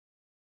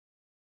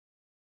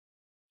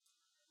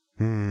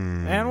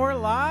And we're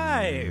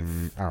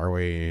live. Are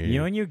we?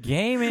 U&U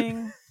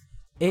Gaming.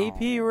 AP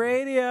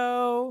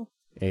Radio.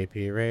 AP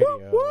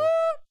Radio.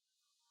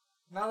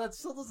 Now that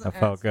still doesn't That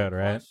felt answer good, the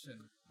right? question.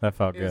 That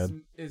felt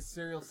good. Is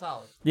cereal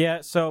solid?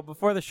 Yeah, so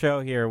before the show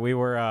here, we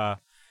were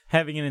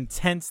having an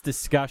intense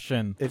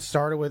discussion. It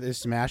started with is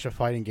Smash a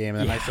fighting game,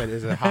 and then I said,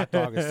 is a hot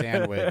dog a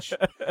sandwich?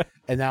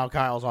 And now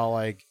Kyle's all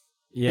like,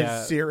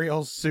 is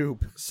cereal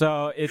soup?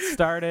 So it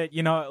started.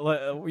 You know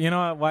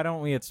what? Why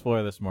don't we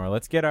explore this more?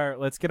 Let's get our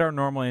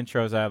normal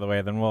intros out of the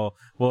way. Then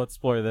we'll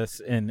explore this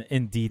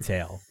in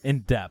detail, in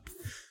depth.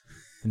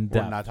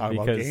 We're not talking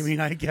about gaming,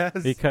 I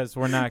guess, because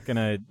we're not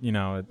gonna. We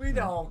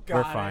don't.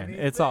 We're fine.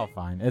 Anything. It's all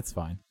fine. It's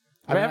fine.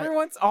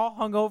 Everyone's all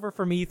hungover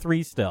from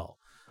E3 still.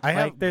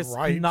 There's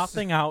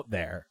nothing out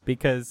there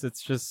because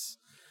it's just,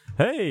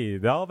 hey,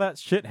 all that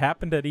shit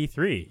happened at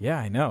E3. Yeah,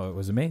 I know. It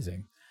was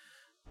amazing.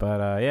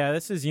 But,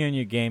 this is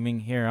U&U Gaming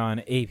here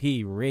on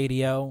AP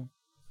Radio.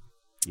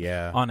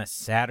 Yeah. On a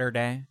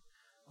Saturday.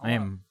 I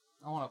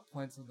want to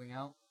point something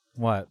out.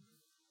 What?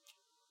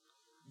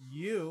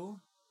 You.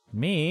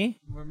 Me?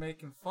 Were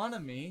making fun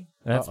of me.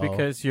 That's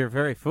because you're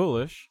very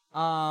foolish.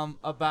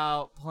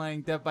 About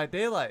playing Dead by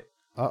Daylight.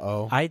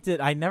 Uh-oh.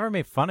 I never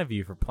made fun of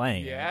you for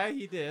playing it. Yeah,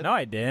 he did. No,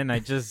 I didn't. I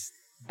just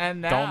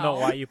don't know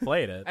why you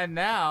played it. And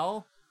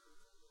now,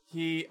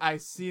 I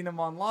seen him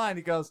online.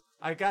 He goes,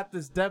 I got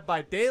this Dead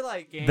by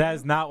Daylight game. That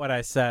is not what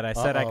I said. I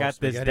said I got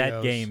this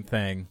dead game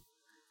thing.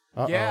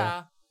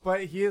 Yeah,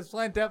 but he is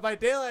playing Dead by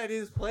Daylight.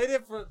 He's played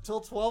it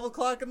till 12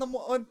 o'clock in the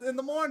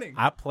morning.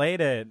 I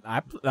played it.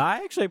 I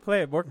actually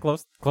played it more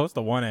close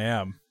to 1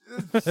 a.m.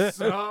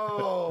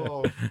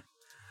 So...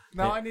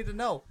 Now I need to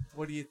know,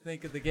 what do you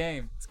think of the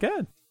game? It's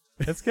good.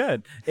 It's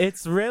good.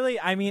 It's really,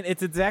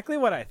 it's exactly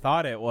what I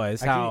thought it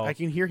was. I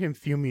can hear him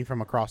fuming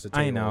from across the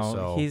table. I know.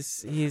 So.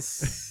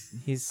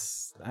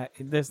 He's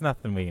there's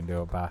nothing we can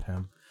do about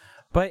him.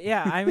 But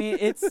yeah,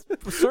 it's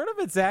sort of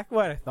exactly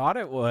what I thought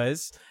it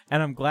was,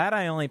 and I'm glad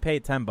I only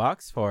paid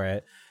 $10 for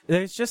it.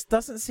 There just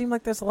doesn't seem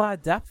like there's a lot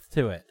of depth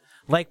to it.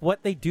 Like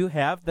what they do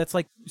have, that's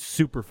like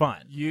super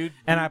fun.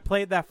 And I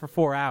played that for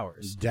 4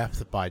 hours.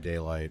 Depth by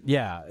Daylight.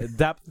 Yeah,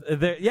 depth.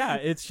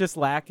 It's just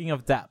lacking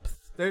of depth.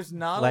 There's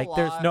not like a lot.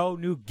 There's no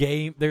new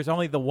game. There's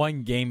only the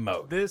one game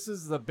mode. This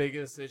is the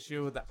biggest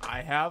issue that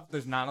I have.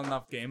 There's not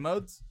enough game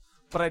modes,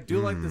 but I do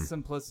like the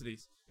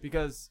simplicities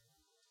because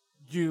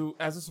you,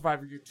 as a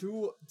survivor, your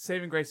two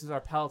saving graces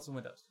are pallets and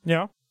windows.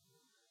 Yeah.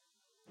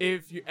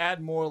 If you add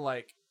more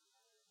like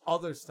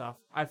other stuff,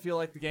 I feel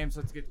like the game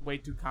starts to get way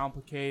too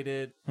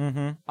complicated.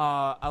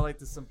 I like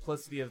the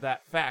simplicity of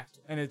that fact,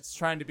 and it's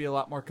trying to be a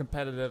lot more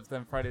competitive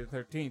than Friday the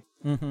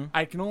 13th.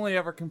 I can only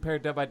ever compare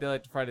Dead by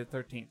Daylight to Friday the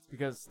 13th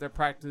because they're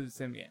practically the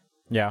same game.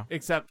 Yeah.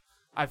 Except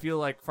I feel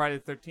like Friday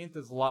the 13th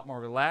is a lot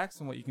more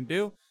relaxed in what you can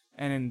do,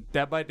 and in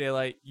Dead by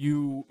Daylight,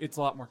 it's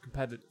a lot more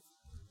competitive.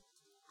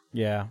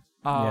 Yeah.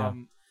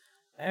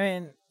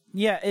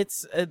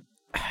 It's.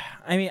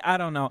 I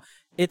don't know.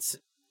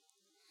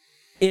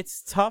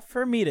 It's tough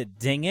for me to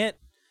ding it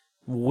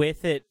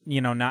with it,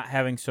 not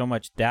having so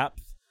much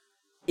depth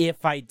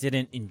if I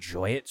didn't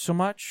enjoy it so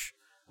much.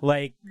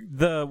 Like,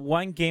 the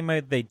one game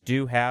mode they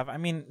do have,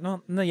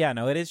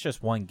 it is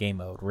just one game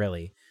mode,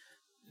 really.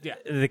 Yeah.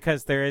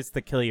 Because there is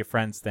the kill your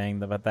friends thing,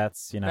 but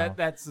that's,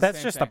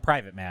 that's just a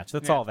private match.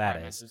 That's all that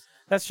is. Matches.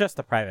 That's just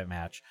a private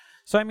match.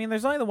 So,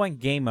 there's only the one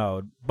game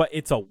mode, but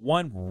it's a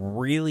one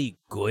really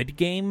good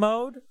game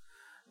mode.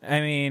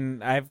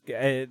 I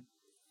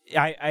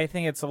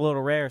think it's a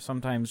little rare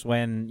sometimes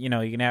when, you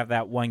can have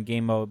that one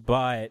game mode,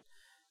 but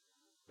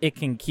it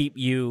can keep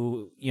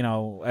you,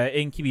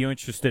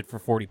 interested for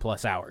 40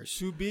 plus hours.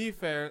 To be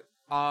fair,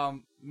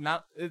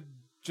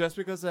 just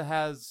because it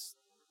has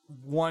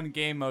one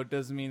game mode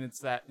doesn't mean it's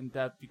that in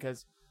depth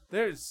because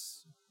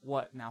there's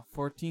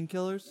 14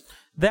 killers?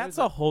 That's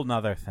a whole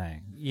nother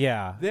thing.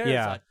 Yeah. There's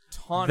a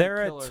ton of killers. There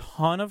are a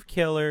ton of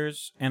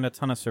killers and a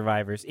ton of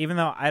survivors, even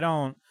though I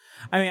don't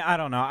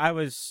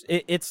know.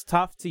 It's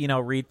tough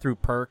to, read through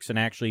perks and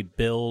actually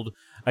build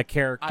a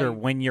character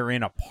when you're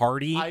in a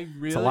party.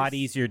 It's a lot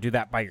easier to do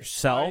that by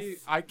yourself.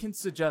 I can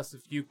suggest a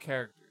few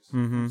characters.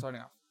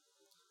 Starting off.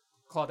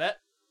 Claudette.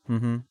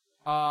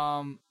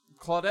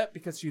 Claudette,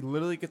 because she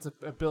literally gets an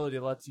ability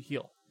that lets you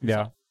heal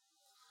yourself. Yeah.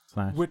 It's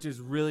nice. Which is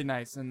really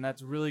nice, and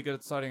that's really good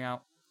at starting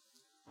out.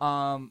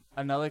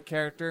 Another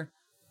character,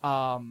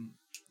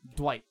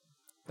 Dwight.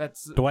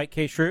 That's Dwight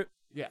K. Schrute?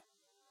 Yeah.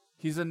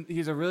 He's a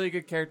really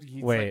good character.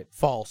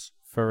 False.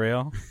 For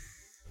real?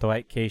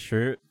 Dwight K.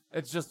 Schrute?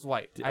 It's just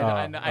Dwight.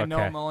 I know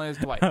him only as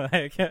Dwight.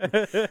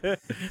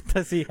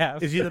 Does he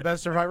have... Is he the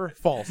best survivor?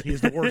 False. He's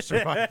the worst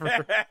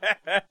survivor.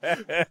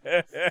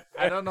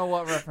 I don't know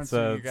what reference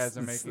you guys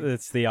are making.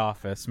 It's The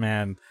Office,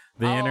 man.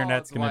 The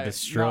internet's going to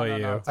destroy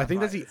you. I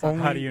think that's the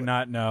only... How do you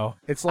not know?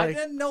 It's like... I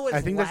didn't know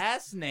his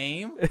last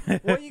name.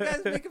 What are you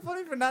guys making fun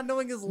of me for not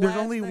knowing his last name? There's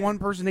only one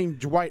person named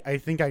Dwight I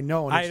think I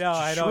know, and it's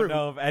I don't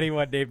know of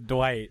anyone named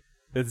Dwight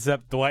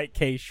except Dwight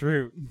K.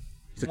 Schrute.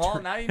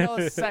 Well, now you know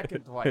a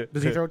second Dwight.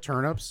 Does he throw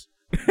turnips?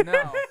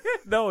 No.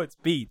 No, it's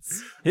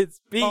beets.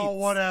 It's beets. Oh,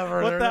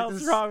 whatever. What the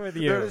hell's wrong with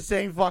you? They're the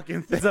same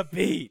fucking thing. It's a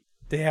beet.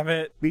 Damn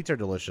it. Beets are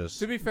delicious.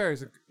 To be fair,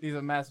 he's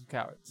a massive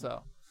coward,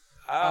 so.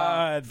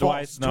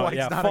 Dwight's Dwight's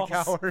not false, a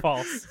coward.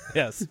 False.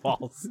 Yes,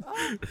 false.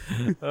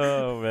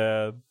 Oh,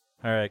 man.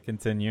 All right,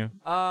 continue.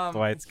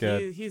 Dwight's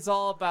good. He's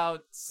all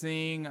about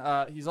seeing,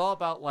 he's all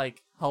about,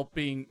 like,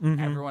 helping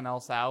everyone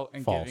else out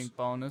and False. giving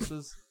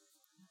bonuses.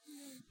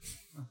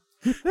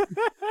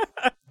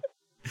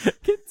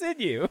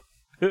 Continue.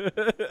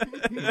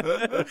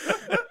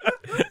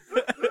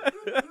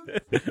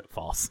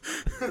 False.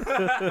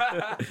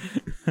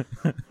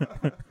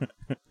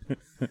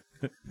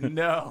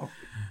 No.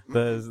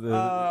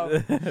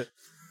 I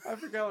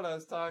forgot what I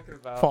was talking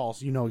about.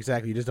 False. You know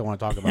exactly. You just don't want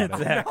to talk about it.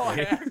 Exactly. No, I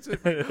actually.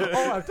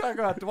 Oh, I'm talking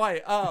about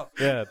Dwight. Oh.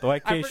 Yeah,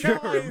 Dwight K. I Schrute,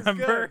 forgot why he's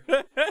remember?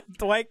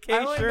 Dwight K. I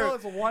only know Schrute.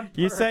 it's one perk.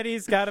 You said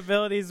he's got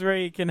abilities where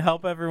he can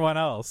help everyone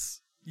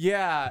else.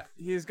 Yeah,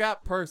 he's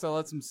got perks that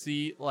lets him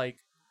see, like...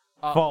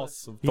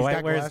 False. Dwight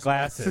got wears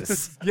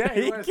glasses. Yeah,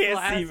 he he wears can't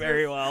see glasses.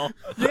 very well.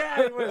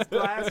 Yeah, he wears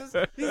glasses.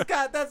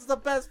 That's the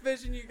best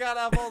vision you got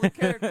out of all the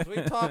characters. What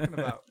are you talking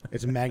about?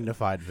 It's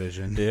magnified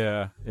vision.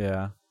 Yeah,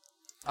 yeah.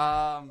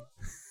 Um,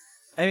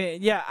 I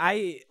mean, yeah,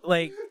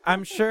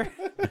 I'm sure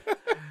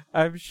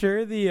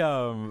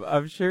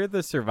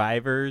the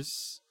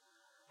survivors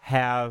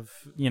have,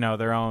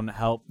 their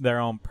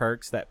own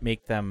perks that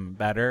make them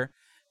better.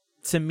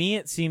 To me,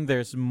 it seemed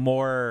there's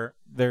more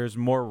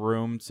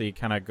room so you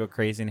kind of go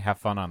crazy and have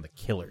fun on the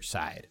killer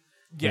side.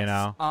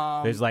 yes.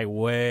 There's like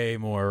way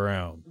more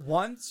room.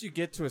 Once you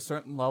get to a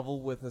certain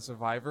level with a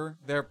survivor,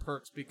 their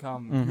perks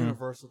become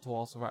universal to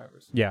all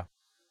survivors. Yeah.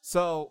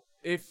 So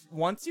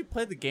once you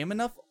play the game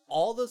enough,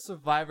 all the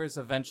survivors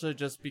eventually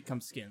just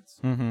become skins.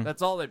 Mm-hmm.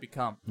 That's all they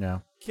become. Yeah.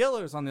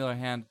 Killers, on the other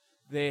hand,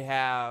 they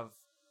have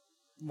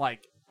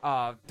like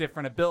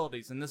different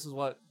abilities, and this is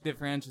what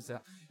differentiates them.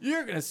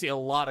 You're gonna see a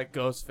lot of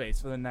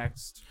Ghostface for the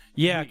next.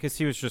 Yeah, week. because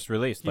he was just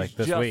released He's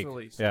this just week.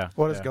 released. Yeah.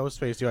 What does yeah.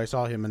 Ghostface do? I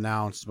saw him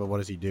announced, but what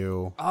does he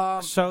do?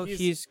 So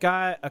he's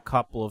got a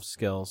couple of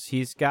skills.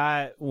 He's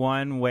got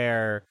one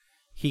where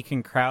he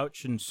can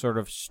crouch and sort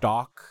of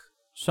stalk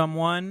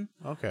someone.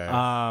 Okay.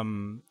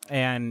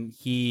 And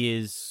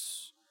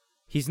he's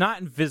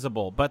not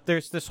invisible, but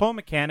there's this whole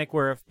mechanic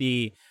where if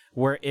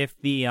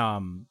the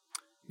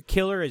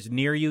killer is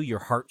near you, your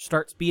heart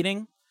starts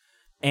beating,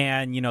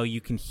 and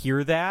you can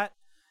hear that.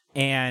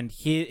 And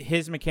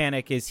his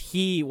mechanic is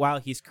while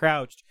he's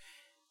crouched,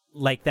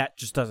 like that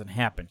just doesn't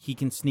happen. He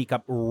can sneak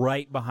up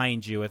right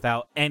behind you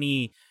without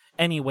any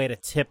way to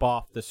tip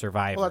off the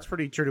survivor. Well, that's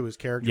pretty true to his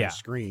character Yeah. in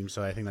Scream,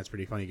 so I think that's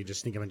pretty funny. You could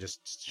just sneak him and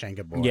just shank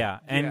a boy. Yeah,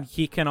 and Yeah.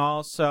 he can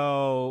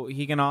also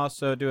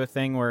do a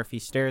thing where if he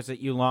stares at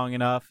you long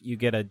enough, you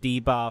get a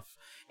debuff,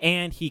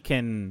 and he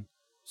can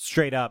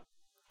straight up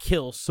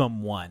kill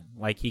someone.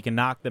 Like he can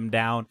knock them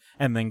down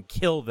and then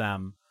kill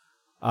them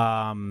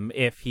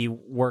if he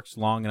works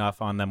long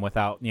enough on them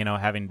without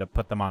having to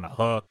put them on a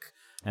hook,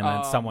 and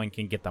then someone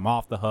can get them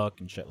off the hook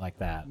and shit like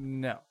that.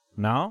 No.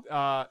 No?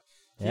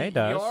 Yeah, he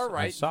does. You are I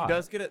right. saw He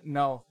does get it.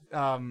 No.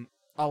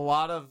 A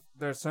lot of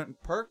there's certain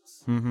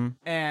perks,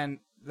 and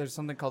there's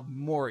something called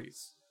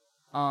Moris.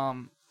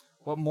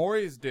 What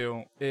Moris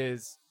do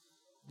is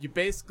you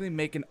basically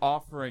make an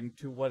offering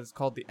to what is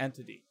called the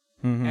entity,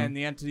 and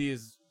the entity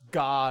is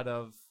god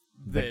of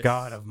this. The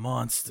god of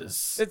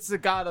monsters. It's the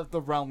god of the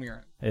realm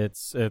you're in.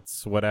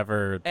 It's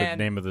whatever the And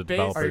name of the bas-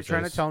 developer Are you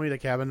trying is. to tell me the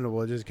Cabin in the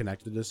Woods is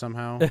connected to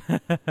somehow?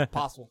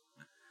 Possible.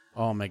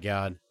 Oh my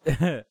god.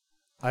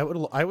 I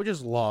would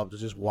just love to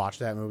just watch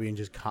that movie and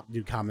just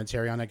do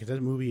commentary on it, because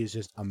that movie is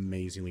just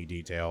amazingly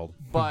detailed.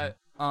 But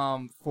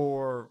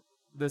for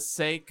the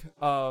sake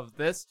of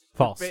this,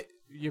 False.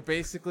 You're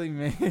basically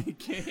making.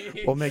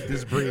 We'll make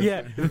this brief.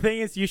 Yeah, the thing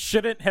is, you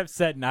shouldn't have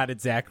said not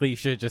exactly. You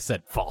should have just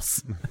said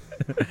false.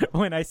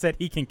 When I said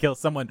he can kill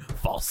someone,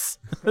 false.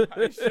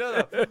 I should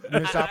have.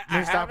 Missed I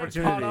haven't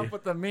opportunity. caught up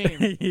with the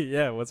meme.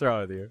 Yeah, what's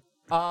wrong with you?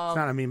 It's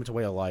not a meme, it's a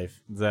way of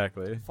life.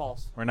 Exactly.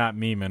 False. We're not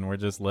memeing, we're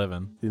just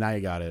living. Now you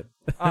got it.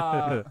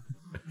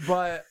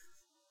 But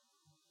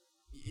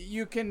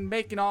you can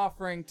make an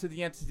offering to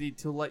the entity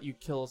to let you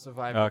kill a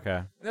survivor.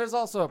 Okay. There's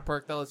also a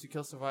perk that lets you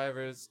kill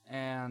survivors,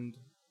 and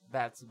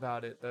that's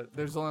about it.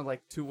 There's only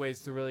like 2 ways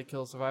to really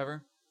kill a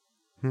survivor.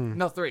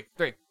 No, three.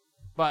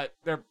 But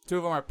 2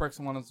 of them are perks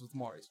and one is with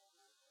Moris.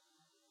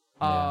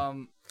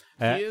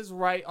 He is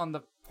right on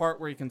the part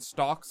where you can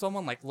stalk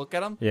someone, like look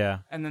at them, Yeah.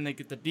 and then they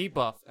get the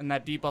debuff, and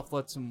that debuff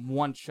lets them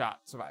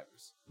one-shot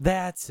survivors.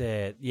 That's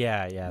it.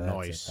 Yeah,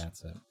 Nice.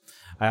 That's it.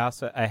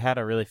 I had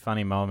a really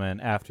funny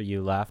moment after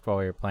you left while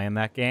we were playing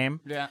that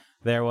game. Yeah.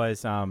 There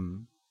was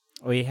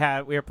we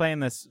were playing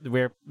this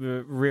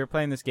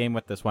game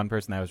with this one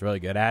person that was really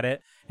good at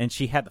it, and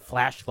she had the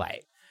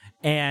flashlight,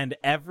 and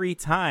every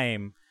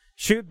time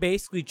she would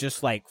basically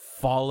just like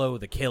follow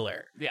the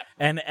killer. Yeah.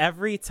 And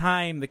every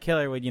time the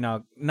killer would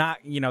knock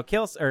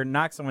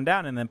someone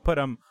down and then put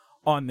them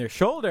on their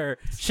shoulder,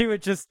 she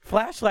would just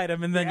flashlight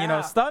him and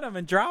then, stun him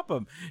and drop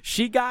him.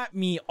 She got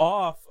me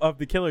off of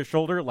the killer's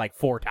shoulder like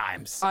 4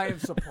 times. I am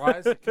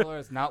surprised the killer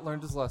has not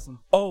learned his lesson.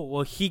 Oh,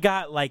 well, he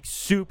got like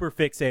super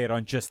fixated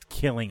on just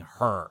killing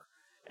her.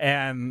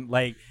 And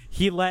like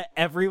he let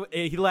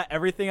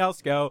everything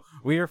else go.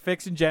 We were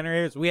fixing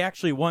generators. We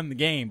actually won the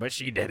game, but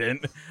she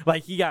didn't.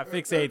 Like he got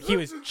fixated. He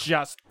was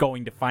just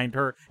going to find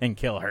her and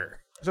kill her.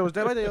 So is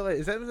that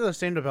the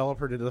same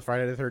developer did the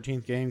Friday the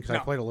 13th game? Because I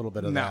played a little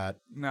bit of that.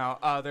 No,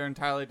 they're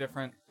entirely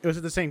different. Was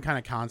it the same kind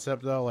of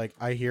concept though? Like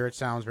I hear it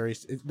sounds very.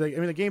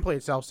 The gameplay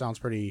itself sounds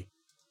pretty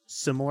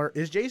similar.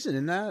 Is Jason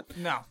in that?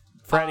 No,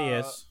 Freddy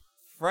is.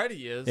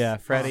 Freddy is. Yeah,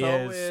 Freddy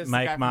is.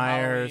 Mike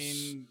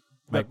Myers.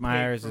 Mike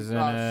Myers is in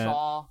it.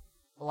 Saw,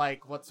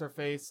 like what's her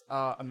face?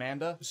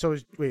 Amanda. So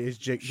is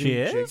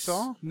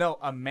Jigsaw? No,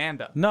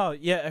 Amanda. No,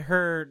 yeah,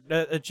 her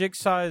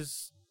Jigsaw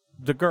is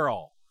the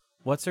girl.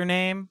 What's her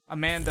name?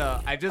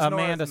 Amanda. I just know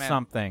her as Amanda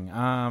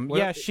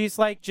something. She's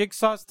like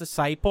Jigsaw's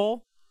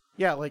disciple.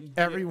 Yeah, like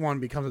everyone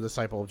becomes a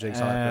disciple of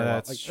Jigsaw.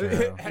 That's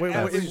true. Wait,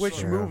 in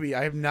which movie?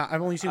 I've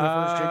only seen the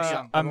first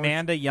Jigsaw.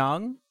 Amanda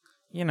Young.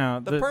 You know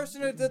the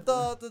person who did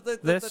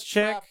this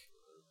chick. Trap.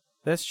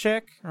 This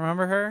chick.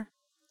 Remember her?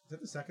 Is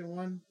that the second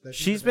one?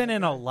 She's been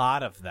in a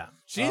lot of them.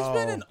 She's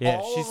been in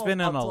all she's of been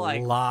them in a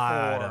like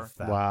lot 4. of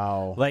them.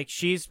 Wow. Like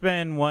she's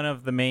been one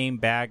of the main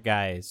bad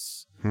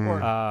guys.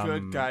 Or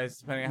good guys,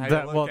 depending on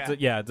how you look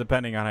at. Yeah,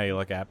 depending on how you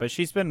look at it. But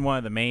she's been one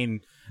of the main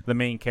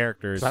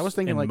characters. So I was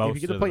thinking, like,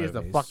 if you could play as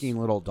the fucking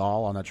little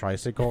doll on a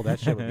tricycle, that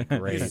shit would be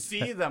great. You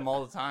see them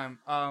all the time.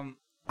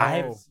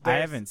 I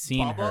haven't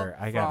seen Bubba her.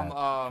 I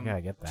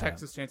gotta get that.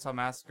 Texas Chainsaw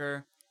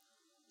Massacre.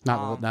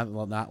 Not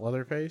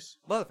Leatherface.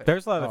 Leatherface.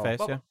 There's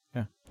Leatherface.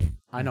 Yeah.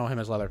 I know him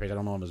as Leatherface. I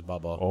don't know him as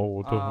Bubba.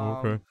 Oh,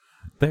 okay.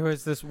 There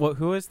was this.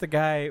 Who is the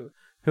guy?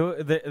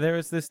 There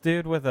was this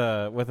dude with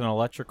an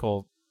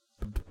electrical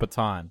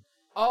baton.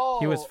 Oh,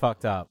 he was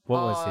fucked up.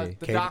 What was he?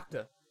 The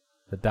doctor.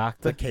 The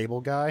doctor. The cable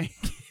guy.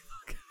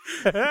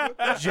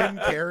 Jim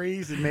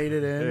Carrey's made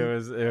it in.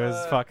 It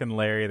was fucking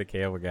Larry the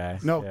Cable Guy.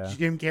 No, yeah.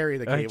 Jim Carrey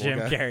the cable guy. Jim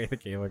Carrey the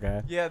Cable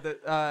Guy.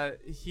 Yeah,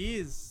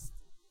 he's.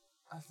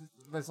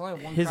 There's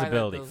only one. His guy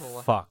ability that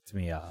does fucked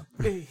me up.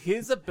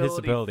 His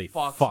ability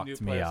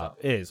fucked me up.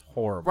 It is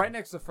horrible. Right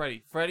next to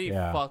Freddy. Freddy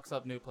fucks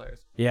up new players.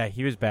 Yeah,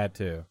 he was bad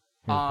too.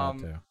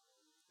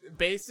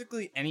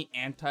 Basically, any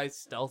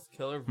anti-stealth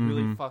killer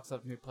really fucks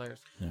up new players.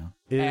 Yeah.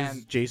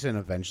 Is Jason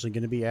eventually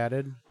going to be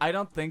added? I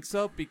don't think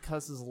so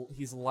because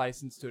he's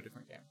licensed to a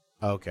different game.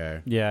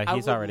 Okay. Yeah,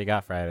 he's already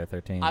got Friday the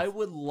 13th. I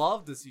would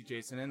love to see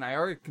Jason in. I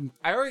already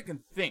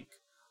can think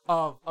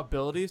of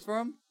abilities for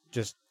him.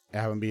 Just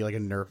have him be like a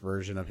Nerf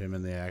version of him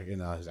in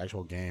his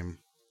actual game.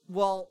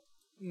 Well,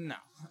 no.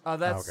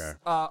 That's okay.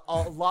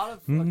 A lot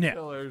of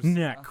killers.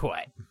 Not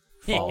quite.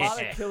 A lot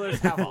of killers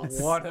have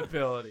one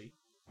ability.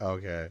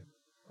 Okay.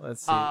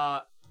 Let's see.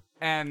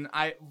 And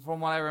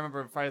from what I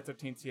remember, Friday the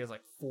 13th, he has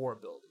like 4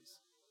 abilities.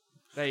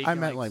 I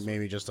meant like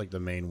maybe just like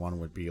the main one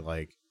would be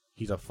like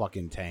he's a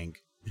fucking tank.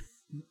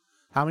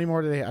 How many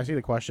more do they? I see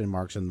the question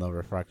marks in the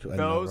reflection.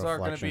 Those are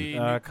going to be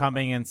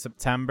coming in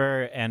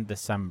September and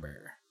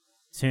December.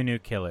 2 new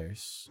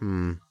killers.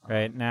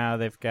 Right now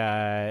they've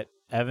got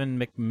Evan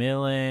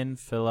McMillan,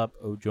 Philip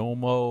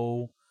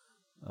Ojomo.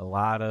 A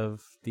lot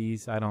of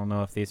these, I don't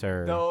know if these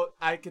are. Though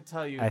I could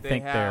tell you, I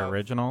think they're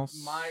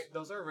originals.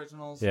 Those are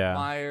originals. Yeah.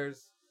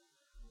 Myers,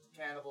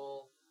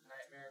 Cannibal,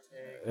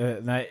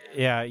 Nightmare Pig.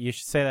 Yeah, you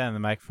should say that in the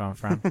microphone,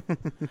 friend.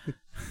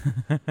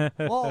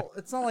 Well,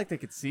 it's not like they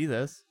could see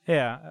this.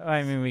 Yeah,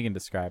 I mean we can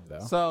describe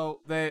though.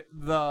 So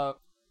the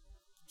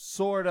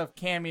sort of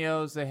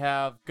cameos they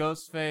have: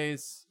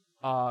 Ghostface,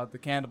 the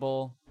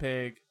Cannibal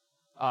Pig,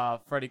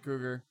 Freddy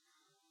Krueger.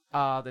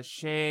 The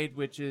Shade,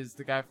 which is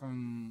the guy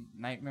from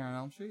Nightmare on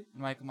Elm Street,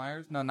 Michael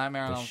Myers. No,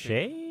 Nightmare on Elm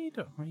Street.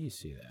 The Shade? Where do you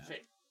see that?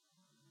 Shade.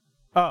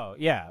 Oh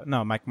yeah,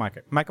 no, Michael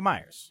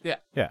Myers. Yeah.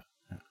 Yeah,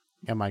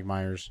 Mike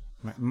Myers.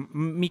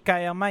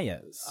 Mikael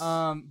Myers.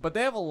 But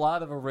they have a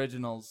lot of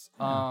originals.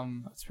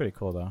 That's pretty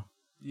cool though.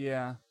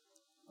 Yeah.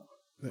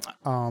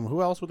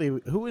 Who else would they?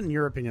 Who, in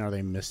your opinion, are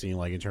they missing?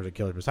 Like in terms of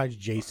killers, besides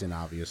Jason,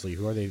 obviously.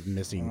 Who are they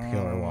missing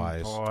killer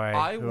wise?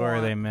 Boy, who are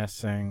they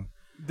missing?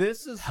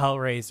 This is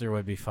Hellraiser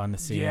would be fun to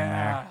see in there.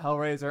 Yeah,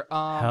 Hellraiser.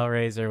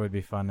 Hellraiser would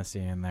be fun to see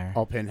in there.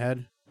 Oh,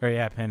 Pinhead? Or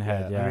yeah,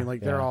 Pinhead, yeah. I mean, like,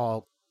 they're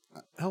all...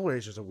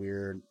 Hellraiser's a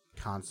weird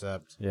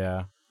concept.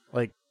 Yeah.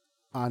 Like,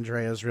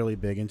 Andrea's really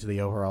big into the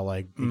overall,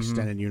 like,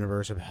 extended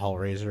universe of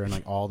Hellraiser and,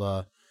 like, all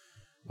the...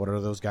 What are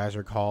those guys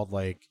are called?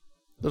 Like,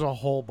 there's a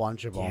whole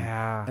bunch of them.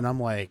 Yeah. And I'm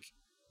like...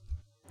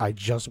 I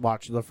just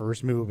watched the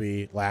first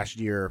movie last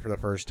year for the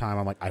first time.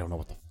 I'm like, I don't know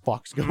what the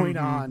fuck's going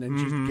on. And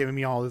she's giving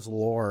me all this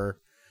lore.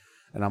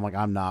 And I'm like,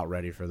 I'm not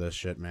ready for this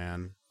shit,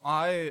 man.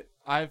 I've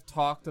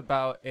talked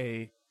about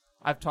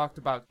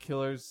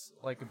killers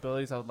like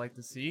abilities I would like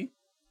to see.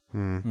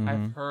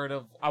 I've heard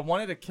of. I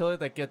wanted a killer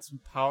that gets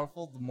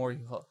powerful the more he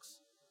hooks.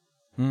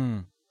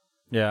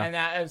 Yeah. And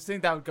I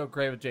think that would go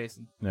great with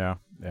Jason. Yeah.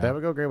 That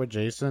would go great with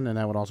Jason, and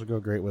that would also go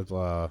great with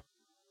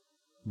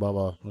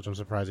Bubba, which I'm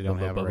surprised they don't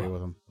have already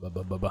with him.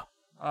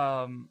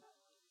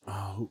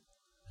 Oh,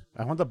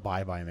 I want the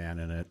Bye Bye Man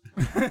in it.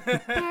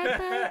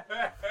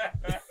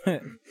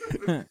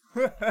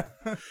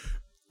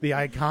 The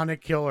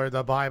iconic killer,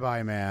 the Bye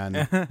Bye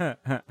Man.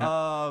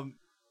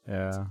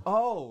 Yeah.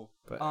 Oh.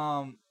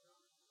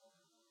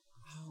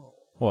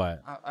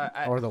 What?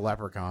 Or the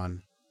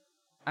Leprechaun.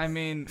 I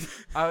mean,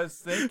 I was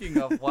thinking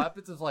of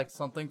weapons as like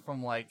something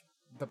from like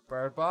the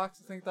Bird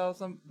Box. I think that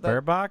was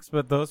Bird Box,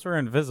 but those were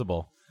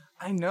invisible.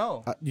 I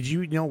know. Did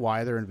you know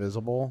why they're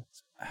invisible?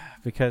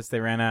 Because they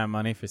ran out of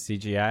money for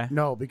CGI?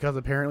 No, because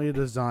apparently the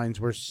designs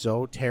were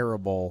so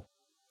terrible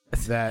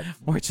that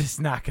we're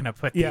just not going to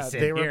put these in here. Yeah,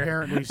 they were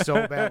apparently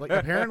so bad. Like,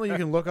 apparently you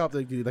can look up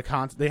the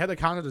content. They had the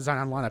content design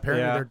online.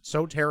 Apparently they're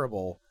so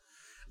terrible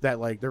that,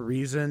 like, the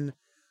reason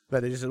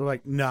that they just were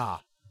like, nah,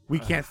 we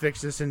can't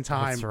fix this in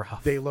time. That's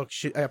rough. They look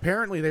shit.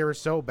 Apparently they were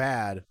so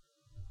bad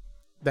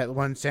that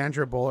when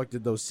Sandra Bullock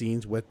did those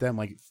scenes with them,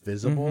 like,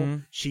 visible,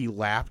 she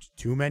laughed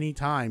too many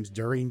times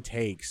during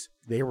takes.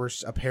 They were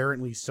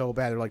apparently so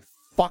bad. They're like,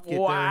 fuck it, they're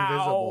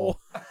invisible.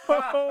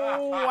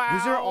 Wow.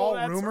 These are all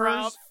rumors,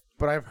 rough.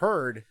 but I've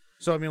heard.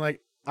 So, I mean,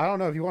 like, I don't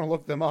know if you want to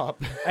look them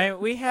up. And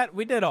we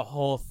did a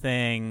whole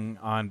thing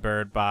on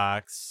Bird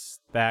Box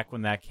back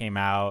when that came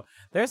out.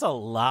 There's a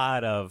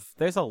lot of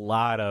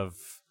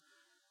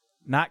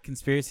not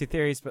conspiracy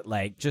theories, but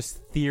like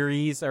just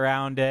theories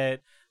around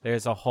it.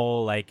 There's a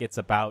whole, like, it's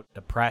about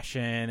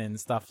depression and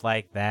stuff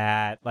like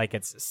that. Like,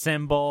 it's a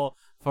symbol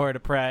for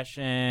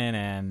depression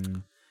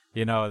and,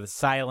 you know, the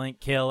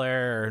silent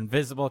killer or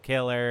invisible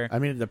killer. I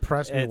mean, it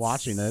depressed me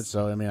watching it,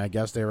 so, I mean, I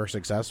guess they were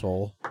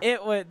successful.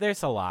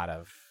 There's a lot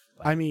of...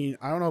 like, I mean,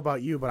 I don't know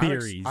about you, but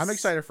theories. I'm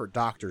excited for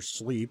Dr.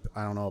 Sleep.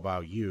 I don't know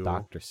about you.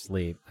 Dr.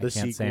 Sleep. I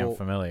can't say I'm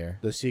familiar.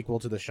 The sequel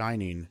to The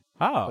Shining.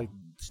 Oh. Like,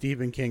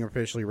 Stephen King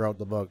officially wrote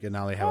the book, and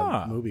now they have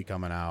a movie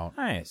coming out.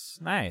 Nice.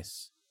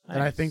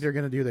 And I think they're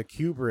going to do the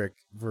Kubrick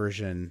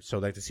version, so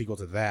like the sequel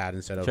to that,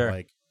 instead of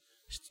like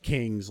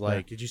King's.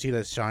 Like, did you see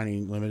the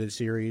Shining limited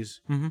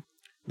series? Mm-hmm.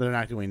 They're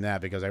not doing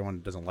that because everyone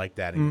doesn't like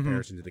that in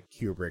comparison to the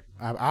Kubrick.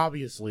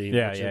 Obviously,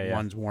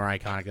 one's more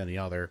iconic than the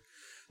other.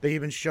 They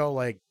even show,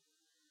 like,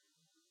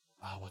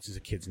 what's his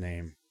kid's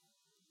name?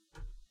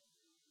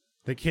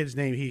 The kid's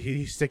name,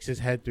 he sticks his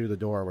head through the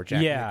door where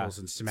Jack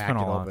Nicholson smacked it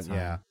open.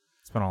 Yeah.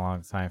 It's been a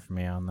long time for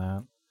me on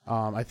that.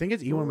 I think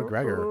it's Ewan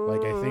McGregor.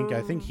 Like,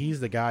 I think he's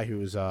the guy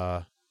who's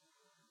the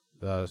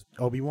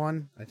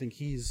Obi-Wan. I think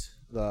he's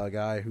the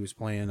guy who's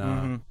playing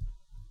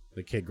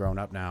the kid grown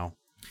up now.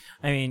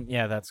 I mean,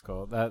 yeah, that's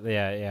cool.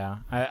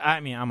 I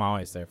mean, I'm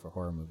always there for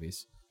horror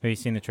movies. Have you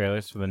seen the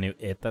trailers for the new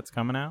It that's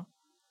coming out?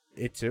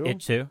 It 2? It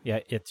 2? Yeah,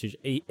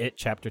 It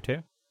Chapter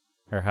 2.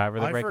 Or however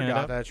they're breaking it up.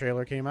 I forgot that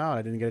trailer came out.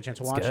 I didn't get a chance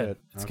to watch it.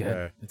 It's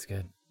good. It's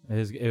good.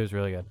 It was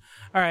really good.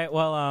 All right,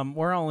 well,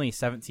 we're only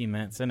 17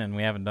 minutes in, and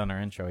we haven't done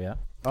our intro yet.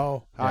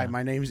 Oh, hi,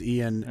 my name's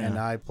Ian, and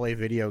I play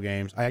video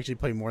games. I actually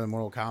play more than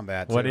Mortal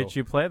Kombat. What did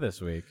you play this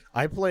week?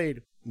 I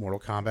played Mortal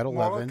Kombat 11.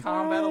 Mortal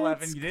Kombat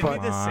 11. You didn't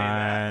need to say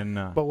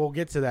that. But we'll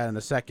get to that in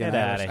a second.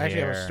 I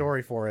actually have a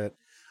story for it.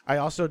 I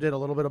also did a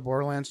little bit of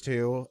Borderlands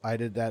 2. I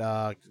did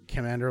that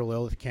Commander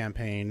Lilith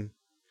campaign.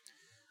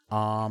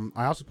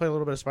 I also played a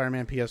little bit of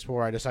Spider-Man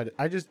PS4.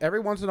 I just every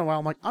once in a while,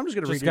 I'm like, I'm just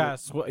going to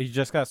redo it. You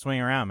just got to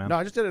swing around, man. No,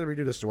 I just did it to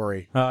redo the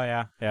story. Oh,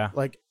 yeah.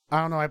 Like, I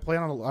don't know, I play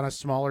on a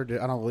smaller,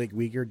 on a like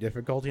weaker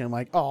difficulty, and I'm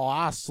like, oh,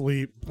 I'll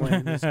sleep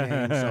playing this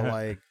game. So,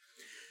 like,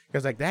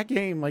 because, like, that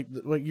game, like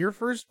your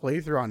first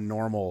playthrough on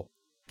normal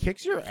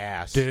kicks your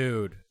ass.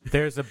 Dude,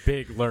 there's a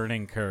big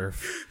learning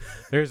curve.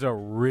 There's a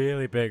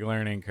really big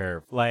learning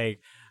curve. Like,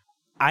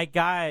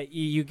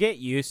 you get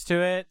used to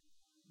it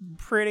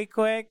pretty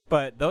quick,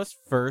 but those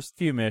first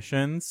few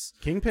missions,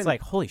 Kingpin, it's like,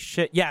 holy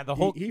shit. Yeah, the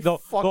whole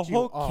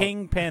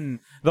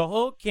Kingpin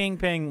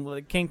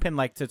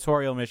like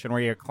tutorial mission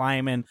where you're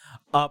climbing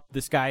up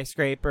the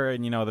skyscraper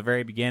and, you know, the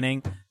very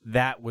beginning,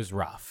 that was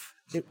rough.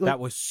 That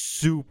was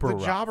super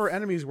rough. The jobber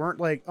enemies weren't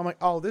like, I'm like,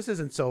 oh, this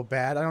isn't so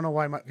bad. I don't know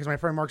why, because my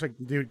friend Mark's like,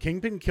 dude,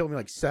 Kingpin killed me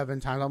like 7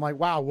 times. I'm like,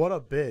 wow, what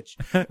a bitch.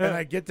 And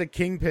I get to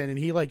Kingpin and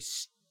he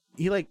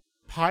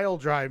pile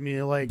drive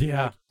me like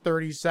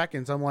 30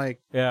 seconds. I'm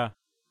like, yeah.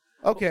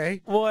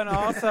 Okay. Well, and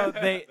also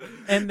they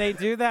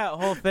do that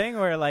whole thing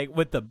where, like,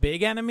 with the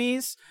big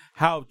enemies,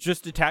 how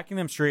just attacking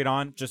them straight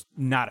on, just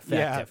not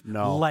effective. Yeah,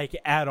 no. Like,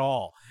 at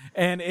all.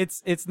 And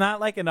it's not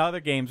like in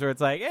other games where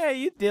it's like, hey,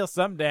 you deal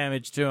some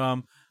damage to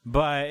them,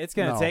 but it's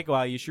going to take a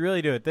while. You should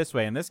really do it this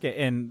way.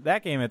 In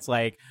that game, it's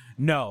like,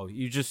 no,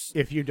 you just...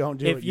 If you don't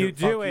do it,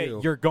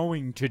 you're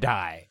going to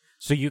die.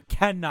 So you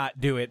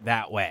cannot do it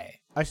that way.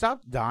 I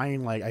stopped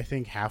dying, like, I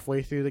think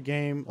halfway through the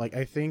game. Like,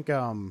 I think,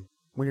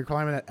 when you're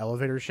climbing that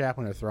elevator shaft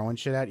when they're throwing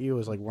shit at you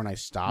is like when I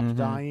stopped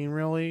dying,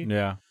 really.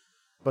 Yeah.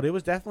 But it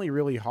was definitely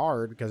really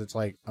hard because it's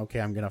like, okay,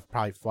 I'm going to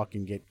probably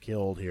fucking get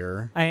killed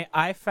here.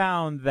 I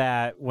found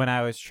that when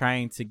I was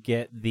trying to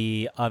get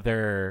the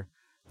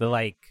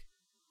like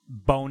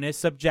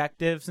bonus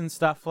objectives and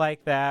stuff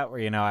like that,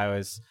 where, you know, I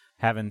was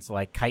having to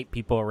like kite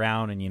people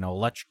around and, you know,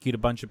 electrocute a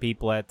bunch of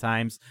people at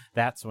times,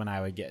 that's when I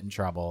would get in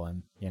trouble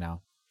and, you know,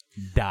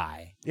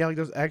 die. Yeah, like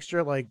those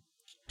extra like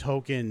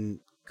token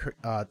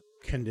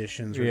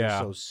conditions are just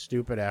so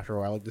stupid after a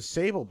while. Like the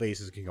Sable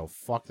bases can go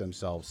fuck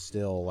themselves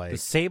still. Like the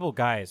Sable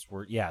guys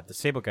were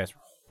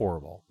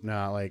horrible.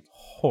 No, like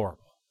horrible.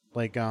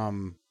 Like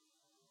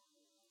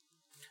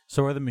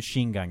So are the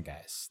machine gun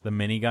guys, the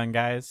minigun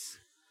guys.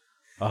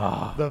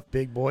 Oh. The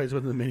big boys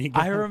with the minigun.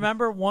 I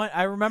remember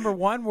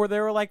one where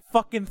there were like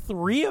fucking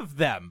 3 of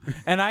them,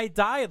 and I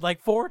died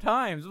like 4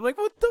 times. I'm like,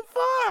 what the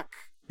fuck?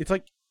 It's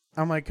like,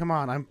 I'm like, come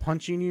on, I'm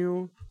punching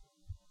you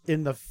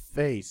in the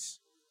face.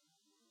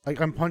 Like,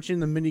 I'm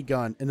punching the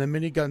minigun, and the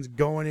minigun's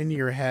going into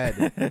your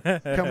head.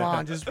 Come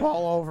on, just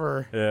fall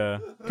over. Yeah.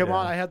 Come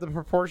on, I have the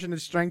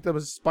proportionate strength of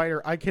a spider.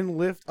 I can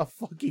lift a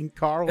fucking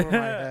car over my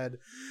head.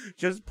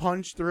 Just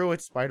punch through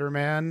it,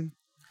 Spider-Man.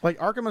 Like,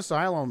 Arkham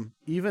Asylum,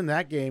 even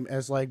that game,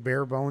 as, like,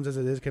 bare bones as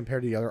it is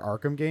compared to the other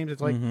Arkham games,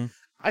 it's like,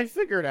 I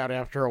figured out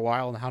after a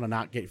while how to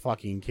not get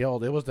fucking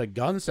killed. It was the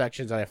gun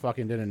sections that I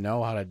fucking didn't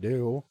know how to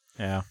do.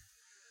 Yeah.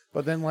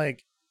 But then,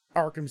 like,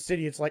 Arkham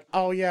City, it's like,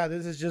 oh yeah,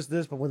 this is just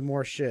this, but with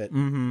more shit.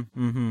 And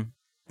then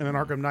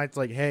Arkham Knight's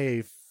like,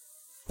 hey,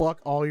 fuck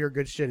all your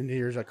good shit, and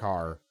here's a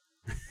car.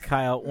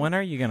 Kyle, when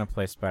are you gonna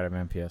play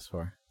Spider-Man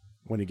PS4?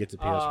 When he gets a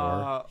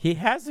PS4. He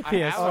has a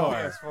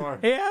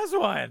PS4. He has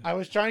one. I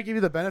was trying to give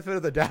you the benefit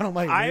of the doubt. I'm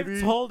like, maybe.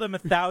 I've told him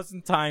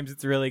 1,000 times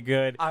it's really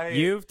good.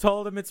 You've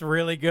told him it's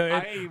really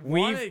good.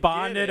 We've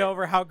bonded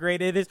over how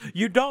great it is.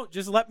 You don't.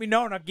 Just let me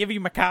know and I'll give you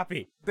my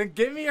copy. Then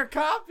give me your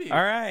copy.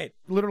 All right.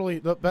 Literally,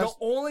 the best.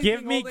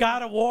 Give me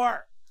God of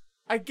War.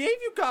 I gave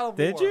you God of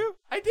War. Did you?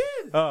 I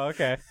did. Oh,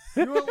 okay.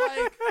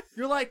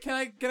 You're like,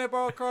 can I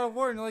borrow God of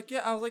War? And you're like,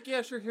 yeah. I was like,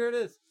 yeah, sure, here it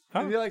is.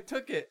 And you like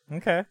took it.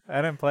 Okay,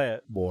 I didn't play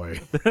it. Boy.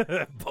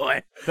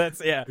 That's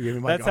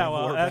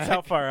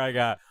how far I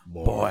got.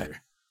 Boy.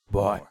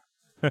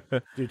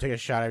 Dude, take a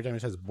shot every time he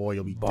says boy,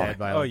 you'll be dead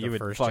by like, the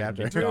first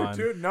chapter.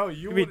 Dude, no,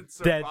 you would wouldn't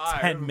dead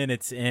survive. 10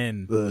 minutes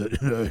in.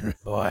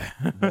 Boy.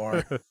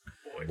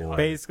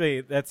 Basically,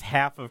 that's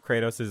half of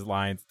Kratos'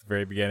 lines at the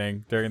very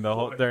beginning. During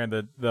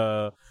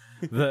the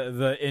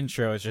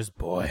intro, it's just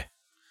boy.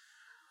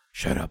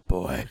 Shut up,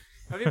 boy.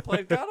 Have you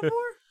played God of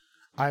War?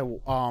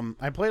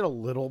 I played a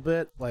little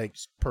bit. Like,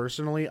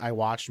 personally, I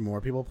watched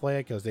more people play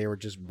it because they were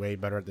just way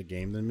better at the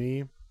game than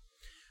me.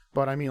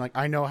 But I mean, like,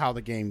 I know how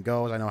the game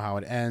goes. I know how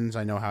it ends.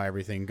 I know how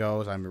everything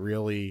goes. I'm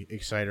really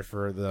excited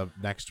for the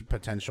next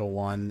potential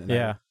one.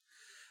 And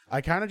I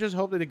kind of just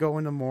hope that they go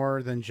into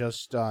more than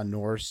just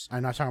Norse.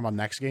 I'm not talking about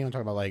next game. I'm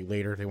talking about, like,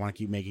 later if they want to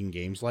keep making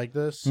games like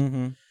this.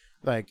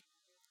 Like,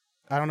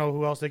 I don't know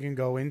who else they can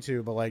go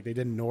into, but, like, they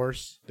did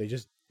Norse. They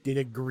just did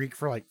a Greek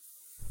for, like,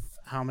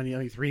 how many,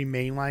 like 3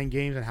 mainline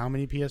games and how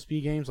many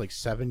PSP games? Like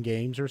 7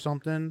 games or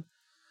something.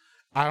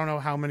 I don't know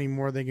how many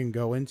more they can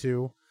go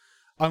into.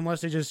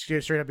 Unless they just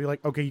straight up be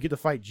like, okay, you get to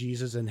fight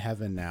Jesus in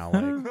heaven now.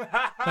 Like,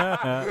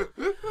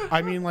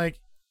 I mean, like,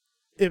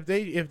 if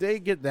they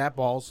get that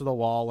balls to the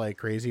wall like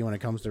crazy when it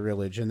comes to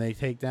religion they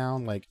take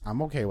down, like,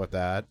 I'm okay with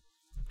that.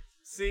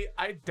 See,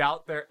 I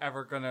doubt they're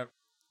ever gonna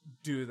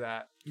do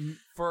that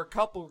for a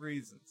couple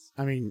reasons.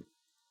 I mean,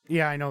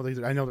 yeah, I know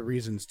the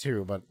reasons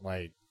too, but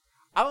like,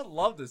 I would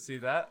love to see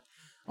that.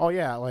 Oh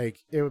yeah, like,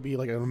 it would be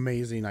like an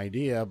amazing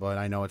idea, but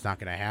I know it's not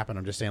going to happen.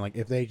 I'm just saying, like,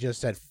 if they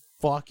just said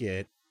fuck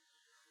it.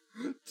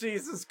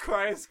 Jesus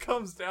Christ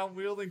comes down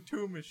wielding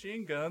 2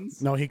 machine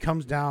guns. No, he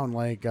comes down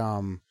like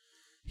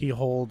he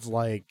holds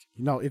like,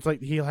 no, it's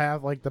like he'll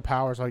have like the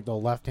powers like the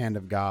left hand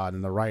of God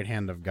and the right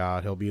hand of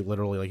God. He'll be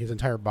literally like his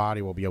entire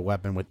body will be a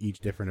weapon with each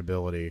different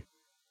ability.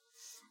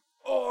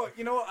 Oh,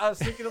 you know what? I was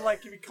thinking of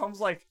like he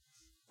becomes like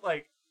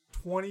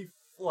 20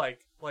 like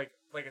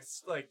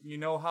you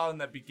know how in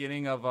the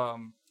beginning of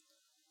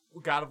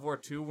God of War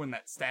 2 when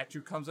that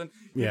statue comes in,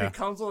 he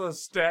becomes one of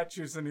those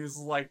statues and he's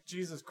like,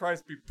 Jesus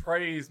Christ be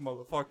praised,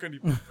 motherfucker,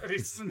 and he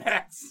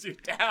smacks you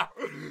down.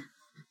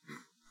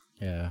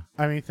 Yeah.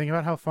 I mean, think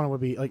about how fun it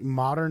would be. Like,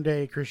 modern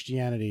day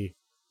Christianity,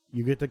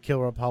 you get to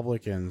kill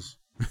Republicans.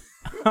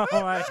 Oh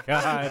my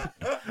God.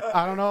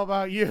 I don't know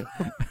about you.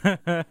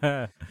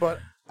 But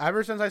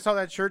ever since I saw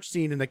that church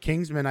scene in The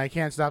Kingsman, I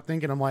can't stop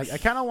thinking, I'm like, I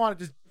kind of want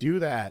to just do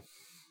that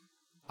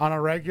on a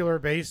regular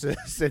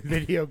basis in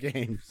video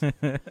games.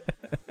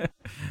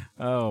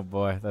 Oh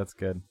boy, that's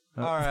good.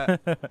 All right.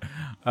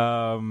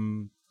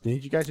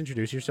 Did you guys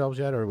introduce yourselves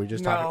yet, or are we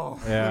just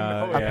talking?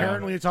 Yeah.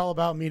 Apparently, it's all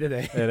about me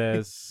today. It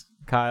is.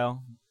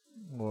 Kyle,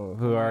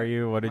 who are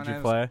you? What did you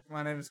play?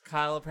 My name is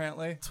Kyle,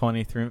 apparently.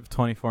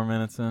 24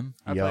 minutes in.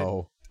 I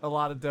played a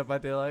lot of Dead by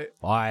Daylight.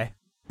 Why?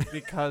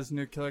 Because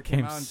New Killer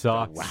came out.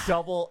 Sucks.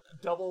 Double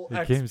The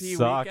XP game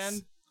sucks.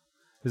 weekend.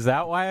 Is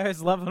that why I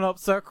was leveling up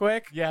so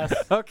quick? Yes.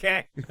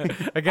 Okay.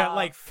 I got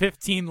like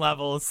 15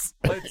 levels.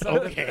 Played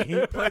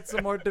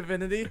some more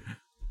Divinity.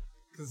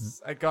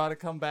 Because I gotta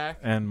come back.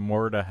 And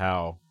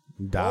Mordahau.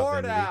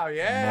 Mordhau,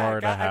 yeah.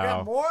 Mordhau. I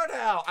got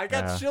Mordhau. I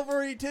got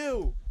Chivalry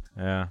too.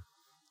 Yeah.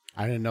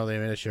 I didn't know they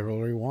made a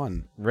Chivalry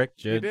 1. Rick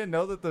did. You didn't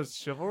know that there's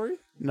Chivalry?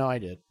 No, I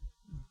did.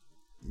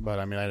 But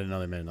I mean, I didn't know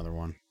they made another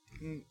one.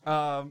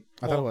 I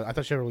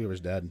thought Chivalry was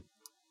dead.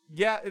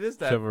 Yeah, it is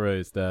dead. Chivalry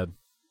is dead.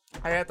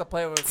 I had to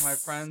play it with my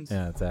friends.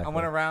 Yeah, exactly. I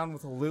went around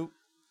with a loop.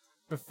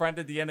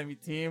 befriended the enemy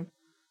team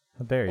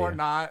How dare you? or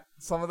not.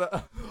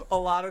 A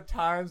lot of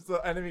times the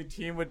enemy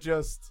team would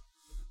just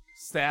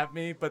stab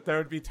me, but there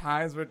would be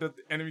times where the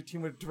enemy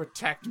team would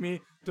protect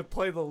me to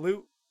play the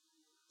loot.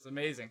 It's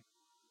amazing.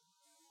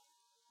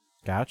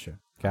 Gotcha.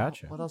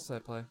 What else did I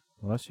play?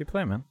 What else you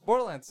play, man?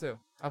 Borderlands 2.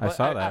 I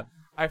saw that.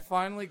 I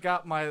finally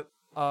got my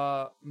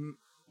 100%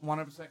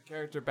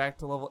 character back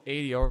to level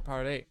 80 over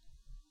Part 8.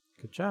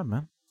 Good job,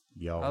 man.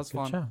 Yo, That was Good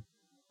fun. job.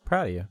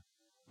 Proud of you.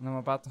 And I'm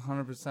about to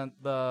 100%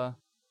 the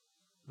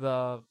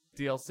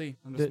DLC.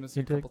 I'm just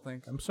missing a couple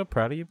things. I'm so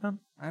proud of you, man.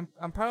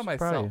 I'm proud of So myself.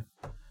 proud of you.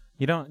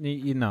 You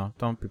don't,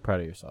 don't be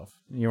proud of yourself.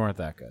 You weren't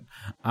that good.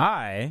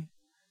 I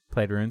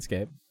played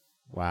RuneScape.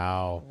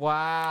 wow.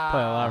 Wow.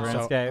 Play a lot of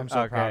RuneScape. I'm so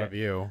Okay. proud of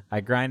you.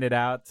 I grinded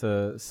out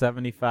to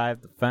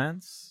 75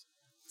 defense,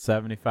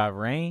 75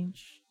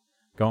 range,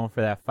 going for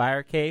that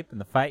fire cape in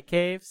the fight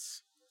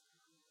caves.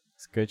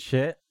 It's good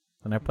shit.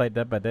 And I played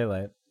Dead by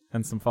Daylight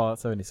and some Fallout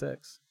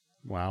 76.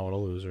 Wow, what a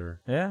loser.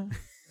 Yeah.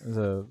 It was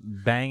a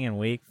banging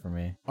week for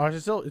me. Oh, is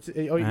it still?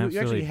 You Absolutely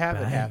actually have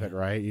banging. it,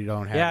 right? You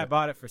don't have Yeah, I it.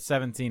 bought it for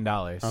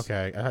 $17.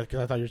 Okay, because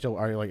I thought you're still.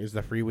 Are you like? Is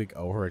the free week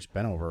over? It's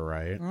been over,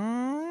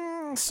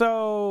 right?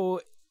 So,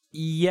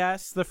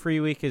 yes, the free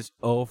week is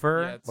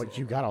over. Yeah, But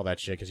you got all that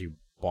shit because you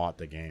bought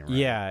the game,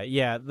 right?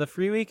 Yeah. The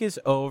free week is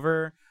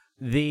over.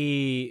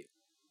 The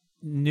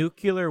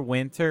Nuclear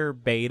Winter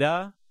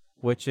beta,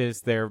 which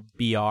is their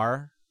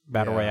BR,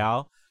 Battle Yeah.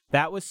 Royale,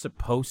 that was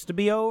supposed to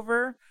be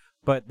over,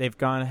 but they've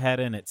gone ahead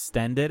and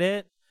extended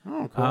it.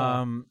 Oh,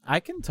 cool. I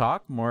can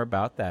talk more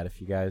about that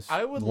if you guys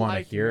I would want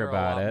like to hear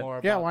about a lot it.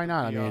 more Yeah, about why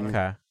not? I the mean,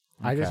 Okay.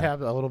 I just Okay.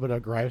 have a little bit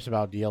of gripes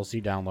about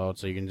DLC download,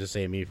 so you can just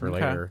save me for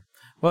Okay. later.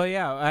 Well,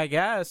 yeah, I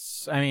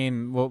guess. I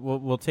mean,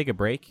 we'll take a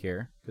break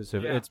here because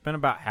it's been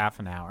about half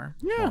an hour,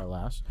 Yeah. more or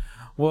less.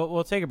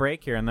 We'll take a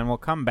break here, and then we'll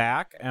come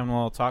back and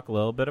we'll talk a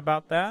little bit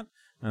about that,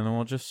 and then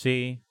we'll just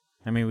see.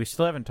 I mean, we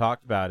still haven't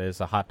talked about is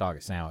a hot dog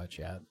a sandwich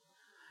yet,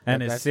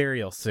 and his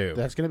cereal soup.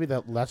 That's gonna be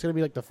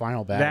like the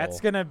final battle. That's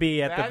gonna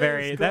be at the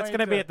very. That's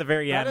gonna be at the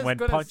very end when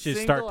punches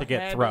start to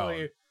get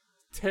thrown.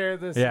 Tear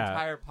this Yeah.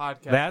 entire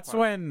podcast. That's apart.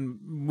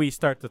 when we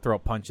start to throw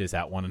punches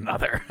at one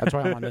another. That's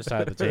why I'm on this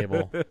side of the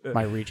table.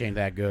 My reach ain't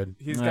that good.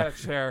 He's got a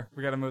chair.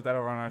 We got to move that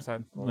over on our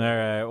side. All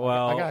right.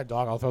 Well, I got a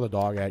dog. I'll throw the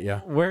dog at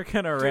you. we're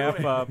gonna wrap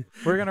up.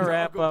 We're gonna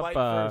wrap go bite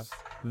up first.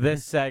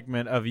 this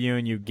segment of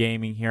U&U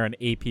Gaming here on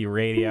AP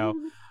Radio.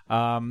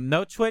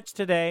 No Twitch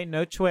today.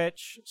 No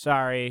Twitch.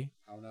 Sorry.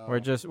 Oh, no.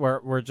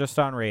 We're just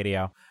on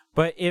radio.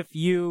 But if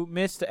you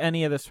missed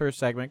any of this first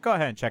segment, go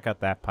ahead and check out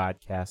that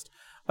podcast.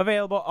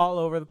 Available all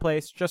over the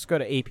place. Just go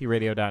to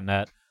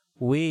apradio.net.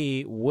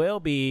 We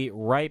will be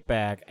right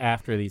back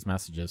after these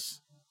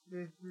messages.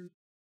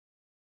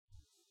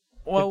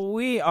 Well,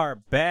 we are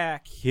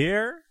back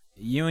here.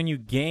 U&U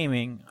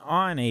Gaming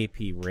on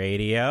AP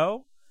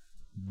Radio.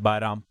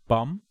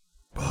 Ba-dum-bum.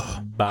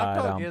 Hot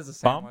dog is a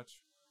sandwich.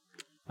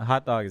 A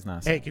hot dog is not a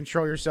Hey, sandwich.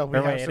 control yourself. Wait,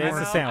 We have it some is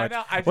more- a sandwich. I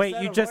know. I just Wait,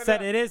 said you it. just Why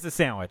said not? it is a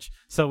sandwich,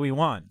 so we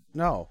won.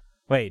 No,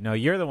 Wait, no,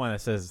 you're the one that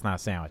says it's not a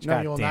sandwich. no,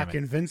 God you will damn not it.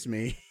 convince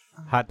me.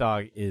 Hot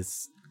dog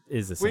is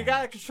a sandwich. We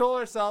got to control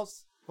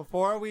ourselves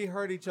before we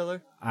hurt each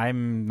other.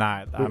 I'm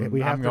not. I'm,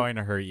 we have I'm to- going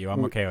to hurt you.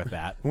 I'm okay with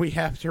that. We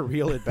have to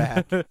reel it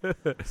back.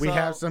 We So-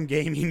 have some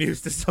gaming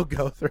news to still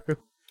go through.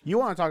 You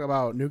want to talk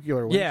about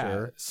Nuclear Winter?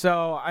 Yeah.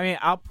 So, I mean,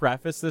 I'll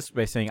preface this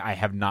by saying I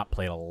have not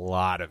played a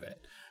lot of it,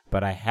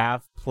 but I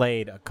have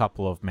played a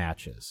couple of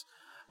matches.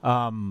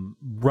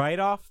 Right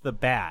off the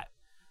bat,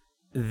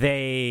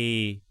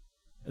 there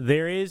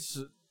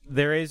is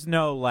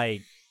no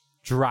like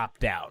drop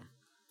down,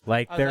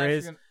 like I was there actually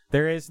is gonna-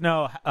 there is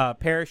no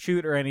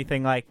parachute or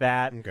anything like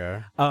that.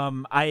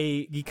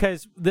 Okay.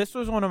 Because this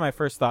was one of my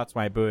first thoughts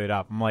when I booted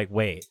up. I'm like,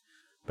 wait,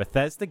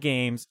 Bethesda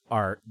games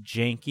are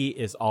janky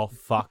as all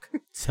fuck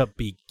to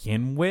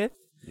begin with.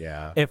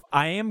 Yeah. If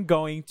I am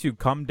going to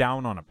come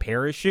down on a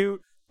parachute,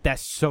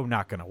 that's so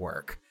not going to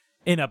work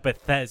in a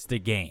Bethesda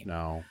game.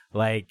 No.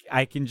 Like,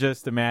 I can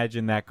just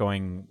imagine that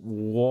going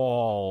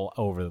all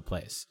over the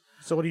place.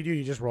 So what do?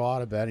 You just roll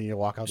out of bed and you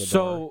walk out the door?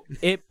 So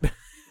it...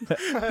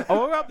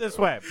 I'll go up this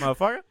way,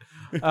 motherfucker.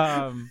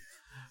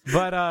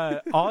 But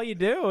all you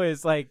do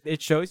is, like,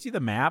 it shows you the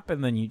map,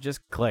 and then you just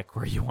click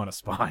where you want to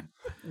spawn.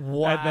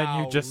 Wow. And then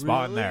you just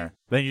spawn really? there.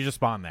 Then you just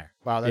spawn there.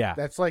 Wow, yeah.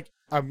 that's like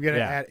I'm gonna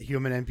Yeah. add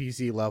human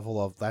NPC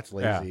level of that's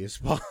lazy as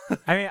fuck.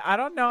 I mean, I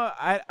don't know.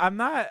 I'm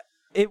not...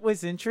 It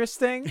was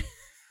interesting.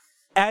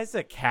 As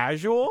a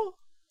casual,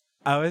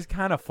 I was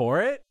kind of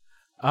for it.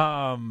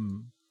 I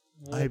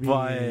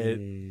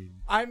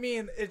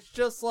mean, it's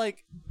just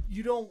like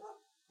you don't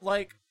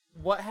like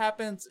what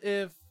happens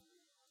if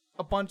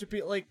a bunch of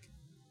people like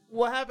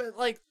what happened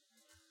like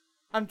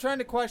I'm trying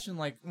to question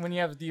like when you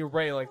have the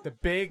array like the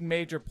big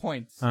major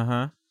points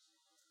Uh-huh.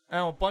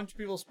 and a bunch of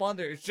people spawn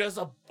there. It's just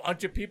a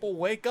bunch of people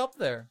wake up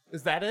there.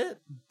 Is that it?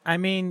 I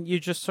mean, you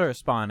just sort of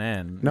spawn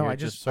in. no, You're I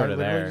sort of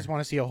literally there. just want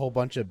to see a whole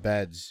bunch of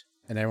beds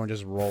and everyone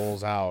just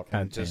rolls out God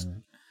and just damn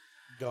it.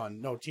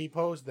 gun. No,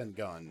 T-pose, then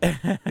gun.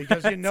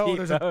 Because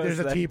there's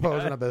a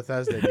T-pose in a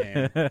Bethesda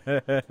game.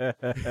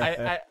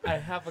 I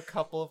have a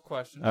couple of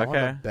questions.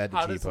 Okay.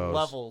 How does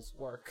levels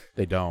work?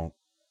 They don't.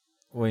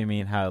 What do you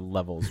mean how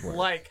levels work?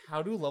 Like,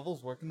 how do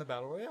levels work in the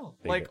Battle Royale?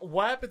 They Like, do.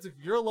 what happens if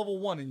you're a level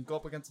 1 and you go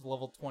up against a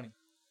level 20?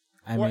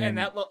 Or then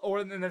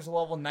there's a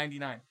level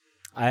 99.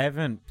 I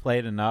haven't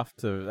played enough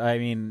to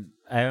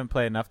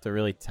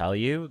really tell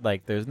you.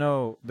 Like,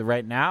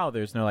 right now,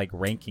 there's no, like,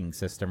 ranking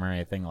system or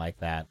anything like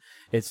that.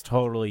 It's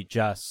totally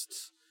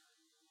just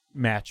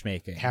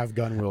matchmaking. Have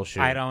gun, will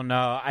shoot. I don't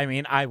know. I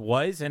mean, I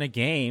was in a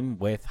game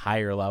with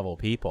higher level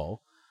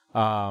people.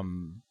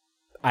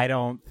 I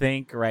don't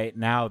think right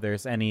now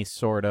there's any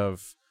sort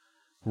of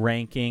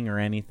ranking or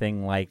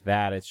anything like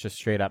that. It's just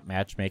straight up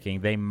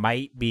matchmaking. They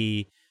might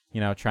be,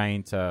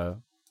 trying to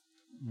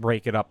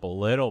break it up a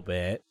little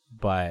bit,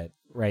 but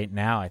right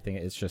now I think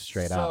it's just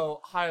straight up.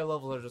 So higher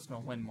levels are just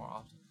going to win more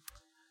often.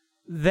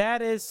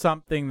 That is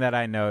something that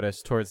I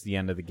noticed towards the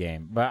end of the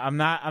game, but I'm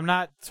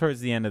not towards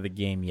the end of the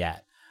game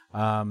yet.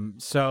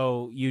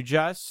 So you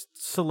just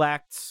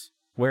select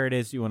where it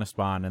is you want to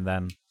spawn, and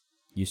then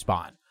you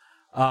spawn.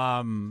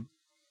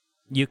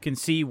 You can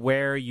see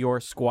where your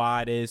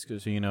squad is,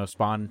 because,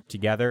 spawn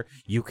together.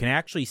 You can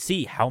actually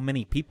see how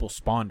many people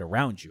spawned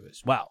around you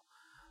as well.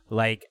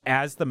 Like,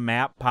 as the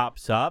map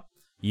pops up,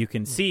 you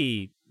can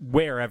see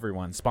where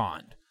everyone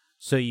spawned.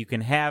 So you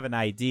can have an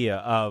idea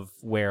of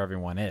where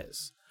everyone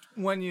is.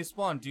 When you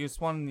spawn, do you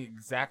spawn in the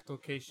exact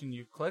location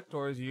you clicked,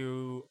 or is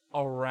you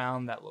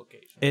around that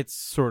location? It's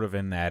sort of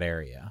in that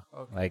area.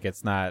 Okay. Like,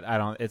 it's not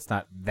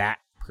that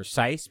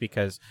precise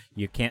because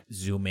you can't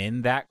zoom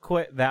in that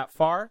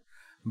far.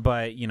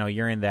 But,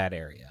 you're in that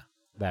area.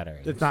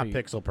 It's not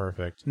pixel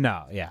perfect.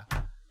 No, yeah.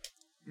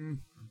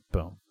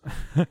 Boom.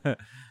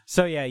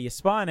 So, yeah, you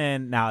spawn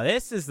in. Now,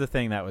 this is the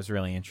thing that was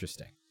really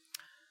interesting.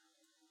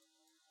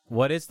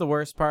 What is the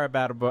worst part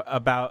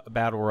about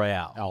Battle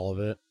Royale? All of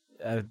it.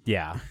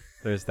 Yeah,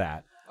 there's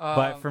that.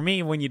 But for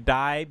me, when you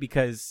die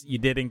because you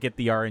didn't get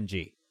the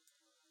RNG.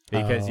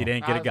 Because you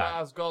didn't get a gun.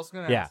 I was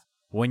going to Yeah. ask.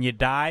 When you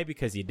die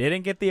because you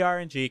didn't get the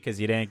RNG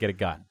because you didn't get a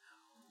gun.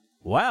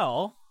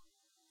 Well,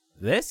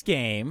 this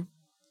game,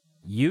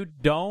 you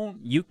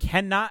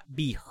cannot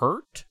be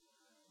hurt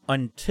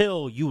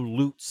until you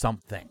loot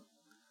something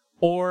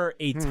or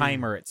a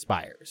timer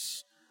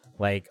expires,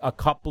 like a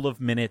couple of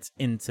minutes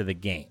into the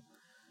game.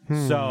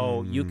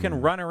 So you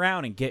can run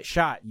around and get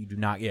shot and you do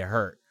not get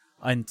hurt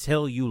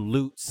until you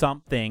loot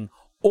something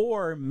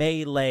or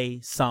melee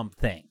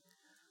something,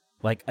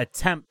 like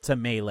attempt to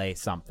melee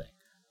something.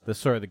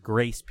 The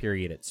grace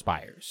period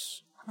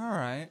expires. All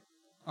right.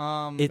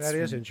 That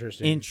is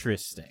interesting.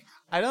 Interesting.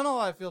 I don't know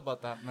how I feel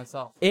about that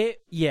myself.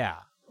 Yeah.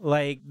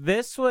 Like,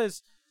 this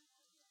was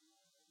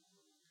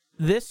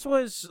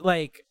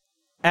like,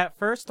 at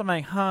first I'm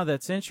like,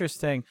 that's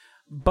interesting.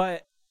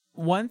 But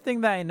one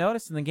thing that I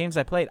noticed in the games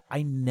I played,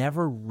 I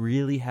never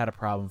really had a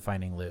problem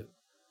finding loot.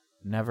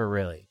 Never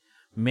really.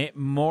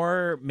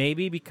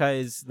 Maybe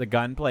because the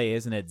gunplay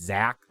isn't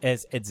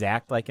as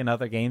exact like in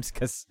other games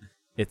because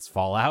it's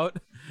Fallout.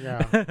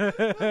 Yeah.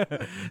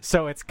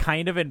 So it's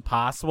kind of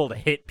impossible to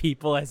hit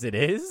people as it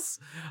is.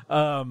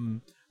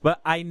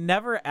 But I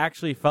never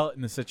actually felt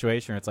in the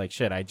situation where it's like,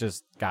 shit, I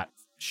just got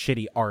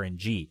shitty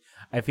RNG.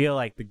 I feel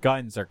like the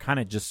guns are kind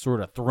of just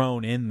sort of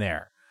thrown in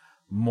there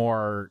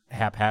more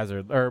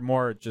haphazard or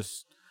more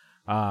just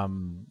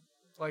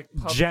Like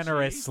PUBG?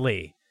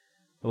 generously.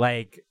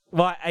 Like,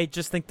 well, I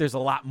just think there's a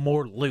lot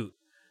more loot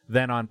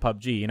than on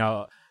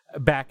PUBG.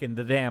 Back in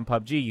the day on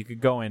PUBG, you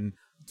could go in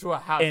to a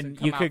house and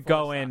come you out could fully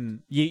go stocked.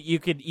 in.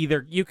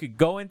 You could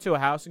go into a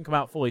house and come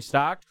out fully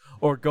stocked,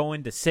 or go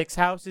into 6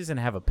 houses and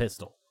have a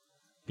pistol.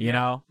 You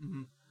know,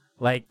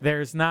 like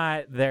there's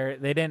not there.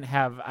 They didn't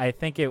have. I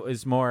think it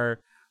was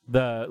more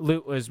the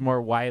loot was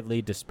more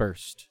widely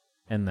dispersed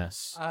in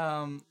this,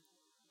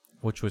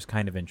 which was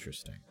kind of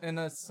interesting. In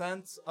a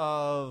sense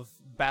of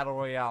Battle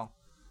Royale,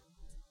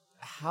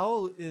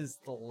 how is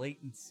the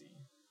latency?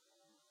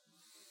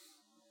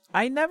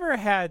 I never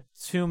had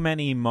too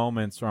many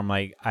moments where I'm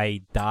like,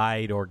 I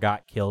died or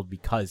got killed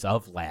because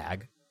of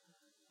lag.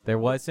 There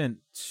wasn't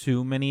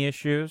too many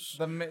issues.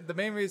 The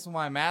main reason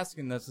why I'm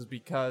asking this is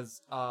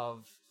because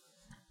of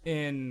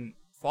in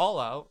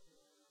Fallout,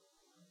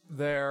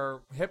 their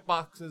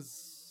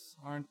hitboxes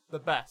aren't the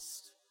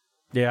best.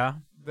 Yeah.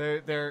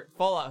 They're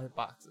Fallout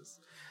hitboxes.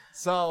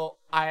 So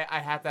I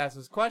have to ask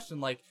this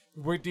question: like,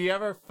 do you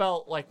ever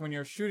felt like when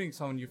you're shooting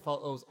someone, you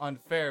felt it was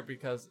unfair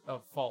because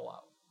of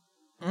Fallout?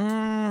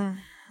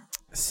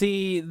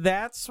 See,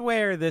 that's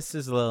where this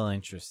is a little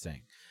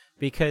interesting.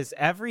 Because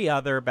every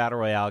other Battle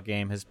Royale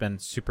game has been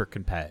super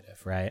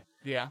competitive, right?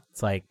 Yeah.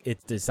 It's like,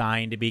 it's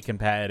designed to be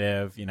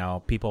competitive.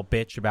 People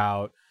bitch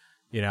about,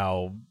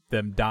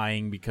 them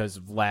dying because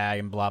of lag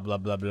and blah, blah,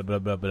 blah, blah, blah,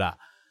 blah, blah.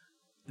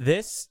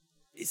 This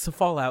is a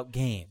Fallout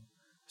game.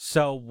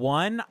 So,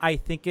 one, I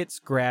think it's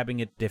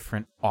grabbing a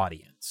different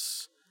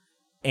audience.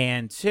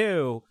 And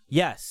two,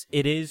 yes,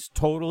 it is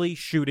totally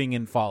shooting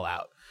in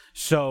Fallout.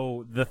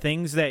 So, the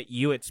things that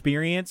you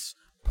experience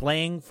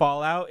playing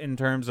Fallout in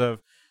terms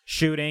of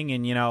shooting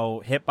and,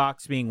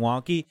 hitbox being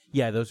wonky,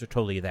 yeah, those are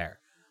totally there.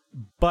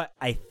 But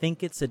I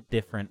think it's a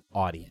different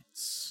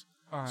audience.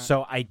 All right.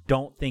 So I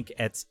don't think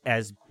it's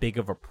as big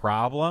of a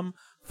problem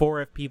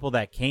for if people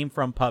that came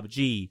from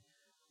PUBG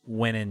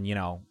went in,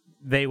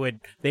 they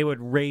would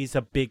raise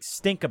a big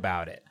stink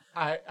about it.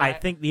 I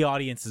think the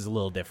audience is a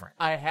little different.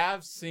 I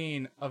have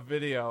seen a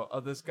video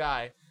of this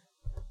guy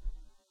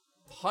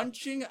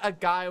punching a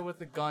guy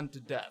with a gun to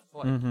death.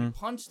 Like, he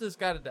punched this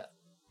guy to death,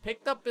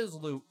 picked up his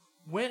loot,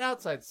 went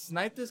outside,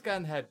 sniped this guy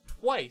in the head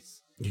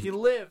twice. He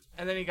lived,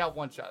 and then he got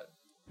one shot.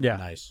 Yeah.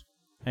 Nice.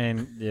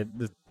 And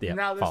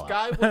now this Fallout.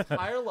 guy was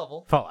higher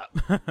level. Fallout.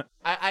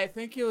 I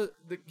think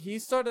he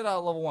started out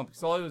at level 1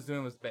 because all he was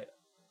doing was beta.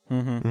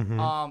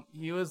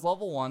 He was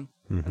level 1,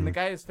 and the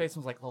guy his face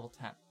was like level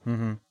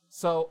 10.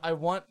 So I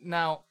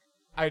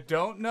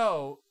don't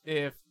know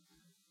if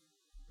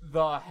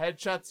the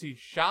headshots he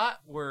shot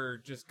were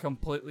just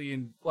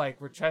completely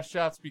were chest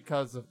shots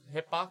because of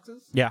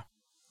hitboxes. Yeah.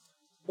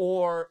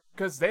 Or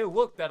because they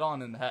looked dead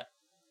on in the head.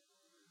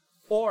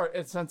 Or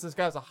since this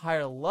guy's a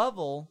higher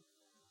level.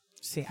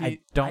 See, I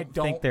don't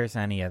think there's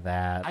any of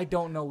that. I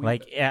don't know either.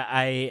 Like,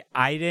 I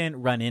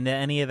didn't run into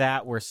any of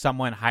that where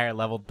someone higher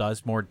level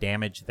does more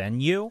damage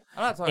than you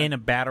I'm not talking in a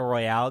battle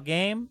royale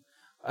game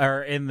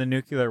or in the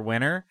nuclear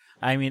winter.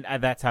 I mean,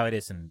 that's how it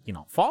is in,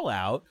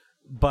 Fallout,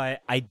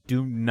 but I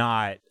did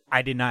not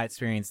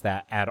experience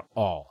that at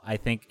all. I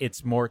think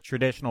it's more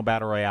traditional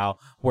battle royale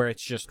where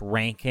it's just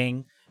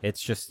ranking.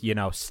 It's just,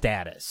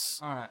 status.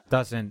 All right.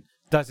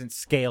 Doesn't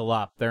scale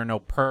up. There are no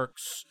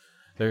perks.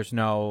 There's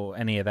no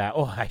any of that.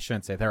 Oh, I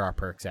shouldn't say there are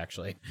perks,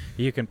 actually.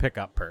 You can pick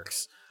up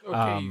perks.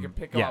 Okay, you can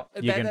pick up.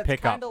 You can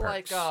pick up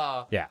perks.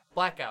 Like yeah.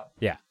 Blackout.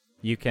 Yeah.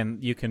 You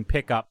can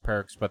pick up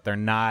perks, but they're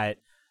not,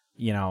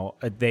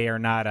 they are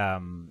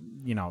not,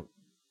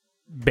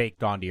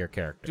 baked onto your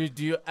character.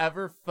 Do you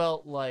ever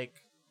felt like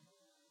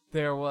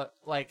there was,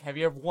 have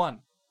you ever won?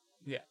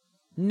 Yeah.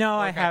 No,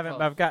 I got haven't.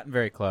 close? I've gotten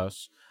very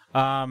close.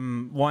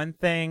 One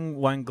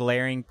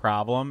glaring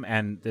problem,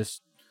 and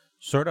this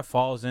sort of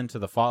falls into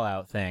the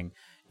Fallout thing,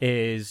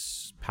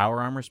 is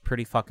power armor's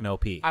pretty fucking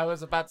OP. I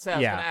was about to say, I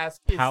was going to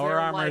ask, power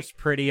armor's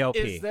pretty OP.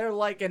 Is there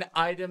an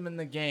item in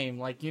the game,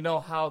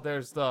 how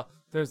there's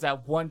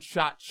that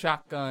one-shot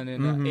shotgun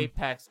in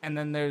Apex, and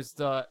then there's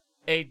the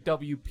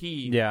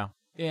AWP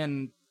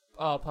in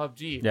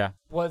PUBG. Yeah.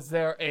 Was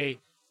there a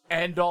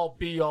end-all,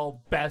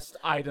 be-all, best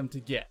item to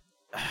get?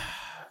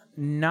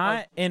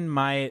 Not in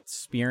my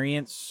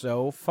experience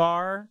so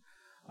far.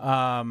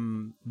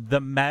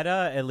 The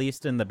meta, at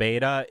least in the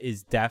beta,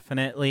 is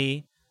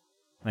definitely,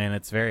 and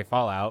it's very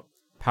Fallout,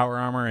 power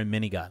armor and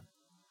minigun.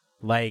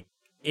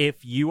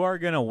 If you are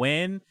going to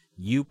win,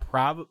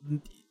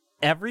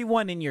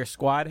 everyone in your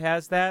squad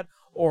has that,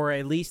 or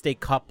at least a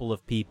couple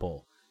of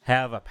people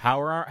have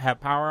power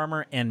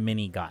armor and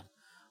minigun.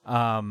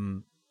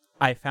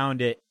 I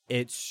found it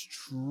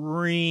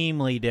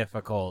extremely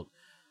difficult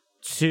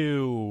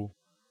to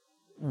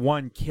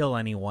kill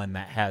anyone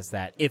that has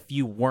that. If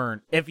you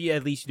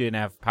at least you didn't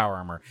have power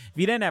armor. If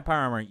you didn't have power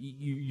armor,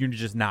 you're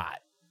just not.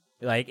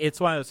 It's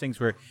one of those things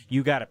where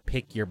you got to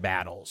pick your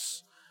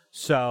battles.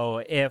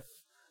 So if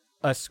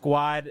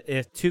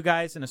two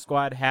guys in a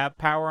squad have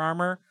power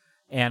armor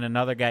and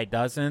another guy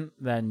doesn't,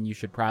 then you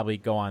should probably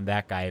go on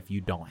that guy if you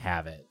don't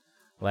have it.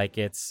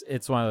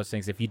 It's one of those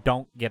things. If you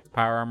don't get the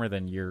power armor,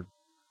 then you're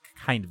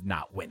kind of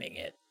not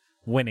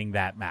winning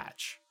that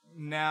match.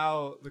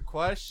 Now, the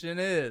question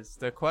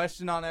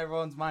on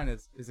everyone's mind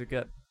is it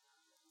good?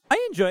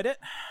 I enjoyed it.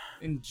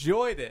 I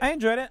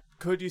enjoyed it.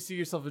 Could you see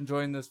yourself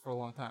enjoying this for a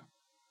long time?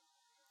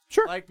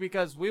 Sure.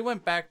 Because we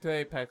went back to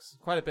Apex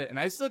quite a bit, and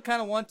I still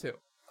kind of want to.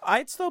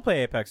 I'd still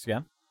play Apex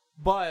again.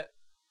 But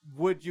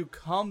would you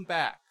come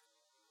back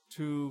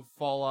to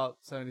Fallout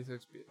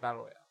 76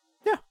 Battle Royale?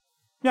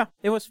 Yeah,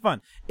 it was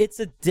fun. It's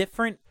a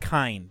different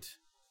kind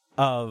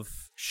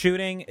of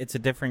shooting. It's a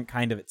different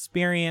kind of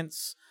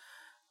experience.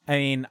 I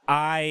mean,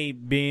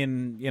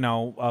 being,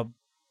 a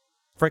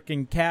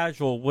freaking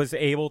casual, was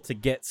able to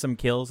get some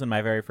kills in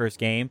my very first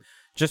game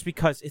just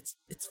because it's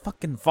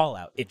fucking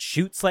Fallout. It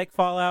shoots like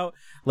Fallout.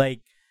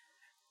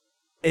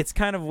 It's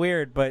kind of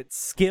weird, but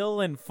skill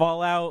in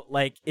Fallout,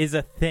 is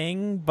a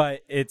thing,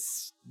 but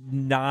it's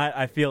not.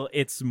 I feel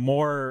it's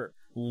more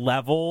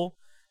level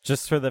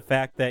just for the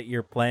fact that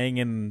you're playing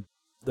in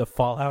the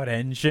Fallout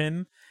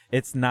engine.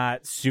 It's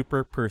not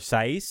super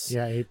precise.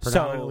 Yeah, a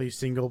predominantly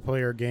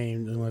single-player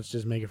game, and let's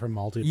just make it for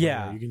multiplayer.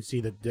 Yeah, you can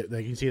see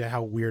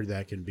how weird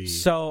that can be.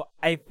 So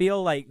I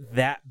feel like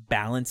that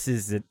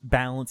balances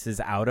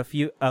out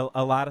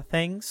a lot of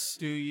things.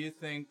 Do you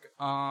think?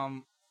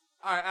 All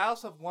right, I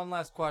also have one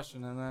last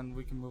question, and then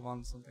we can move on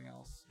to something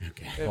else.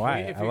 Okay.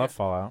 Why? I love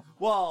Fallout.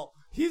 Well,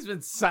 he's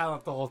been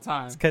silent the whole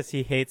time. It's because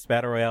he hates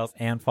battle royales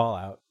and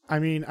Fallout. I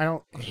mean, I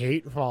don't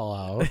hate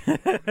Fallout.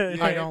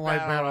 I don't like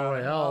battle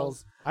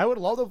royales. I would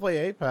love to play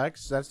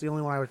Apex. That's the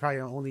only one I was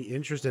probably only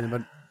interested in.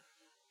 But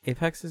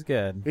Apex is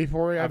good.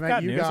 Before I I've met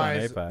got you news on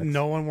guys, Apex.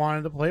 no one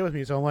wanted to play with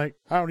me, so I'm like,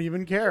 I don't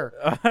even care.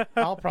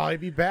 I'll probably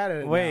be bad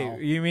at it Wait, now.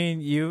 you mean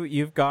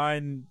you've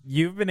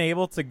been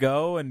able to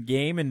go and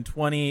game in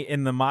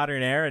the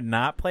modern era and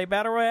not play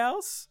battle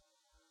royales?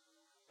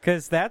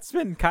 Because that's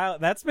been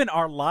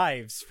our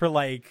lives for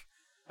like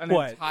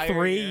what,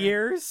 3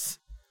 years?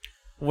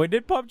 When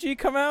did PUBG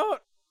come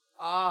out?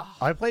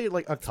 I played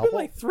like a It's couple. been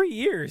like 3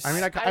 years. I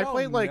mean, I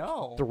played like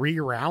know.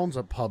 3 rounds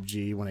of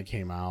PUBG when it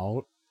came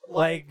out.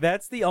 like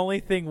that's the only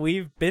thing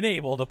we've been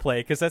able to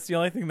play because that's the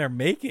only thing they're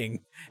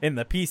making in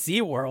the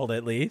PC world,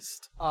 at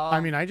least. I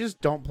mean, I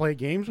just don't play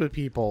games with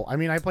people. I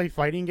mean, I play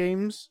fighting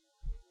games,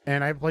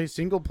 and I play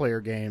single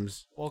player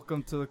games.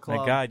 Welcome to the club.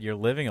 My God, you're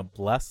living a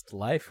blessed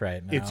life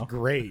right now. It's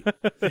great.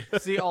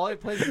 See, all I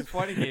play is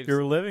fighting games.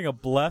 You're living a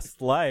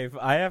blessed life.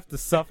 I have to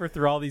suffer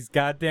through all these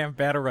goddamn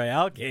battle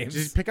royale games.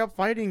 Just pick up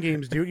fighting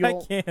games, dude. I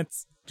can't.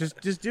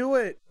 Just do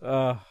it.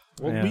 Well,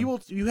 We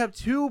will. You have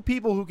 2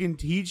 people who can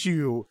teach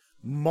you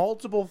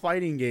multiple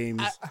fighting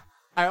games.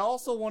 I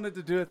also wanted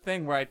to do a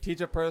thing where I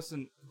teach a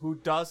person who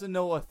doesn't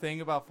know a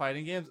thing about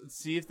fighting games and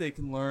see if they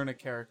can learn a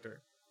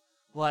character.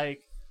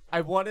 Like,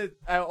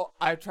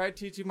 I tried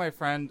teaching my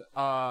friend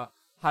how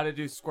to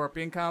do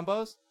scorpion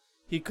combos.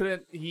 He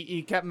couldn't.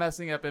 He kept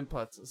messing up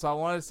inputs. So I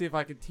wanted to see if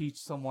I could teach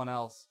someone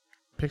else.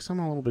 Pick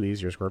something a little bit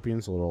easier.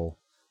 Scorpion's a little.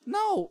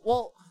 No,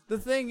 well, the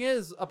thing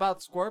is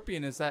about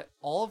Scorpion is that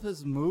all of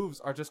his moves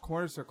are just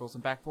corner circles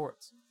and back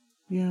forwards.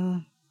 Yeah.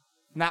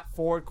 Not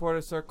forward quarter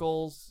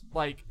circles,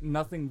 like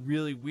nothing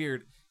really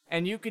weird.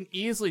 And you can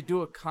easily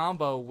do a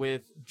combo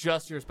with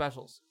just your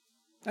specials.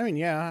 I mean,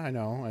 yeah, I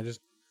know. I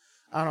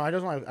don't know. I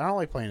don't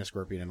like playing a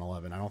Scorpion in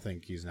 11. I don't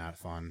think he's not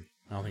fun.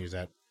 I don't think he's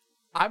that.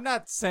 I'm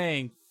not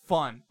saying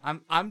fun.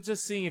 I'm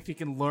just seeing if he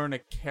can learn a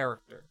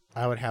character.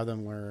 I would have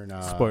them learn.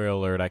 Spoiler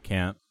alert, I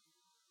can't.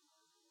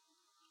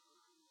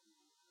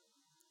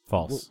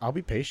 False. I'll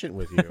be patient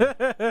with you.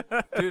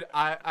 Dude,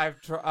 I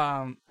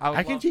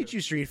can teach you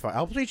Street Fighter.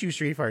 I'll teach you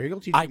Street Fighter. He'll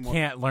teach I you more.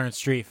 can't learn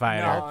Street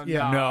Fighter.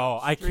 No,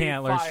 I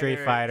can't learn Street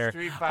Fighter.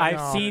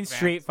 I've seen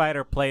Street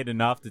Fighter played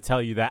enough to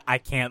tell you that I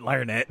can't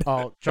learn it.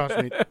 Oh, trust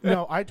me.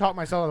 No, I taught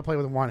myself how to play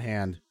with one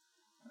hand.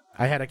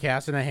 I had a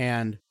cast in a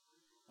hand.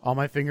 All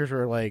my fingers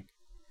were like,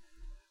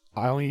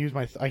 I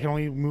can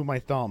only move my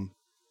thumb,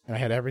 and I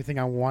had everything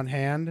on one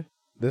hand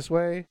this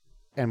way,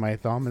 and my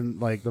thumb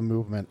and like the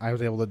movement. I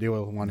was able to do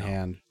it with one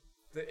hand.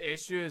 The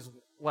issue is,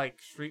 like,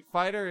 Street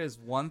Fighter is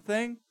one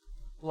thing.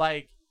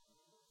 Like,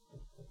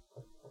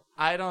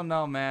 I don't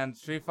know, man.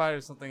 Street Fighter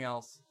is something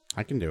else.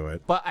 I can do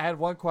it. But I had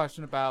one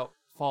question about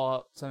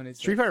Fallout 76.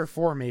 Street Fighter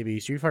 4 maybe.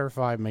 Street Fighter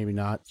 5 maybe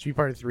not. Street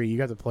Fighter 3, you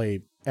got to play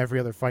every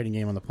other fighting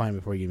game on the planet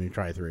before you even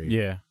try 3.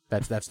 Yeah.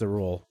 That's the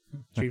rule.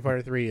 Street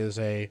Fighter 3 is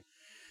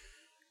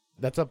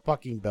that's a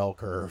fucking bell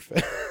curve.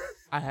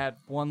 I had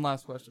one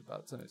last question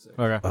about 76.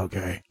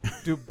 Okay.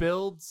 Do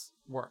builds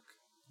work?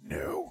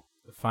 No.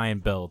 Define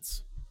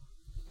builds.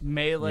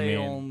 Melee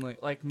only.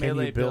 Like melee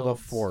Can you build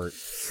builds, a fort?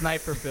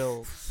 Sniper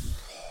builds.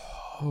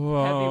 Heavy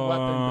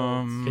weapon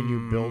builds. Can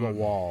you build a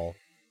wall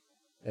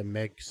and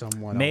make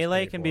someone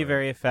Melee else can pay be for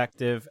very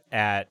effective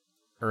at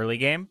early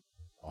game.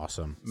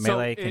 awesome.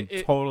 Melee can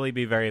totally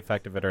be very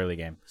effective at early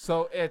game.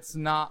 So it's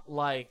not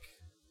like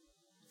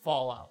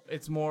Fallout.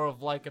 It's more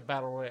of like a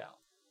battle royale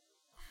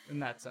in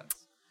that sense.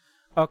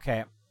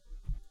 Okay.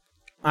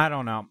 I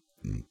don't know.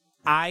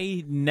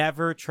 I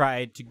never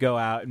tried to go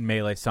out and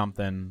melee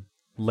something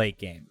late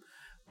game.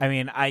 I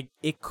mean,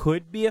 it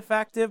could be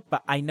effective,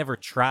 but I never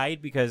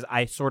tried because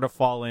I sort of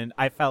fell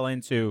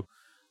into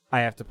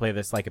I have to play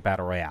this like a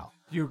battle royale.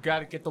 You got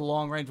to get the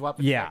long range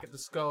weapons. Yeah. Get the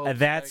scope.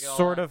 That's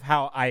sort of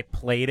how I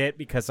played it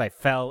because I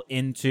fell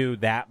into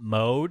that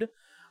mode.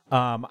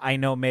 I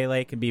know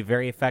melee can be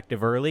very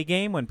effective early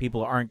game when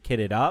people aren't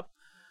kitted up.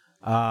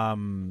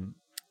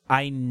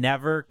 I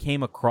never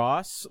came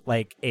across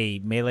like a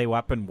melee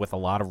weapon with a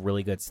lot of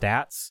really good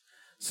stats.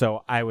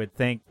 So I would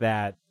think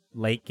that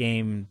late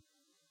game,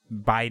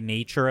 by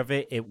nature of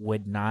it, it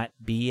would not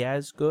be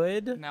as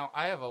good. Now,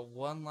 I have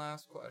one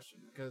last question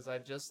because I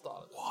just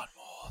thought of it. One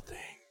more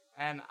thing.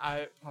 And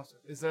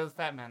is there the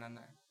Fat Man in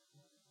there?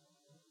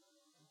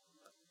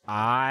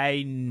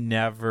 I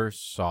never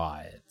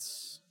saw it.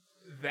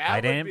 I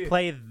didn't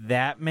play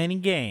that many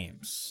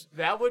games.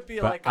 That would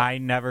be but I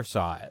never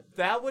saw it.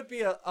 That would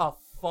be a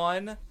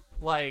fun,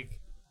 like,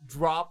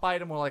 drop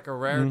item or like a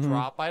rare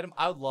drop item.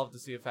 I would love to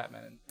see a Fat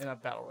Man in a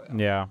battle royale.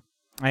 Yeah.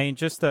 I mean,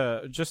 just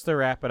to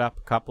wrap it up,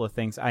 a couple of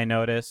things I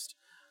noticed.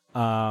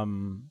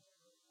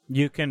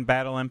 You can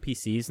battle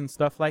NPCs and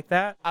stuff like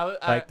that.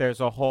 Like,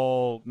 there's a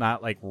whole,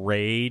 not like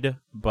raid,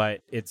 but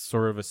it's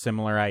sort of a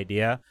similar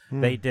idea.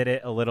 They did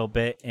it a little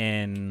bit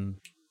in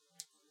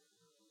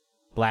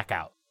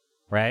Blackout,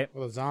 right?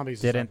 Well, the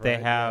zombies. Didn't they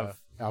have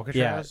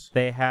Alcatraz?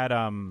 Yeah,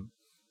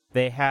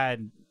 they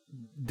had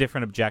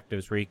different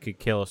objectives where you could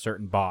kill a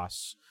certain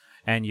boss,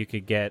 and you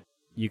could get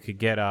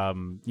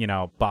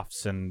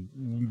buffs and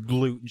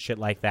loot and shit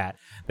like that.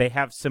 They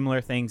have similar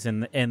things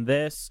in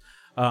this.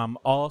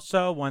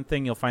 Also, one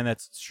thing you'll find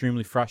that's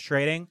extremely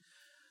frustrating: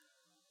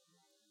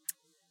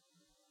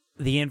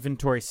 the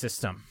inventory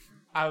system.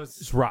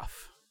 It's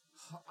rough.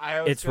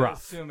 It's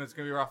rough. Assume it's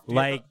gonna be rough.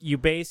 Like you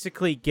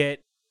basically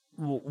get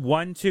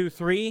 1, 2,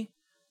 3,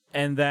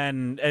 and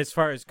then as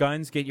far as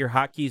guns, get your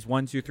hotkeys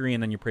 1, 2, 3,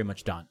 and then you're pretty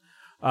much done.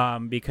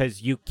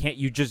 Because you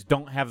just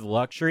don't have the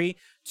luxury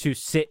to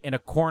sit in a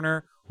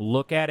corner,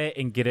 look at it,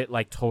 and get it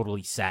like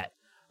totally set.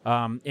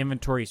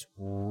 Inventory's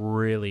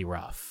really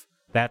rough.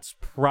 That's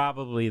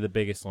probably the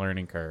biggest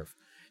learning curve.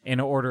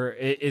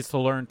 Is to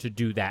learn to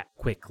do that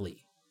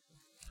quickly,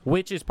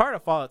 which is part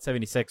of Fallout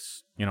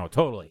 76.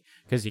 Totally,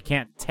 because you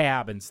can't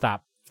tab and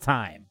stop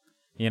time.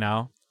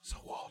 Zawaldo.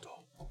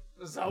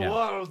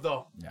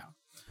 Yeah.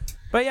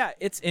 But yeah,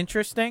 it's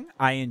interesting.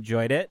 I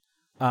enjoyed it.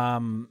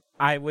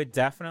 I would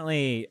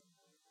definitely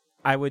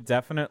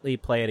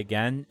play it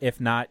again, if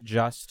not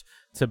just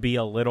to be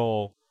a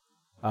little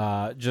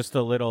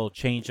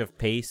change of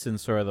pace in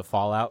sort of the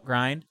Fallout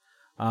grind.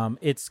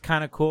 It's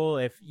kind of cool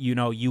if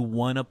you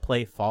want to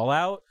play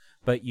Fallout,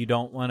 but you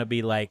don't want to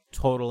be like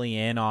totally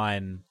in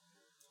on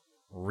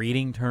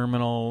reading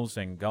terminals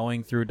and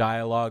going through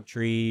dialogue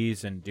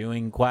trees and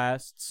doing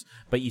quests,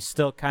 but you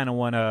still kind of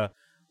want to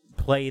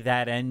play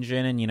that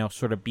engine and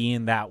sort of be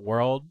in that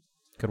world.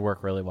 Could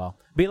work really well.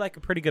 Be like a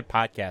pretty good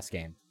podcast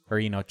game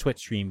or Twitch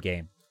stream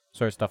game,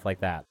 sort of stuff like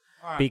that.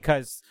 Right.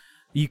 Because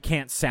you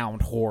can't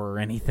sound horror or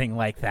anything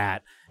like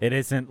that. It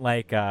isn't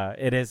like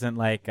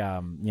PUBG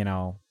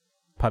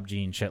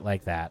and shit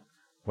like that,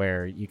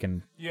 where you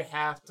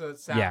have to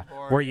sound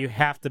horror. Where you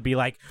have to be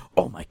like,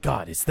 oh my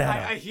god, is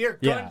that? I hear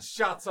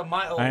gunshots a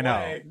mile away. I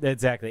know,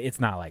 exactly. It's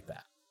not like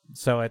that,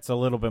 so it's a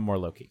little bit more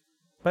low key,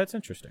 but it's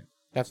interesting.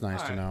 That's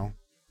nice to know.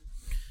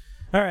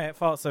 All right,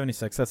 Fallout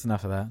 76. That's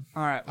enough of that.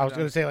 All right. I was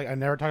going to say, I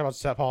never talked about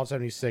Fallout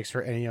 76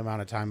 for any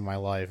amount of time in my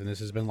life, and this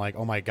has been like,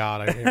 oh my god,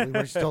 I can't believe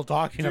we're still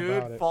talking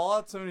about it.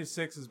 Fallout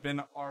 76 has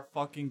been our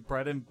fucking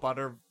bread and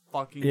butter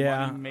fucking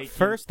money making.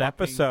 First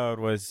episode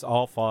was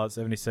all Fallout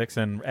 76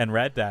 and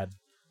Red Dead,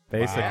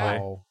 basically.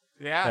 Wow.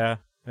 Yeah.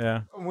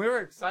 Yeah. We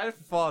were excited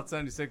for Fallout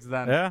 76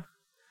 then. Yeah.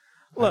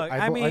 Look,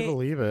 I mean, I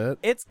believe it.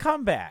 It's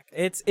come back.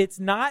 It's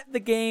not the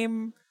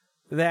game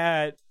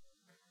that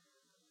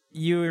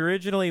you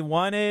originally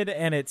wanted,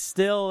 and it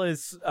still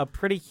is a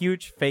pretty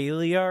huge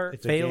failure.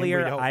 It's a game we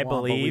don't I want,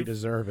 believe. But we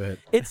deserve it.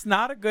 It's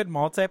not a good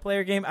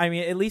multiplayer game. I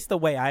mean, at least the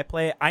way I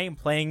play it, I am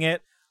playing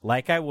it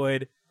like I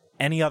would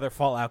any other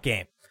Fallout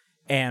game,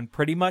 and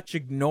pretty much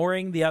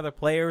ignoring the other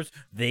players.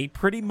 They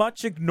pretty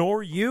much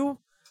ignore you,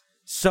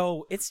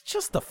 so it's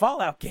just a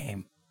Fallout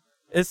game,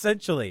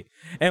 essentially.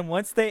 And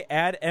once they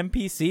add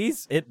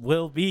NPCs, it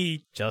will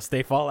be just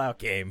a Fallout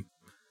game.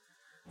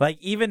 Like,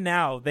 even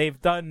now,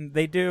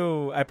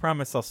 I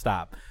promise I'll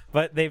stop,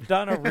 but they've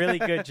done a really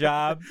good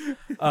job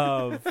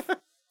of,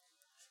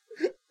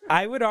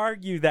 I would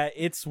argue that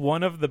it's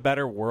one of the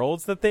better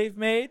worlds that they've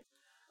made.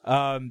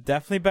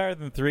 Definitely better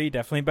than 3,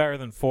 definitely better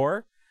than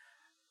 4.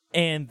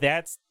 And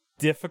that's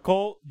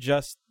difficult,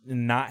 just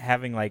not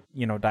having,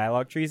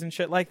 dialogue trees and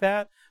shit like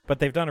that. But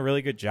they've done a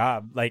really good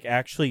job,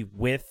 actually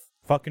with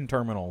fucking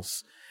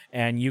terminals.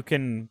 And you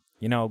can,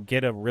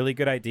 get a really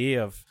good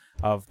idea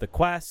of the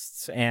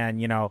quests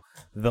and,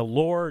 the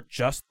lore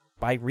just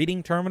by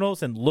reading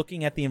terminals and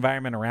looking at the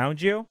environment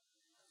around you.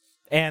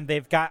 And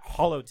they've got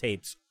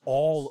holotapes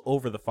all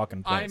over the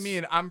fucking place. I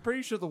mean, I'm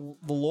pretty sure the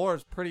lore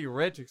is pretty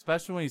rich,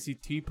 especially when you see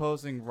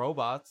T-posing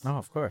robots. Oh,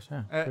 of course,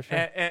 yeah. For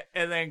sure.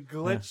 And then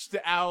glitched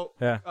out.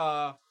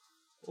 Yeah.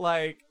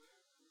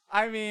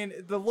 I mean,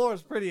 the lore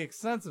is pretty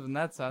extensive in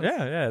that sense.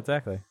 Yeah,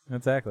 exactly.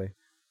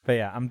 But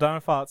yeah, I'm done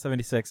with Fallout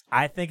 76.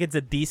 I think it's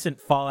a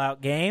decent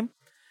Fallout game.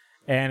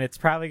 And it's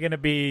probably going to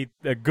be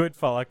a good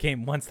Fallout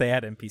game once they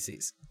add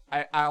NPCs.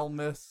 I'll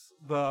miss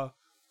the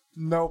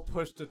no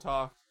push to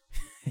talk.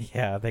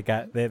 Yeah,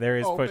 there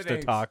is push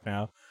to talk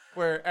now.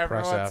 Where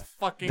everyone's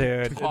fucking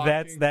dude,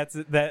 talking. that's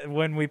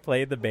when we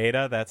played the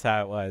beta, that's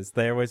how it was.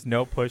 There was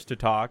no push to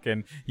talk,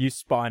 and you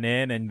spawn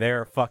in, and there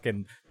are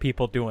fucking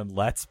people doing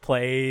Let's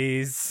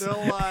Plays.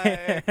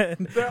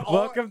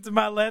 Welcome to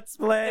my Let's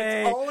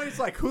Play. It's always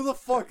like, who the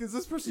fuck is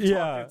this person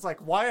talking? It's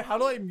like, why? How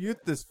do I mute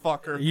this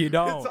fucker? You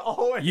don't. It's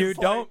always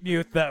don't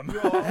mute them.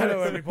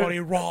 Hello, everybody.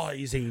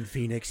 Rising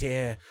Phoenix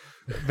here.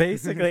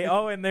 Basically,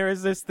 and there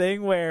is this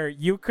thing where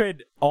you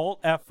could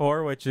Alt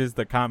F4, which is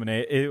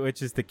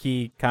the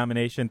key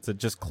combination to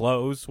just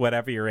close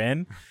whatever you're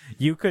in.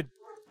 You could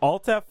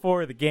Alt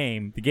F4 the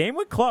game. The game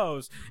would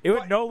close. It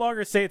would no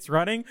longer say it's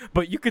running,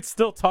 but you could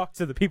still talk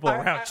to the people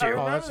around you.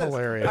 Oh, that's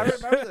hilarious. I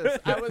remember this.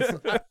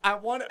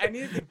 I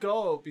needed to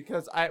go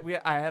because I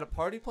had a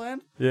party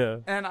planned. Yeah.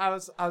 And I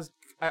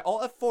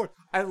Alt F4.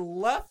 I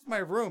left my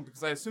room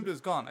because I assumed it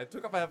was gone. I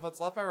took off my headphones,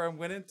 left my room,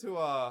 went into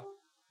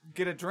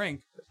get a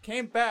drink,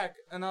 came back,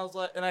 and I was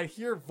like, and I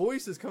hear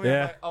voices coming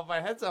out of my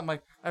headset. I'm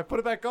like, I put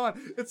it back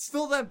on. It's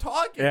still them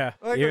talking. Yeah,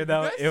 like, even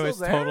though it was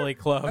there? totally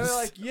closed. And they're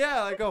like,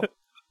 yeah. I go,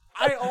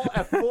 I Alt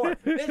F4.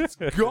 It's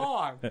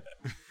gone.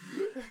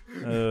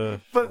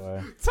 But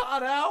boy.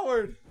 Todd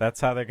Howard.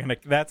 That's how they're gonna.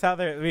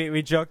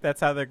 We joke.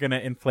 That's how they're gonna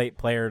inflate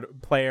player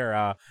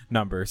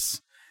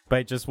numbers.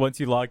 But just once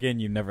you log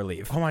in, you never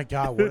leave. Oh my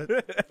god!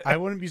 I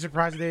wouldn't be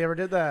surprised if they ever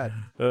did that.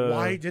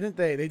 Why didn't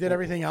they? They did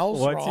everything else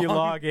Once wrong. you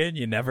log in,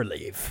 you never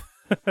leave.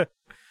 You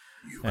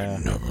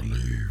can never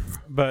leave.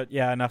 But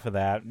yeah, enough of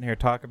that. Here,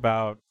 talk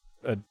about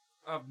a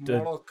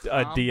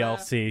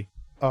DLC.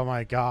 Oh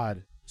my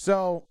god!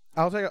 So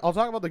I'll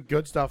talk about the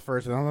good stuff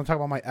first, and I'm gonna talk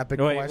about my epic.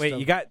 Wait!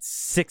 You got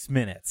 6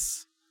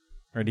 minutes,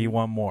 or do you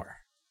want more?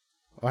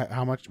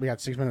 How much? We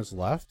got 6 minutes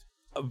left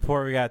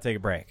before we gotta take a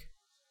break.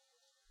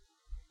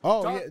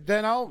 Oh, yeah,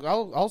 then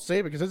I'll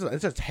save it because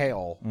it's a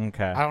tale.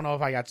 Okay. I don't know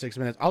if I got 6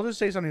 minutes. I'll just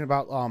say something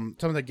about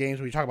some of the games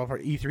we talk about for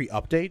E3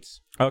 updates.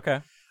 Okay.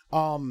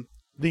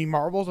 The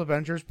Marvel's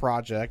Avengers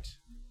project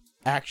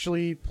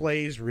actually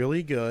plays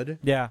really good.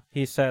 Yeah,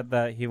 he said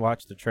that he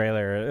watched the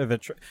trailer.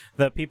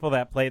 The people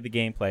that played the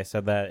gameplay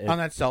said that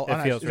it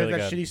feels really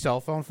good. Shitty cell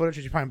phone footage.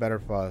 Did you find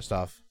better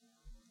stuff?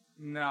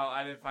 No,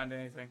 I didn't find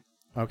anything.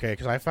 Okay,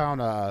 because I found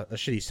a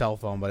shitty cell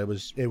phone, but it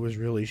was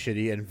really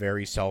shitty and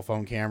very cell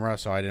phone camera,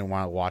 so I didn't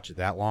want to watch it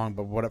that long.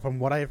 But from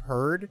what I've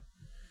heard,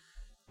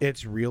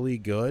 it's really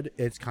good.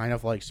 It's kind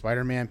of like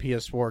Spider-Man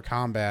PS4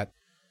 combat,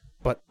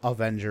 but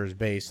Avengers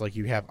based. Like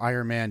you have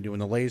Iron Man doing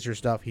the laser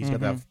stuff. He's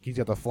got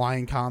the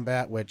flying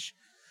combat, which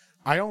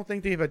I don't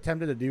think they've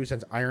attempted to do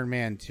since Iron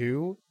Man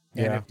 2.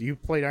 And if you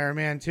played Iron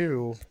Man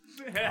 2,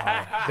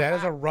 that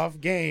is a rough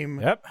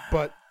game. Yep.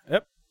 But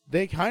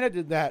they kind of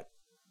did that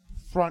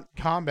front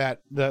combat,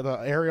 the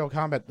aerial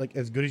combat, like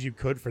as good as you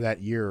could for that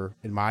year,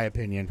 in my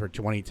opinion, for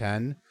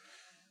 2010,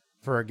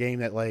 for a game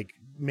that like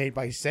made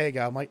by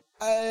Sega. I'm like,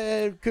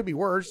 it could be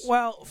worse.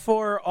 Well,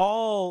 for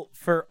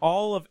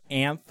all of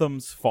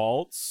Anthem's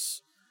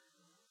faults,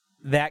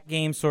 that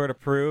game sort of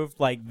proved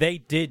like they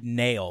did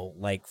nail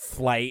like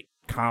flight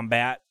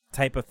combat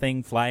type of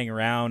thing, flying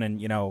around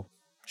and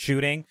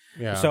shooting.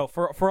 Yeah. So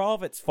for all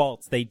of its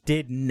faults, they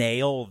did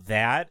nail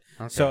that.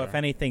 Okay. So if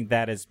anything,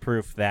 that is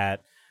proof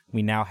that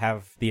we now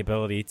have the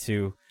ability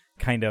to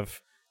kind of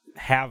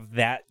have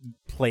that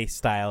play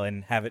style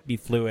and have it be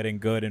fluid and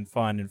good and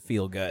fun and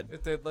feel good.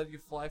 If they'd let you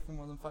fly for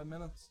more than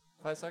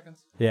 5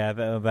 seconds. Yeah,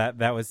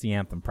 that was the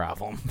Anthem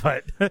problem.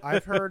 But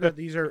I've heard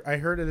that I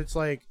heard that it's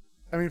like,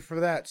 I mean, for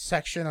that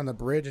section on the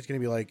bridge, it's going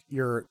to be like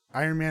you're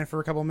Iron Man for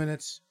a couple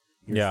minutes,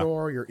 you're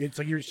Thor, it's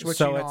like you're switching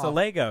So it's a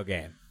Lego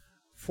game.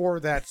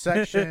 For that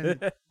section,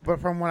 but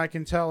from what I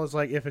can tell is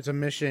like if it's a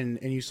mission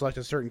and you select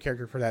a certain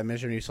character for that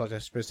mission, or you select a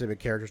specific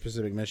character,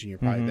 specific mission, you're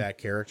probably that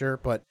character.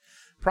 But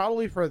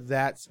probably for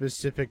that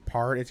specific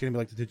part, it's gonna be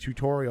like the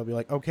tutorial. Be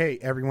like, okay,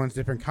 everyone's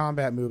different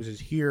combat moves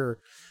is here,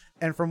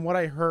 and from what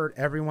I heard,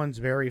 everyone's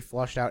very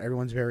flushed out.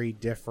 Everyone's very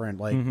different,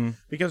 like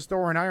because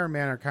Thor and Iron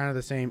Man are kind of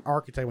the same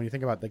archetype when you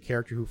think about the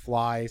character who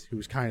flies,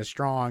 who's kind of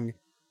strong,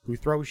 who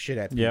throws shit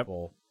at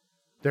people.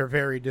 They're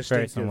very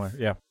distinctive. Very similar,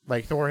 yeah.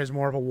 Like Thor is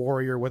more of a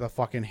warrior with a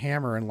fucking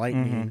hammer and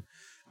lightning.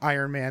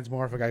 Iron Man's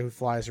more of a guy who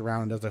flies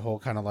around and does the whole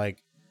kind of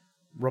like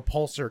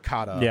repulsor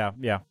kata.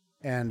 Yeah.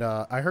 And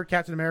I heard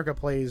Captain America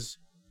plays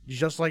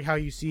just like how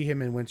you see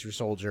him in Winter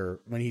Soldier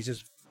when he's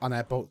just on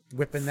that boat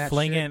whipping that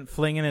shit.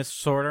 Flinging his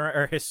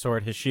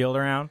his shield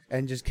around.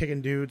 And just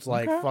kicking dudes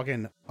like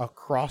fucking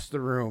across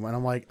the room. And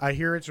I'm like, I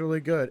hear it's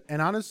really good.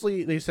 And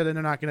honestly, they said that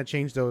they're not going to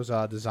change those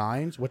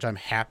designs, which I'm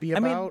happy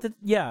about. I mean,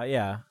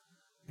 yeah.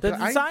 The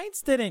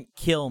designs didn't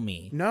kill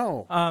me.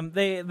 No.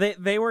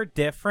 They were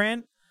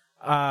different.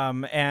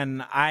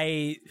 And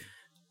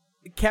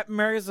Captain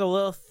America's a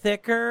little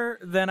thicker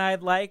than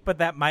I'd like, but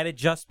that might have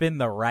just been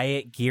the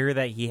riot gear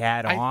that he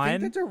had on. I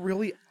think that's a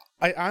really...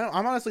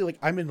 I'm honestly like,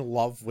 I'm in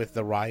love with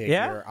the riot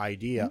gear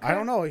idea. Okay. I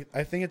don't know.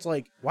 I think it's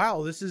like,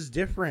 wow, this is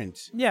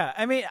different. Yeah,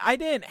 I mean, I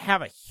didn't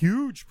have a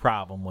huge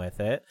problem with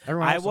it.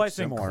 I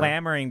wasn't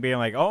clamoring, being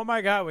like, oh my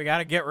God, we got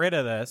to get rid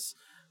of this.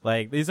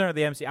 Like, these aren't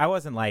the MC. I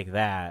wasn't like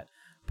that.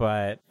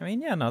 But, I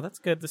mean, that's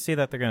good to see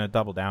that they're going to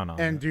double down on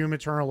it. And Doom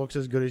Eternal looks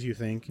as good as you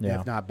think,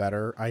 if not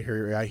better. I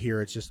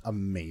hear it's just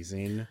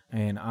amazing. I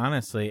mean,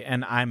 honestly,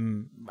 and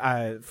I'm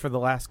for the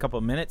last couple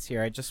of minutes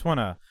here, I just want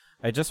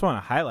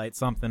to highlight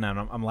something, and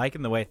I'm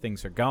liking the way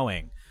things are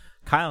going.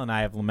 Kyle and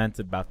I have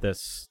lamented about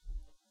this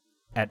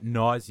ad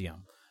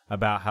nauseum,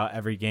 about how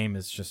every game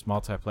is just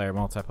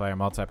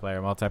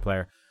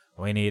multiplayer.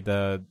 We need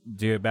to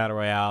do a battle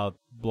royale,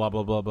 blah,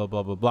 blah, blah, blah,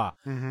 blah, blah, blah.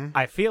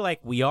 I feel like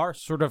we are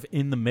sort of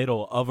in the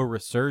middle of a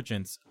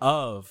resurgence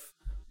of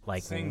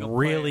like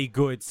really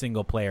good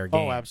single player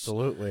games. Oh,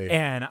 absolutely.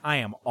 And I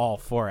am all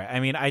for it. I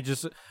mean, I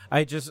just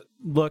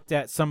looked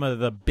at some of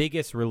the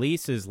biggest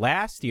releases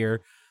last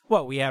year.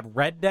 We had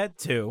Red Dead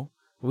 2,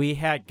 we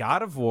had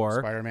God of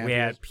War, we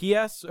had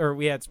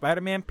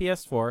Spider-Man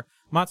PS4,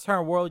 Monster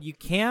Hunter World. You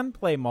can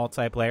play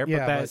multiplayer,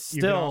 but that's still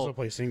you can also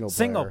play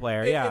single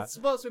player. It's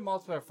supposed to be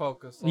multiplayer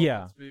focused. So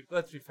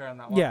let's be fair on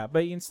that one. Yeah,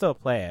 but you can still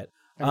play it.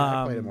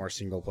 I played it more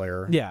single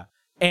player. Yeah,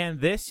 and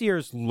this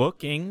year's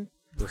looking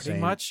pretty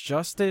much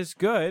just as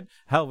good.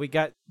 Hell, we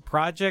got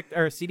we got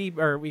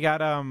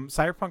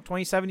Cyberpunk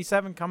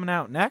 2077 coming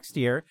out next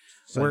year.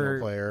 Single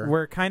player.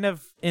 We're kind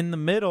of in the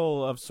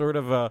middle of sort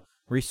of a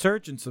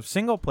resurgence of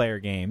single-player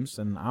games,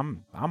 and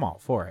I'm all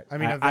for it. I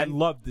mean, I'd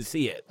love to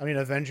see it. I mean,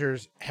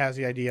 Avengers has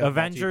the idea of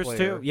Avengers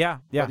too. Yeah.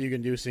 But you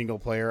can do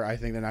single-player. I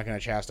think they're not going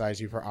to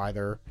chastise you for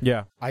either.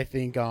 Yeah. I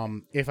think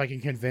if I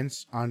can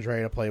convince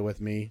Andre to play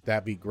with me,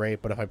 that'd be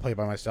great. But if I play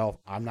by myself,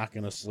 I'm not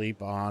going to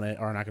sleep on it,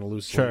 or I'm not going to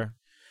lose sleep. Sure.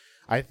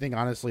 I think,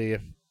 honestly,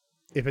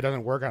 if it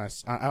doesn't work on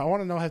us, I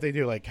want to know if they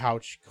do, like,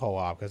 couch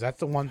co-op, because that's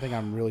the one thing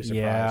I'm really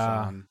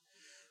surprised on.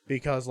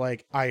 Because,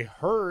 like, I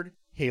heard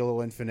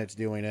Halo Infinite's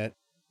doing it,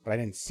 but I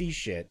didn't see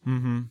shit.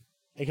 Mm-hmm.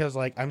 Because,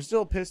 like, I'm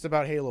still pissed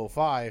about Halo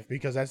 5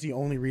 because that's the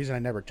only reason I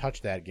never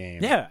touched that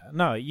game. Yeah,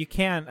 no, you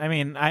can't. I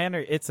mean,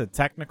 it's a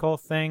technical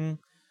thing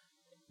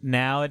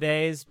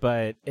nowadays,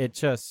 but it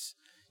just...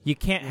 You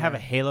can't have a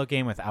Halo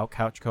game without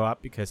couch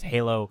co-op because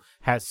Halo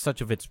has such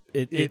of its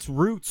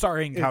roots are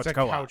in couch co-op. It's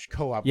a couch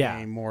co-op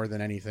game more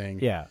than anything.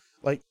 Yeah.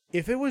 Like,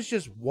 if it was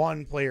just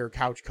one-player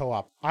couch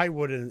co-op, I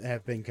wouldn't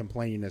have been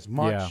complaining as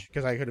much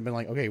because I could have been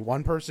like, okay,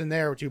 one person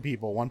there, 2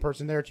 people, one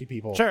person there, 2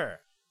 people. Sure.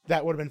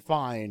 That would have been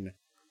fine.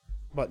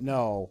 But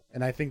no.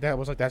 And I think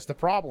that's the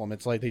problem.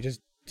 It's like they just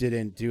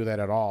didn't do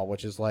that at all,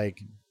 which is like,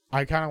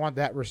 I kind of want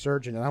that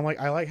resurgent. And I'm like,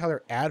 I like how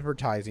they're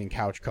advertising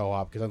couch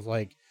co-op because I was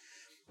like,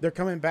 they're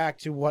coming back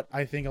to what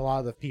I think a lot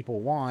of the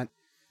people want.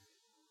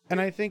 And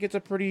I think it's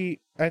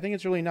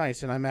really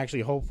nice. And I'm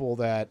actually hopeful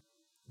that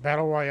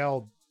Battle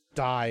Royale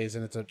dies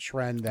and it's a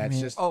trend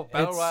that's Battle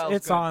Royale.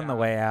 It's on the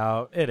way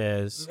out. It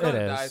is. It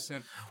is.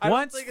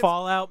 Once think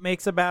Fallout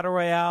makes a Battle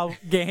Royale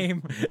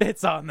game,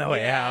 it's on the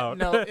way out.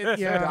 No,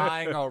 it's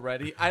dying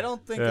already. I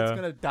don't think it's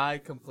gonna die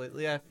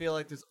completely. I feel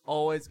like there's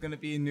always gonna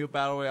be new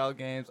Battle Royale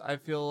games. I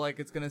feel like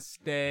it's gonna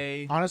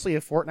stay. Honestly,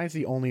 if Fortnite's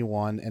the only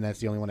one and that's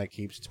the only one that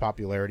keeps its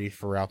popularity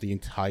throughout the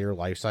entire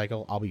life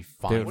cycle, I'll be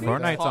fine. Dude,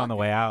 Fortnite's on the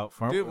way out.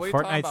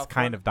 Fortnite's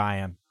kind of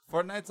dying.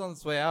 Fortnite's on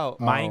its way out.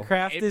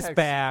 Minecraft is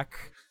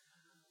back.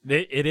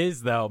 It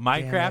is, though.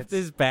 Minecraft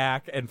is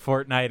back, and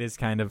Fortnite is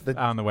kind of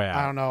on the way out.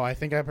 I don't know. I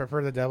think I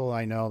prefer the devil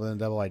I know than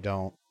the devil I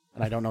don't.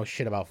 And I don't know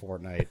shit about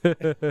Fortnite.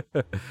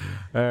 All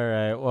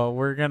right. Well,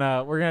 we're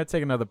gonna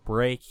take another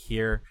break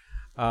here.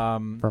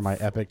 For my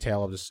epic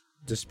tale of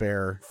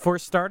despair. For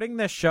starting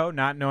this show,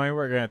 not knowing what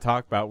we're going to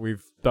talk about,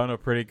 we've done a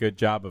pretty good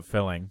job of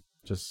filling.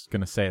 Just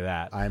going to say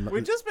that.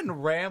 We've just been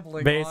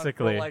rambling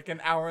basically on for like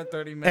an hour and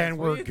 30 minutes. And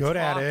we're good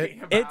at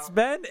it.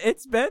 About?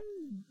 It's been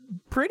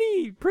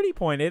pretty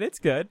pointed. It's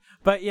good.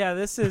 But yeah,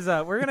 this is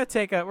we're gonna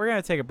take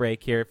a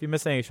break here. If you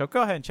missed any show,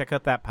 go ahead and check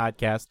out that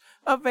podcast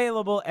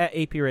available at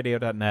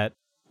apradio.net.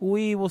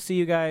 We will see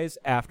you guys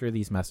after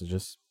these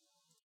messages.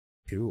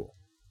 Cool.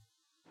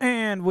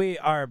 And we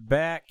are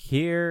back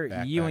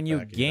here,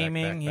 U&U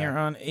Gaming here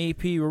on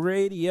AP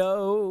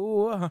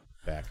Radio.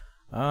 Back.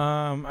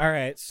 All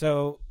right,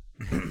 so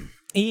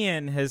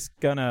Ian is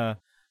gonna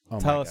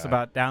tell us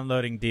about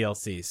downloading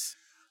DLCs.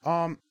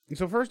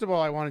 So first of all,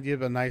 I want to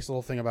give a nice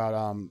little thing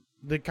about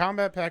the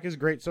combat pack is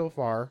great so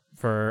far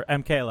for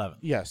MK11.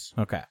 Yes.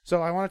 Okay.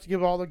 So I wanted to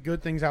give all the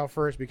good things out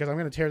first because I'm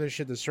going to tear this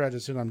shit to shreds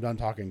as soon as I'm done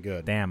talking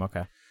good. Damn.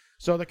 Okay.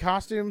 So the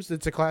costumes,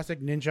 it's a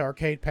classic Ninja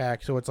arcade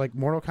pack. So it's like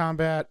Mortal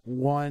Kombat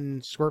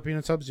 1, Scorpion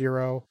and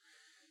Sub-Zero,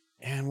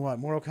 and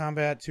Mortal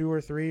Kombat 2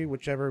 or 3,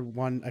 whichever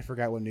one. I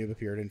forgot what noob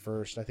appeared in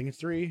first. I think it's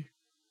 3.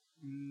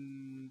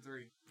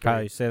 3.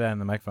 Kyle, you say that in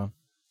the microphone.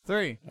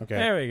 3. Okay.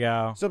 There we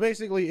go. So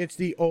basically, it's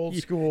the old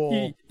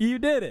school. You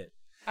did it.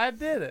 I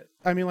did it.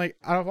 I mean, like,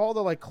 out of all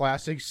the, like,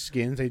 classic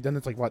skins, they've done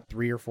this, like,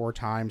 3 or 4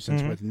 times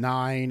since with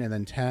 9 and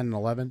then 10 and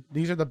 11.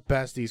 These are the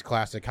best these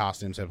classic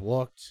costumes have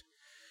looked.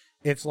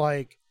 It's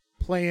like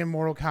playing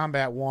Mortal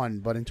Kombat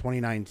 1, but in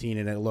 2019,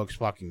 and it looks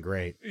fucking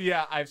great.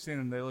 Yeah, I've seen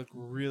them. They look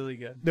really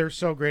good. They're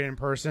so great in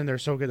person. They're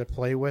so good to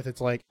play with.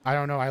 It's like, I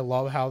don't know. I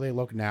love how they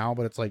look now,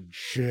 but it's like,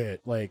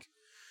 shit. Like,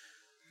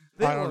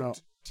 I don't know.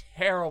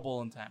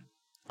 Terrible in 10.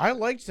 I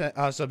liked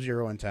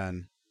Sub-Zero in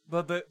 10.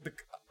 But the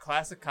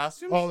classic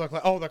costumes?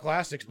 Oh, the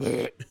classics.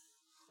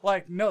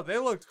 Like, no, they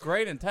looked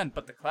great in 10,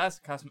 but the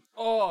classic costumes,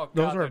 oh, God,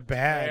 those were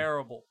bad.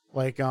 Terrible.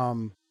 Like,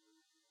 hell,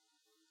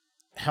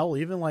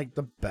 even, like,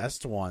 the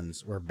best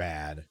ones were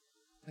bad.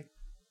 Like,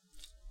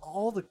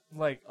 a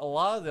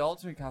lot of the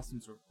alternate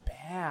costumes were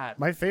bad.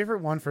 My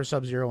favorite one for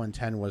Sub-Zero in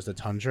 10 was the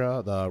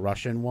Tundra, the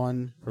Russian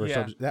one.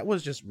 That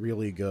was just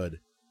really good.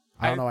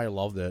 I don't know, I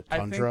loved it. Tundra.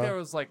 I think there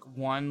was, like,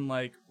 one,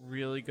 like,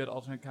 really good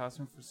alternate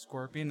costume for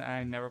Scorpion, and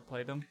I never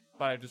played him,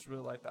 but I just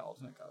really liked that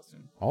alternate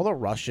costume. All the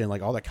Russian,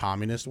 like, all the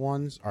communist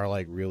ones are,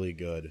 like, really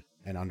good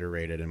and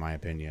underrated, in my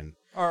opinion.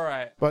 All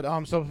right. But,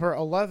 so for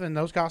 11,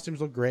 those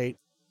costumes look great.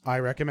 I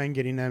recommend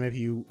getting them if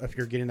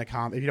you're getting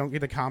if you don't get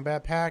the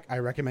combat pack, I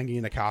recommend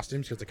getting the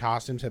costumes, because the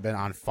costumes have been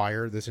on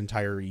fire this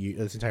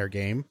entire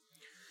game.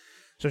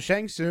 So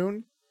Shang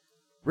Tsung,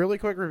 really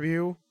quick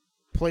review,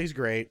 plays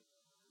great.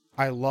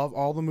 I love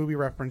all the movie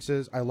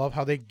references. I love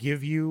how they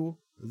give you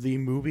the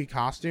movie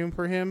costume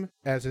for him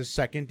as his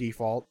second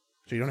default,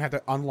 so you don't have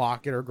to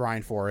unlock it or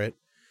grind for it.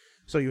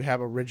 So you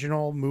have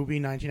original movie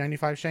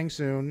 1995 Shang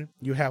Tsung.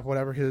 You have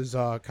whatever his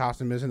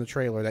costume is in the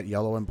trailer, that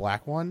yellow and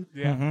black one.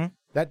 Yeah.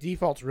 That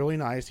default's really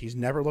nice. He's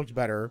never looked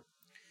better.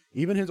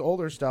 even his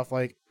older stuff,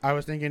 like, I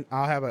was thinking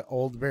I'll have an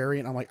old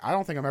variant. I'm like, I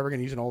don't think I'm ever going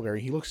to use an old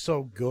variant. He looks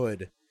so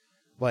good,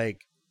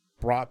 like,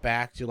 brought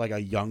back to, like,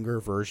 a younger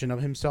version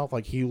of himself.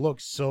 Like, he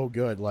looks so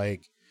good.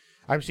 Like,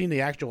 I've seen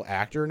the actual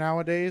actor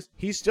nowadays.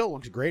 He still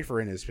looks great for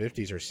in his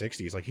 50s or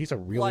 60s. Like, he's a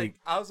really... Like,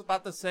 I was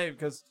about to say,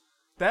 because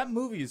that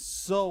movie is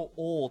so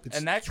old. It's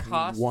and that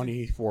costume...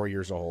 24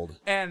 years old.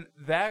 And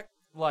that,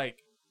 like,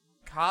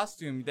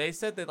 costume, they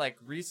said they, like,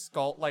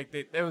 resculpt... Like,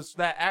 it was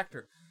that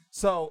actor.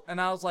 So, and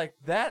I was like,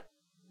 that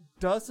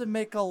doesn't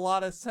make a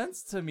lot of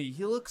sense to me.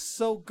 He looks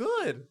so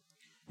good.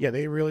 Yeah,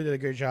 they really did a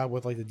good job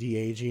with, like, the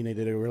de-aging. They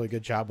did a really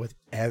good job with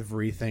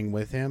everything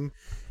with him.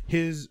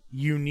 His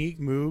unique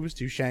moves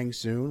to Shang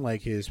Tsung,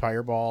 like his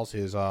fireballs,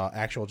 his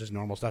actual just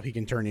normal stuff he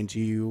can turn into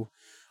you,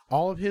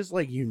 all of his,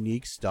 like,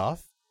 unique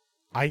stuff,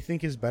 I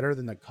think is better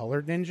than the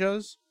colored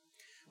ninjas,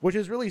 which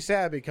is really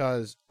sad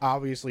because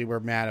obviously we're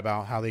mad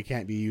about how they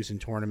can't be used in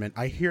tournament.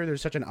 I hear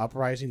there's such an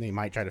uprising they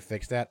might try to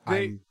fix that.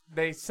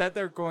 They said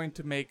they're going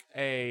to make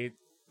a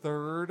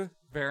third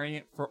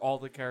variant for all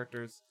the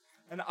characters,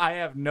 and I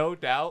have no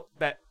doubt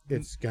that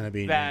it's gonna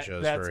be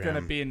ninjas. That's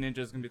gonna be a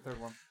ninja's gonna be the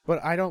third one.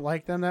 But I don't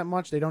like them that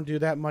much. They don't do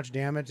that much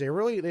damage. They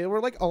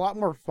were like a lot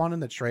more fun in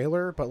the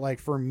trailer, but like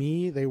for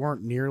me, they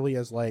weren't nearly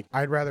as like.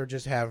 I'd rather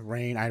just have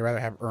Rain. I'd rather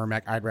have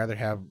Ermac. I'd rather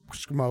have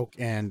Smoke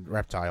and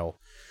Reptile.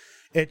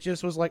 It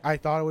just was like I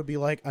thought it would be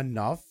like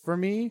enough for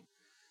me.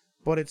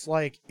 But it's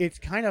like, it's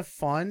kind of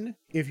fun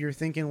if you're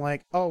thinking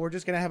like, oh, we're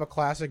just going to have a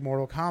classic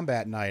Mortal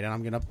Kombat night and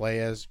I'm going to play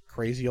as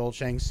crazy old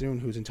Shang Tsung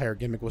whose entire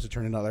gimmick was to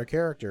turn into other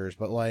characters.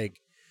 But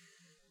like,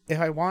 if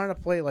I wanted to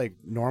play like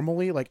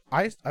normally, like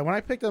when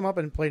I picked him up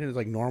and played his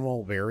like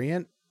normal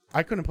variant,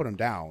 I couldn't put him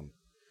down.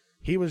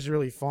 He was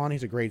really fun.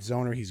 He's a great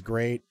zoner. He's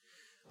great.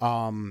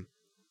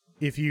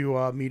 If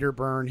you meter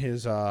burn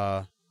his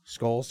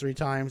skulls 3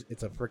 times,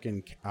 it's a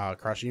freaking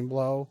crushing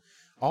blow.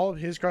 All of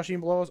his crushing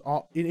blows,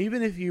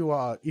 even if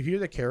you're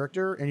the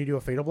character and you do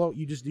a fatal blow,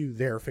 you just do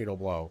their fatal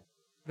blow.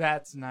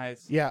 That's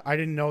nice. Yeah, I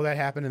didn't know that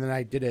happened, and then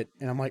I did it,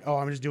 and I'm like, oh,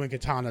 I'm just doing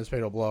Katana's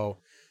fatal blow.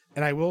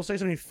 And I will say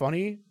something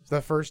funny.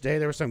 The first day,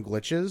 there were some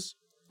glitches.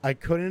 I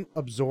couldn't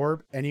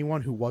absorb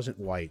anyone who wasn't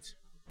white.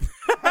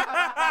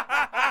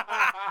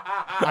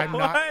 I'm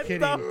not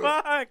kidding. What the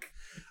fuck?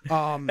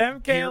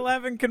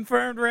 MK11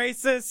 confirmed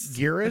racist.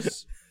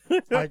 Gearus,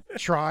 I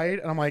tried,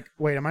 and I'm like,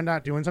 wait, am I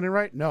not doing something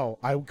right? No,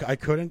 I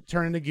couldn't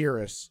turn into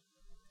Gearus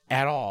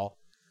at all,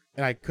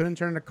 and I couldn't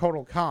turn into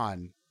Kotal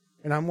Khan.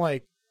 And I'm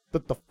like,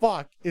 what the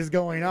fuck is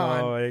going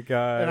on? Oh, my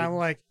God. And I'm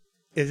like,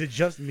 is it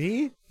just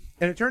me?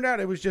 And it turned out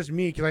it was just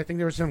me, because I think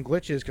there were some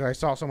glitches, because I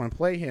saw someone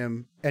play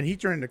him, and he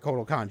turned into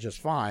Kotal Khan just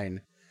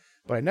fine.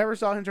 But I never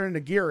saw him turn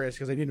into Gearus,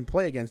 because I didn't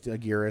play against a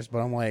Gearus, but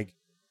I'm like,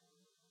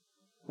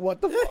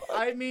 what the fuck?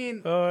 I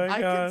mean, oh I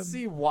can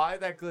see why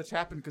that glitch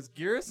happened, because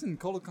Gearus and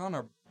Kotal Khan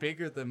are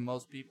bigger than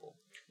most people.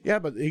 Yeah,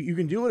 but you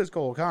can do it as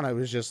Kotal Khan. I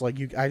was just like,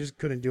 I just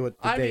couldn't do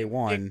it day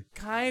one. It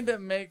kind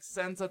of makes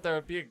sense that there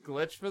would be a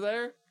glitch for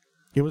there.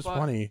 It was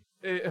funny.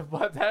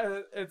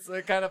 It's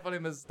a kind of funny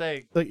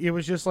mistake. Like, it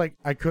was just like,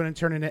 I couldn't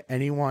turn into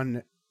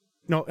anyone,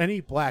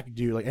 any black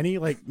dude, like any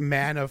like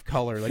man of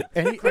color, like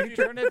any. Could you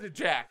turn into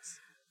Jax?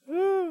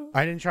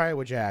 I didn't try it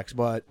with Jax,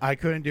 but I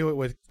couldn't do it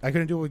with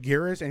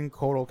Gearus and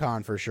Kotal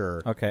Khan for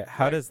sure. Okay,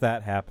 how does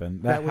that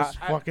happen? That was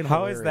fucking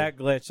How hilarious. is that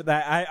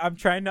glitch? I'm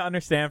trying to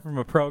understand from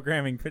a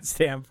programming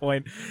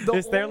standpoint.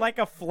 Is there like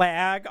a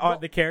flag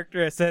on the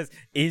character that says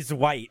is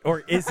white or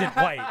isn't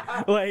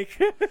white? Like,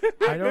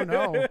 I don't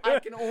know.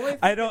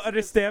 I don't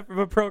understand from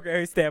a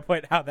programming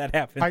standpoint how that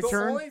happens. The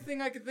only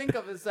thing I can think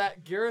of is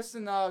that Gearus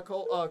and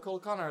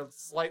Kotal Khan are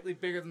slightly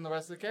bigger than the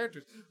rest of the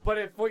characters. But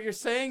if what you're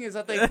saying is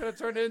that they could have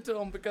turned it into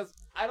them because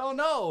I don't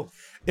know.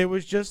 It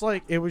was just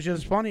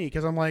funny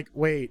because I'm like,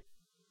 wait,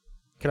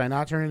 can I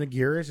not turn into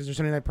Gearus? Is there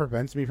something that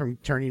prevents me from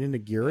turning into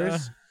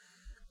Gearus?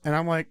 And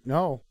I'm like,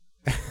 no.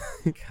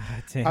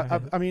 God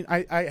damn. I mean,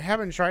 I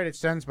haven't tried it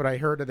since, but I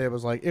heard that it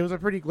was a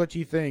pretty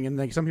glitchy thing, and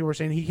like some people were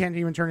saying he can't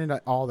even turn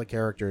into all the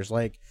characters.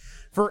 Like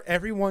for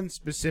everyone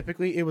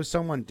specifically, it was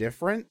someone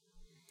different.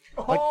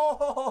 Like,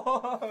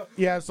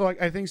 yeah, so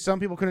like I think some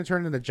people couldn't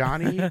turn into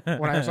Johnny.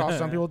 When I saw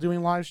some people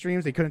doing live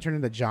streams, they couldn't turn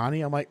into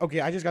Johnny. I'm like,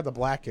 okay, I just got the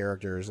black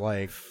characters.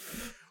 Like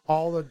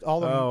all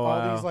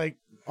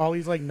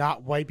these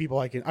not white people.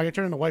 I can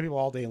turn into white people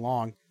all day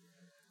long.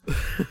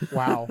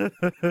 Wow.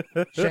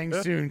 Shang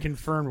Tsung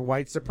confirmed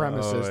white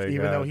supremacist,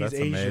 even though he's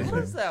Asian. Amazing. How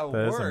does that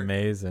That is work?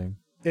 amazing.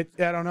 I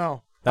don't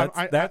know.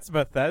 That's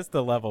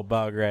Bethesda level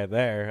bug right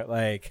there.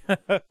 Like,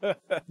 I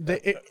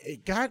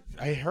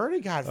heard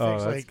it got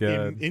fixed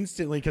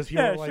instantly because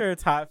people were like, sure,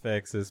 it's hot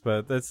fixes,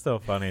 but it's still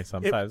funny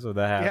sometimes when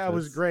that happens. Yeah, it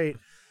was great.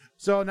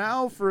 So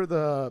now for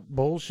the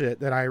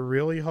bullshit that I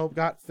really hope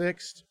got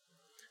fixed.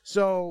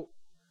 So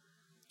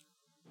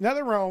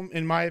NetherRealm,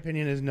 in my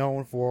opinion, is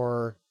known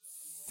for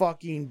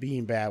fucking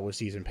being bad with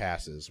season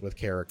passes with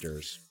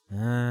characters.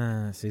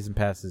 Season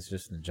passes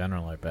just in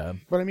general are bad.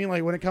 But I mean,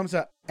 like when it comes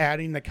to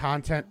adding the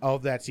content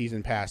of that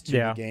season pass to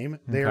the game,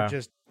 they're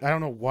just, I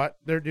don't know what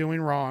they're doing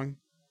wrong.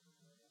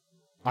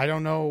 I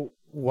don't know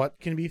what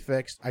can be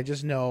fixed. I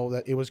just know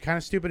that it was kind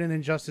of stupid in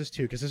Injustice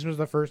 2 because this was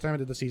the first time I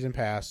did the season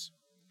pass.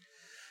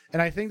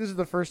 And I think this is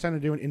the first time they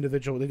did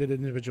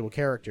individual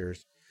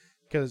characters.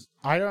 Because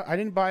I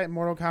didn't buy it in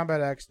Mortal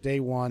Kombat X day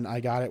one. I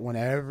got it when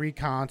every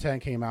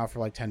content came out for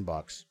like $10.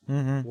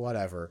 Mm-hmm.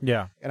 Whatever.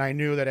 Yeah. And I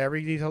knew that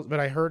every detail, but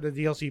I heard the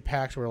DLC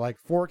packs were like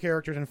 4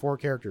 characters and 4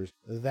 characters.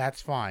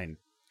 That's fine.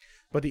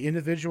 But the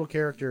individual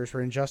characters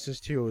for Injustice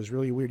 2 was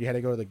really weird. You had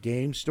to go to the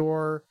game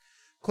store,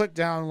 click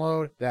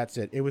download, that's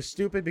it. It was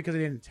stupid because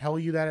they didn't tell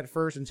you that at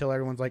first until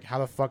everyone's like, how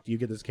the fuck do you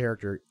get this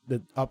character?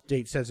 The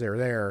update says they're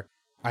there.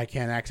 I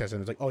can't access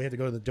them. It's like, oh, you have to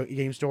go to the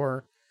game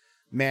store,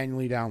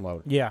 manually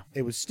download. Yeah.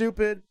 It was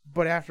stupid,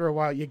 but after a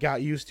while you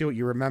got used to it,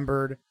 you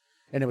remembered,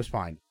 and it was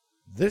fine.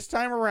 This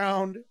time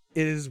around,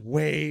 it is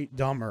way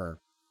dumber.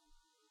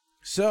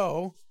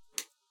 So,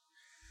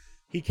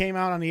 he came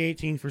out on the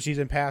 18th for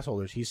Season Pass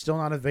holders. He's still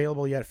not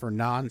available yet for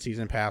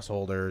non-Season Pass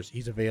holders.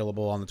 He's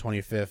available on the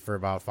 25th for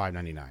about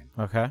 $5.99.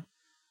 Okay.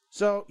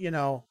 So,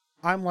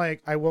 I'm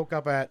like, I woke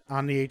up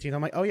on the 18th,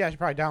 I'm like, oh yeah, I should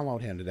probably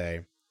download him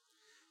today.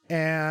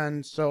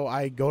 And so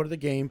I go to the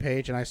game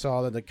page and I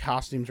saw that the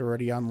costumes are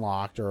already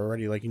unlocked or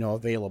already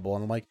available.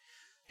 And I'm like,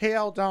 hey,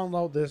 I'll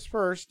download this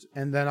first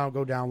and then I'll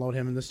go download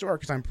him in the store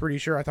because I'm pretty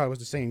sure I thought it was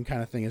the same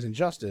kind of thing as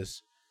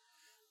Injustice.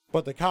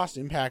 But the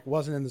costume pack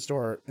wasn't in the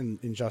store in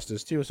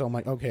Injustice 2. So I'm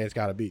like, okay, it's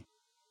got to be.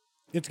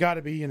 It's got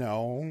to be,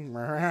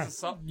 Yeah.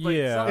 It's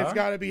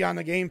got to be on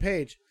the game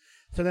page.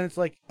 So then it's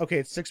like, okay,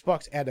 it's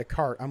 $6, add to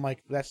cart. I'm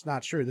like, that's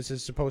not true. This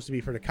is supposed to be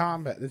for the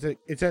combat.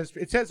 It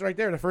says right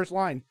there, the first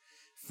line.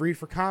 Free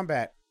for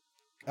combat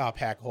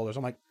pack holders.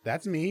 I'm like,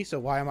 that's me, so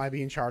why am I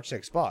being charged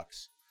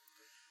 $6?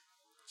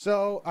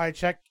 So I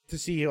checked to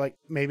see,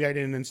 maybe I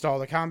didn't install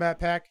the combat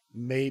pack.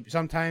 Maybe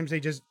sometimes they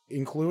just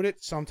include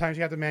it. Sometimes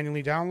you have to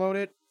manually download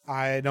it.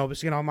 I know, but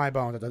skin on my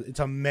bones. It's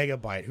a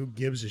megabyte. Who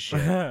gives a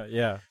shit?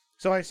 Yeah.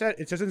 So it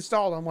says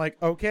installed. I'm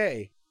like,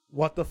 okay,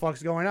 what the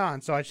fuck's going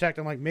on? So I checked.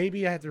 I'm like,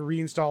 maybe I have to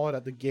reinstall it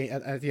at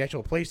the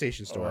actual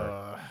PlayStation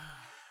Store.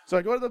 So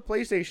I go to the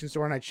PlayStation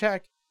Store and I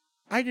check.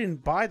 I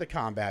didn't buy the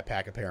combat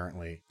pack,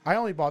 apparently. I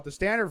only bought the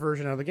standard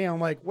version of the game.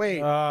 I'm like,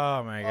 wait.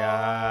 Oh, my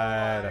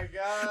God.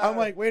 I'm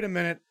like, wait a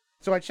minute.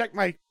 So I checked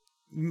my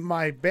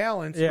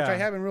balance, which I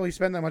haven't really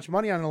spent that much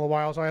money on in a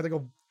while, so I had to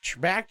go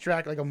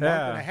backtrack like a month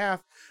and a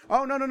half.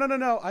 Oh,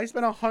 no. I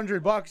spent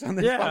 $100 on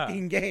this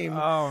fucking game.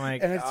 Oh, my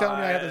God. And it's telling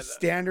me I have the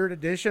standard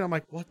edition. I'm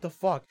like, what the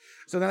fuck?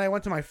 So then I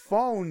went to my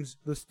phones,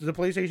 the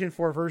PlayStation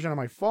 4 version on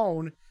my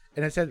phone,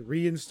 and it said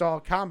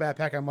reinstall combat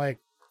pack. I'm like,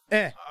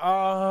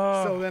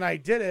 So then I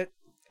did it.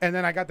 And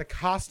then I got the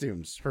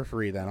costumes for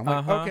free then. I'm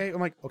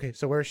like, okay,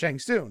 so where's Shang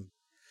Tsung?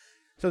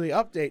 So the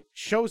update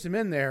shows him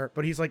in there,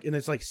 but he's like in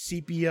this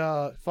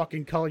sepia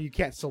fucking color. You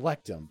can't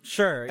select him.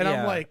 Sure, and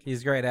I'm like,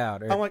 he's grayed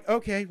out. I'm like,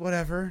 okay,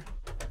 whatever.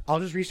 I'll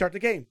just restart the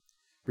game.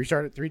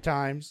 Restart it 3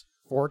 times,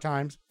 4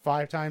 times,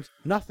 5 times,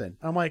 nothing.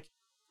 I'm like,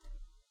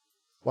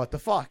 what the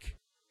fuck?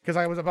 Because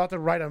I was about to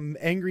write an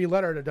angry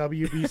letter to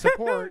WB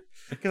support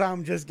because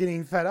I'm just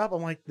getting fed up.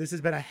 I'm like, this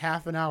has been a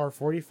half an hour,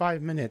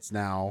 45 minutes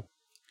now.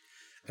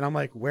 And I'm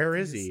like, where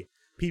is he?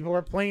 People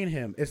are playing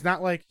him. It's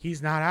not like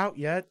he's not out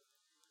yet.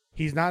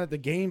 He's not at the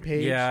game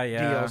page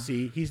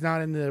DLC. He's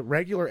not in the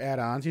regular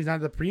add-ons. He's not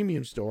at the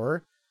premium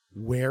store.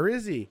 Where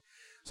is he?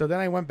 So then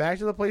I went back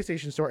to the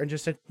PlayStation Store and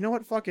just said, you know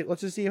what? Fuck it.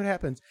 Let's just see what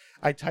happens.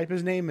 I type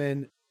his name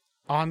in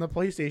on the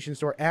PlayStation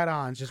Store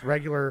add-ons, just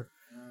regular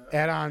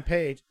add-on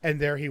page, and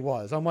there he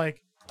was. I'm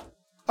like,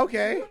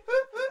 okay.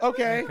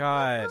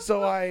 God.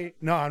 So I'm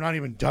not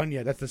even done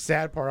yet. That's the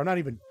sad part. I'm not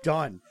even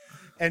done.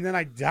 And then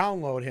I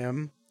download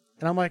him,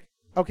 and I'm like,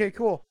 okay,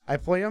 cool. I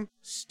play him,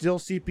 still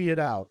CP it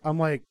out. I'm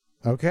like,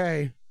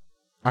 okay.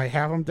 I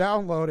have him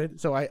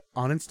downloaded, so I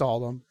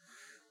uninstalled him,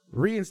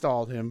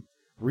 reinstalled him,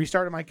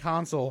 restarted my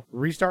console,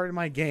 restarted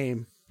my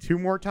game 2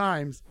 more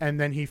times, and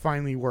then he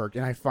finally worked,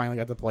 and I finally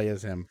got to play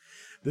as him.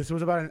 This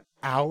was about an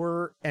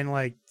hour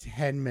and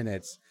 10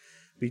 minutes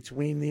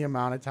between the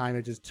amount of time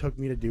it just took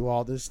me to do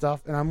all this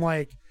stuff, and I'm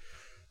like,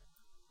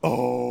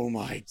 oh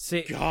my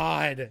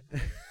God.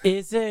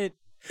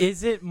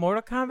 Is it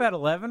Mortal Kombat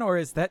 11, or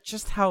is that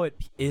just how it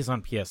is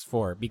on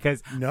PS4?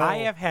 Because I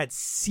have had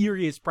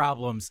serious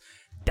problems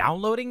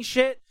downloading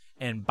shit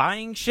and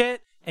buying shit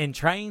and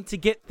trying to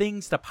get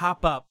things to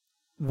pop up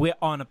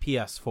on a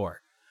PS4.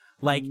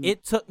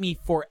 It took me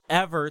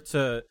forever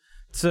to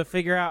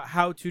figure out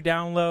how to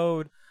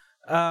download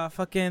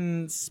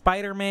fucking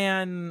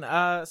Spider-Man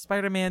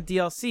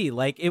DLC.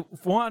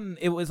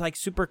 It was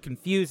super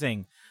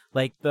confusing.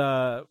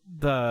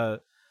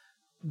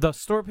 The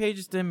store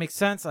pages didn't make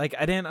sense. I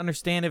didn't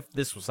understand if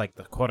this was the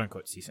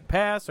quote-unquote season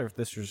pass or if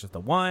this was just the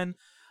one.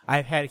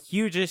 I've had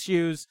huge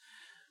issues.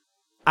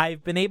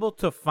 I've been able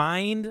to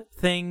find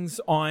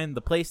things on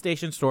the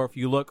PlayStation Store if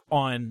you look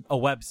on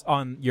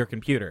on your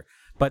computer,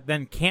 but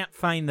then can't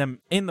find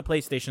them in the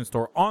PlayStation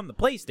Store on the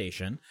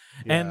PlayStation.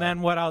 Yeah. And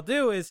then what I'll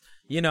do is,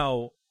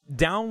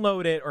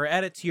 download it or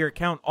add it to your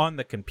account on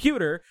the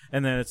computer,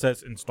 and then it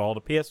says install to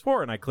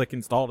PS4, and I click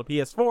install to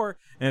PS4,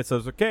 and it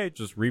says, okay,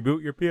 just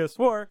reboot your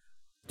PS4.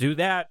 Do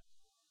that.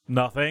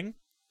 Nothing.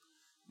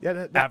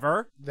 Yeah,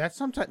 ever. That's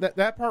sometimes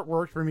that part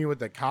worked for me with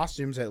the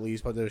costumes at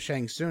least, but the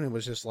Shang Tsung, it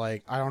was just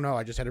like, I don't know,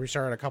 I just had to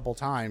restart it a couple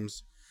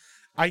times.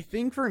 I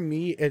think for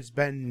me it's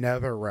been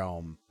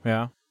NetherRealm.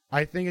 Yeah.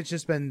 I think it's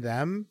just been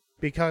them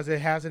because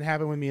it hasn't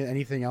happened with me in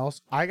anything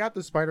else. I got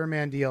the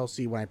Spider-Man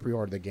DLC when I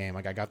pre-ordered the game.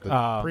 Like I got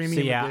the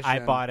premium edition. I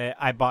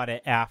bought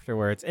it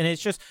afterwards. And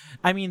it's just,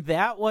 I mean,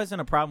 that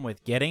wasn't a problem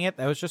with getting it.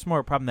 That was just more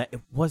a problem that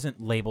it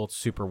wasn't labeled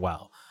super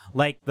well.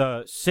 Like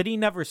the City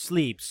Never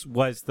Sleeps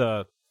was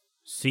the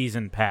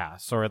season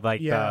pass, or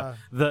like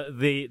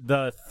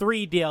the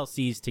 3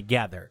 DLCs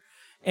together,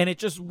 and it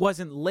just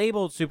wasn't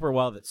labeled super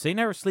well that City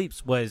Never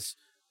Sleeps was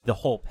the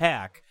whole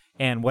pack,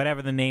 and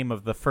whatever the name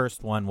of the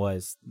first one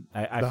was,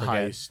 I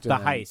forget.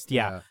 The heist,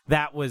 yeah,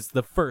 that was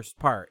the first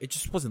part. It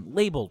just wasn't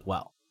labeled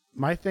well.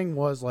 My thing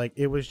was like,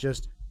 it was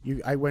just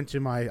I went to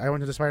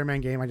the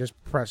Spider-Man game. I just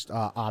pressed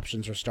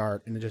options or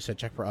start, and it just said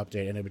check for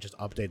update, and it would just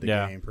update the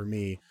game for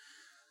me.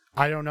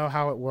 I don't know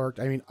how it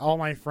worked. I mean, all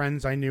my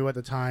friends I knew at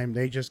the time,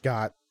 they just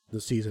got the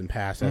season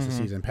pass. That's the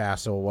season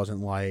pass, so it wasn't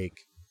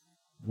like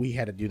we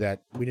had to do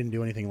that. We didn't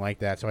do anything like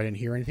that, so I didn't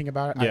hear anything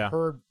about it. Yeah. I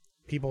heard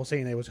people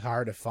saying it was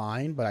hard to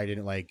find, but I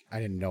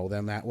didn't know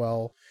them that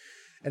well.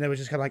 And it was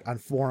just kind of like on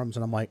forums,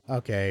 and I'm like,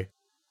 okay,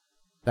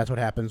 that's what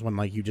happens when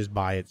like you just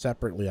buy it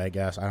separately, I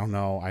guess. I don't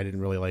know. I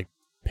didn't really like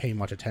pay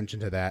much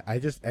attention to that.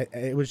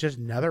 It was just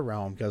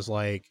NetherRealm because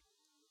like,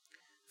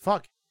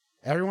 fuck.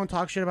 Everyone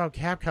talks shit about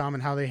Capcom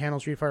and how they handle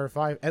Street Fighter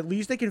V. At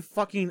least they can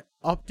fucking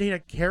update a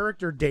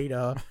character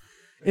data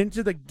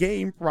into the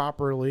game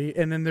properly,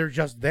 and then they're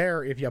just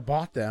there if you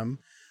bought them,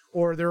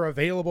 or they're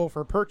available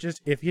for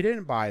purchase if you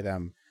didn't buy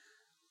them.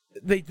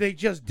 They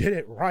just did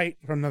it right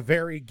from the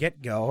very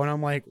get-go, and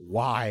I'm like,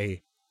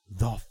 why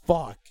the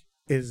fuck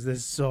is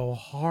this so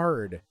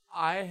hard?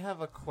 I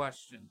have a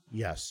question.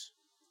 Yes.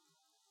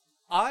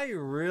 I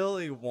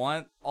really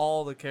want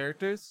all the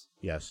characters.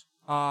 Yes.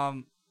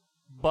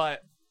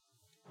 But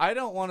I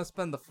don't want to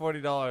spend the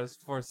 $40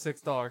 for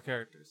 $6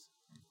 characters.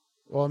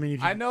 Well, I mean,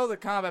 I know the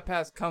Combat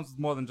Pass comes with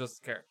more than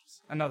just the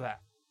characters. I know that.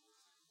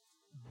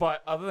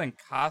 But other than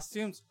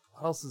costumes,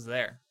 what else is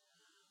there?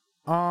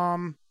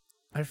 I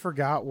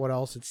forgot what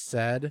else it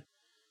said.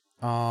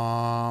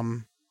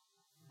 Besides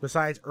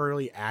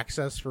early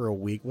access for a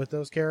week with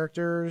those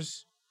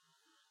characters,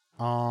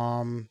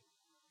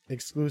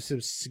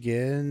 exclusive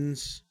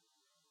skins.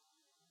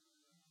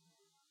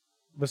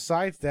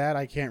 Besides that,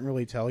 I can't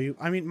really tell you.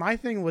 I mean, my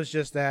thing was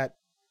just that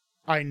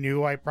I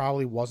knew I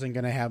probably wasn't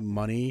going to have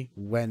money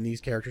when these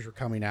characters were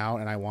coming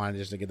out, and I wanted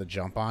just to get the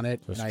jump on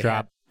it.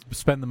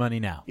 Spend the money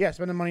now. Yeah,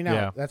 spend the money now.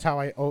 Yeah. That's how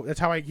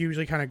I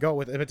usually kind of go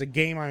with. If it's a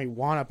game I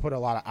want to put a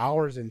lot of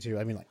hours into,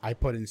 I mean, like I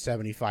put in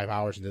 75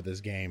 hours into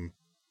this game.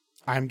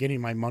 I'm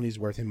getting my money's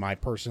worth in my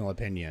personal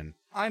opinion.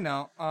 I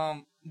know.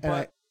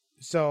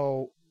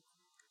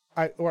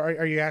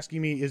 Are you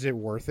asking me, is it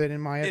worth it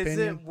in my opinion? Is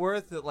it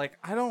worth it? Like,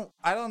 I'm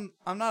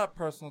not a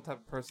personal type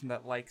of person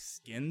that likes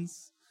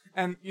skins.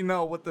 And, you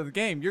know, with the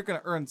game, you're going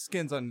to earn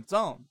skins on its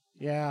own.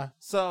 Yeah.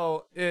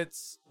 So,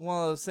 it's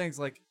one of those things,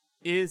 like,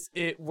 is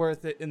it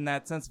worth it in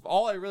that sense?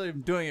 All I really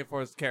am doing it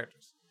for is the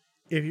characters.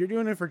 If you're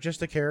doing it for just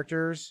the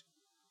characters,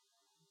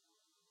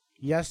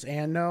 yes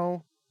and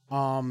no.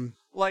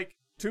 Like,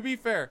 to be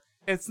fair,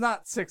 it's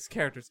not 6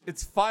 characters.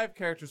 It's 5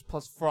 characters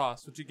plus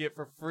Frost, which you get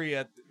for free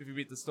if you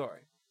beat the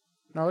story.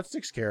 No, it's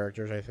 6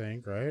 characters, I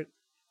think, right?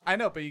 I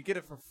know, but you get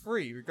it for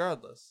free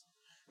regardless.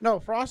 No,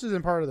 Frost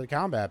isn't part of the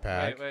combat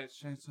pack. Wait.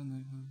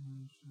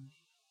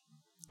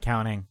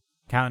 Counting.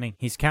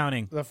 He's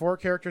counting. The 4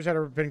 characters that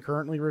have been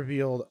currently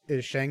revealed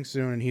is Shang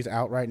Tsung, and he's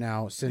out right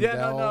now.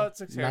 Sindel, no, it's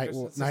 6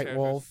 characters.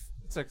 Nightwolf.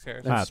 It's 6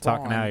 characters.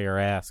 Talking out of your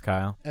ass,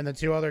 Kyle. And the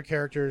 2 other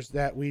characters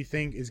that we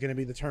think is going to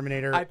be the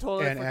Terminator. I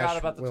totally and forgot Ash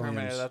about the Williams.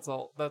 Terminator.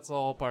 That's the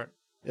whole part.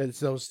 And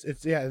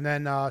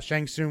then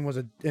Shang Tsung was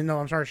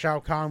Shao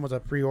Kahn was a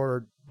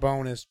pre-ordered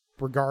bonus.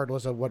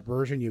 Regardless of what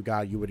version you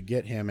got, you would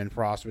get him, and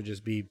Frost would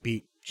just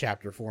beat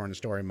Chapter 4 in the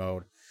story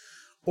mode.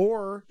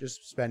 Or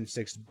just spend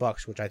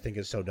 $6, which I think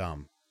is so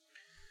dumb.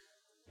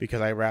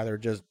 Because I rather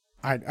just...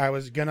 I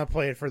was going to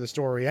play it for the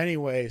story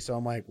anyway, so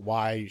I'm like,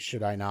 why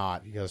should I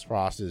not? Because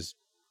Frost is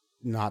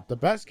not the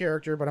best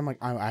character, but I'm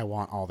like, I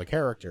want all the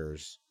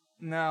characters.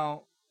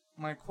 Now,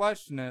 my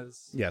question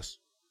is... Yes.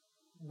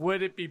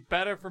 Would it be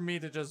better for me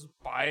to just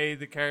buy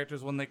the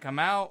characters when they come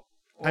out,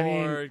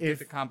 or get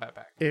the combat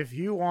pack? If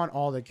you want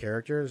all the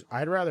characters,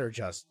 I'd rather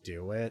just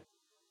do it.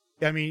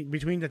 I mean,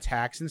 between the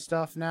tax and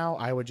stuff now,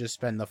 I would just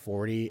spend the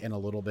 40 and a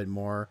little bit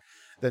more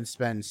than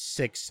spend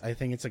 6. I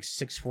think it's like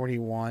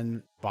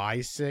 641 buy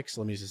 6.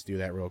 Let me just do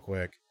that real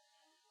quick.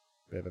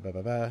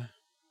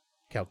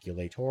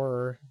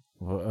 Calculator.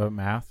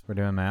 Math? We're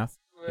doing math?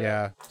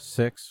 Yeah.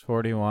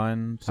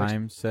 641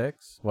 times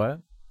 6?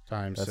 What?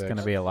 Times That's 6. Going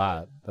to be a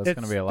lot. That's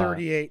going to be a lot.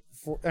 38.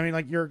 I mean,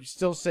 like, you're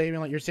still saving,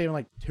 like,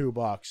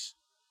 $2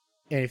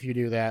 if you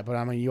do that. But,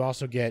 I mean, you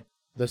also get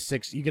the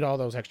 6, you get all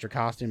those extra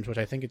costumes, which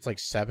I think it's like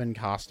 7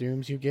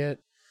 costumes you get.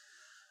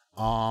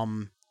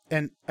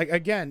 And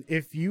again,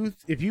 if you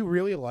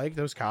really like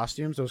those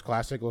costumes, those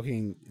classic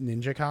looking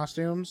ninja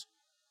costumes,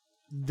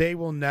 they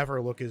will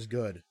never look as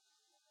good.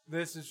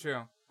 This is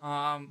true.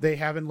 They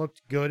haven't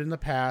looked good in the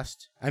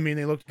past. I mean,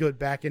 they looked good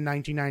back in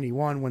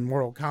 1991 when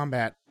Mortal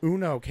Kombat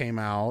Uno came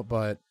out,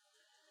 but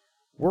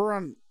we're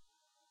on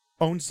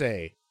Once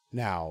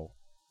now.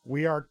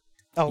 We are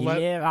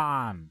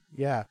 11.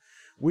 Yeah.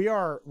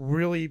 We're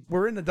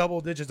in the double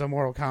digits of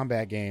Mortal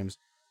Kombat games.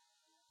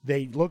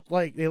 They looked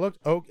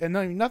okay,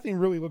 and nothing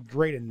really looked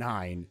great in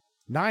 9.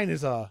 9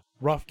 is a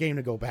rough game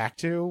to go back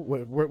to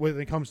when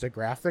it comes to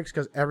graphics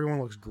because everyone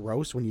looks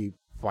gross when you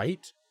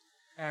fight.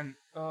 And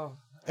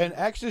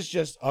X is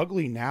just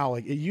ugly now.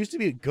 Like, it used to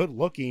be good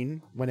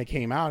looking when it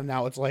came out, and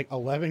now it's like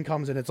 11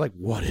 comes and it's like,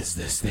 what is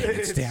this thing?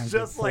 It stands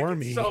just before like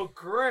me. It's so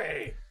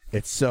gray.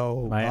 It's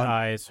so my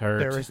eyes hurt.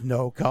 There is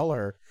no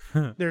color.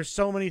 There's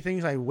so many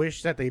things I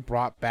wish that they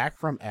brought back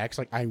from X.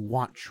 Like, I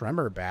want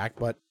Tremor back,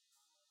 but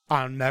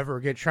I'll never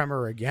get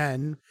Tremor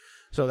again.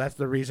 So that's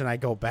the reason I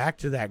go back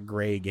to that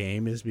gray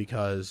game, is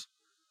because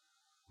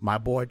my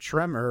boy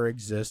Tremor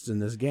exists in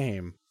this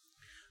game.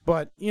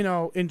 But, you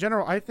know, in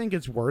general, I think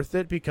it's worth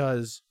it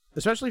because,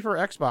 especially for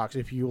Xbox,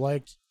 if you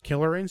liked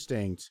Killer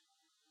Instinct,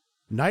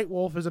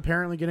 Nightwolf is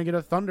apparently going to get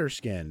a Thunder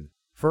skin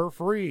for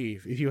free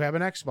if you have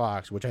an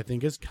Xbox, which I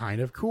think is kind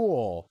of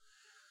cool.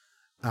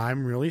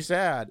 I'm really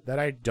sad that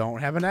I don't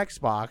have an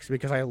Xbox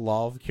because I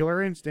love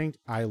Killer Instinct.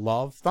 I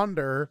love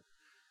Thunder.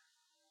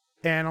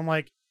 And I'm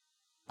like,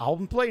 I'll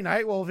play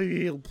Nightwolf if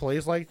he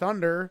plays like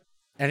Thunder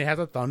and it has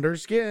a Thunder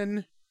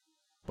skin.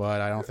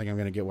 But I don't think I'm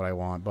going to get what I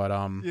want. But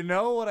You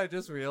know what I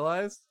just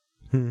realized?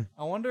 I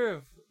I wonder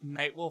if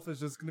Nightwolf is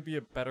just going to be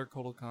a better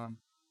Kotal Kahn.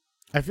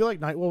 feel like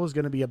Nightwolf is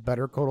going to be a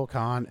better Kotal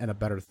Kahn and a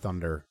better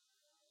Thunder.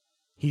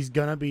 He's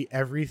going to be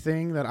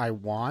everything that I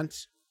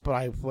want, but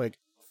I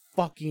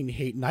fucking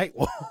hate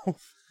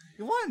Nightwolf.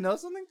 You want to know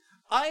something?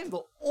 I am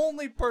the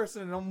only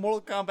person in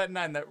Mortal Kombat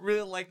 9 that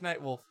really liked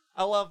Nightwolf.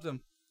 I loved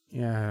him.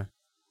 Yeah.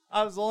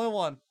 I was the only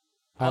one.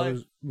 I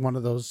was one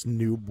of those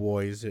new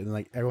boys, and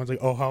like everyone's like,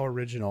 "Oh, how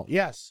original!"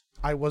 Yes,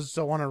 I was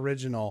so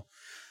unoriginal.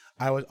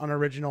 I was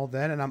unoriginal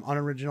then, and I'm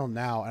unoriginal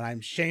now, and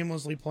I'm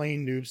shamelessly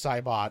playing Noob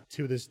Saibot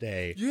to this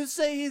day. You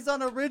say he's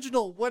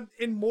unoriginal when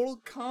in Mortal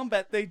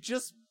Kombat they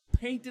just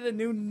painted a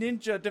new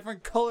ninja a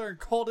different color and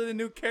called it a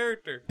new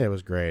character. It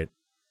was great.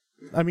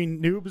 I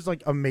mean, Noob is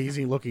like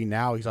amazing looking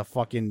now. He's a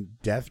fucking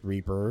Death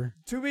Reaper.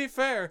 To be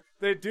fair,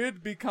 they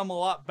did become a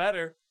lot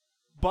better.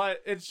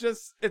 But it's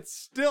just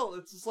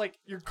like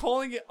you're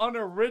calling it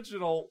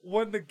unoriginal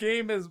when the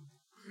game is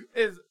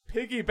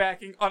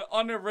piggybacking on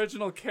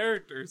unoriginal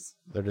characters.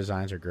 Their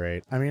designs are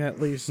great. I mean,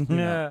 at least, you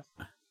know,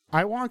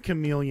 I want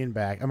Chameleon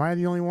back. Am I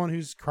the only one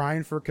who's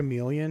crying for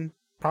Chameleon?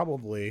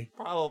 Probably.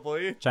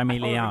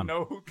 Chameleon. I don't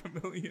know who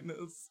Chameleon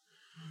is.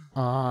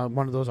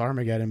 One of those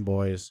Armageddon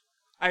boys.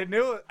 I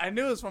knew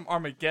it was from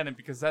Armageddon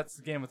because that's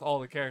the game with all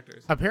the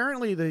characters.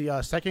 Apparently,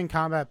 the second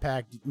combat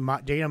pack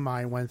data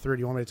mine went through. Do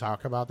you want me to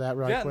talk about that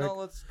quick? Yeah, no,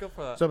 let's go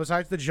for that. So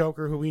besides the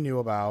Joker, who we knew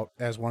about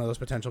as one of those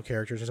potential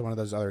characters, as one of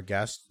those other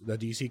guests, the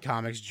DC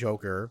Comics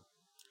Joker,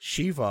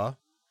 Shiva,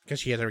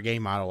 because she has her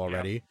game model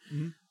already,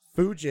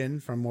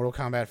 Fujin from Mortal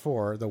Kombat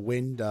 4, the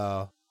Wind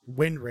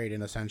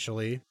Raiden,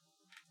 essentially.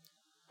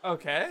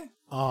 Okay.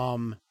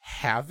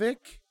 Havoc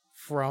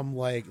from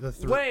like the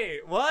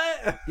Wait,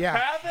 what?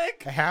 Yeah.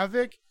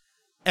 Havoc?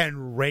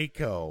 And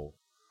Reiko.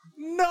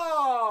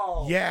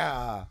 No!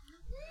 Yeah.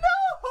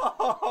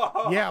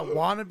 No! Yeah,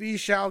 wannabe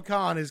Shao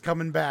Kahn is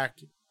coming back.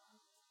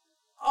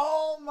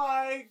 Oh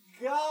my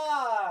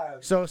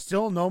god! So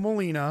still no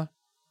Molina,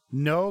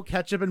 no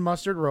ketchup and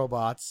mustard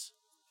robots,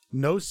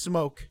 no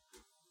Smoke,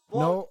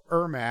 no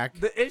Ermac.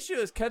 The issue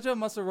is ketchup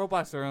and mustard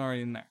robots are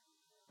already in there.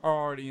 Are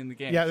already in the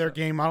game. Yeah, their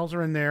game models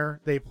are in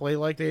there. They play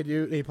like they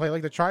do. They play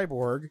like the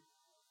Triborg.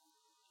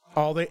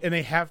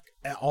 They have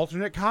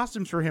alternate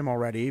costumes for him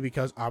already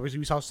because obviously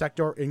we saw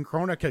Sector in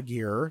Chronica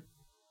gear,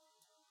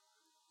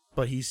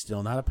 but he's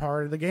still not a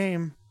part of the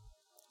game.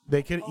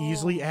 They could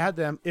easily add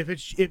them even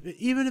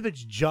if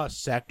it's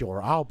just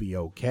Sector. I'll be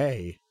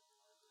okay.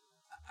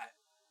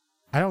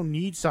 I don't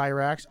need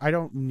Cyrax. I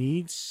don't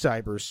need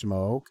Cyber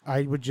Smoke.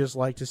 I would just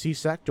like to see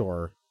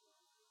Sector.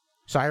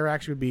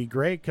 Cyrax would be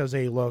great because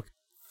they look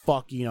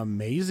fucking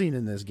amazing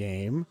in this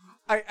game.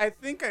 I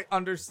think I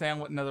understand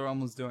what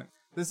NetherRealm was doing.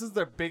 This is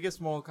their biggest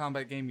Mortal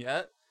Kombat game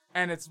yet,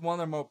 and it's one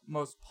of their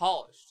most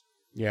polished.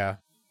 Yeah.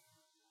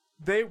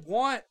 They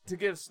want to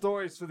give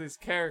stories for these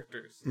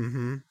characters,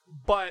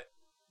 but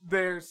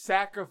they're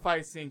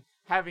sacrificing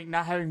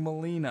not having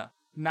Melina,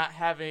 not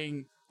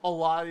having a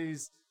lot of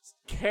these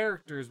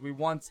characters we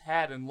once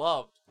had and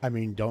loved. I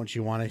mean, don't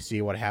you want to see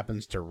what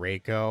happens to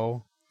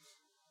Reiko?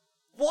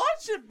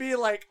 Watch it be,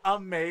 like,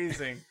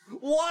 amazing.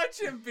 Watch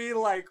it be,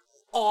 like,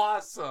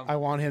 awesome. I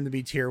want him to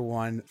be tier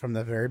 1 from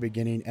the very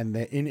beginning, and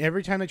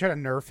every time they try to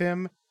nerf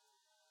him,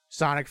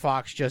 Sonic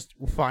Fox just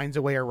finds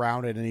a way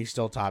around it, and he's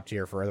still top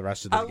tier for the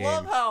rest of the game. I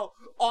love how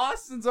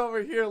Austin's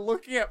over here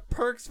looking at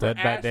perks for Dead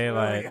by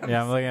Daylight. Williams.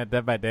 Yeah, I'm looking at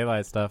Dead by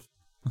Daylight stuff.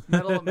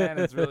 Metal of Man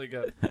is really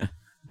good.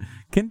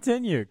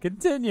 Continue.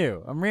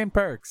 I'm reading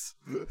perks.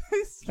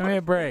 Give me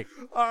a break.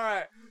 All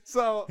right,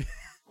 so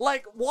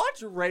Like,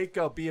 watch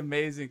Reiko be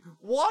amazing.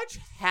 Watch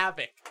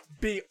Havoc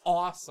be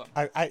awesome.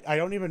 I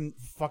don't even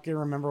fucking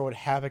remember what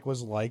Havoc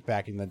was like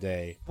back in the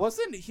day.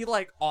 Wasn't he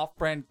like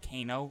off-brand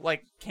Kano?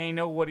 Like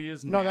Kano, what he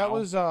is now?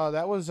 No,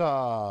 that was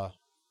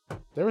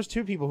there was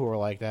two people who were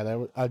like that. That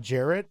was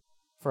Jarrett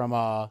from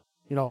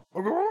you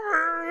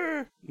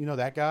know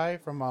that guy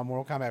from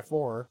Mortal Kombat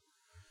 4.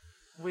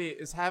 Wait,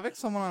 is Havoc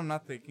someone I'm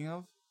not thinking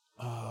of?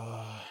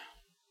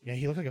 Yeah,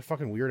 he looks like a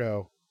fucking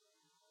weirdo.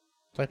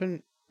 Type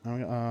in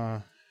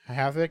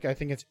Havoc. I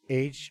think it's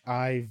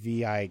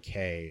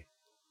Hivik.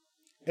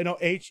 No,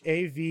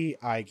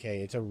 Havik.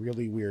 It's a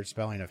really weird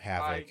spelling of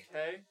Havoc.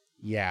 IK?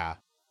 Yeah,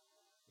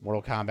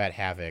 Mortal Kombat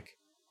Havoc.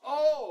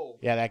 Oh.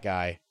 Yeah, that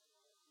guy.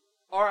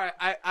 All right.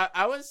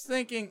 I was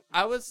thinking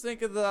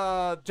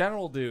the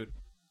general dude.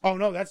 Oh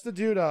no, that's the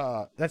dude.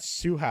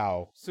 That's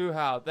Suhao.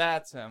 Suhao,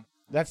 that's him.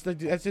 That's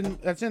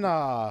in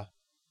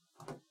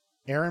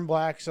Aaron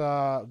Black's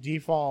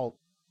default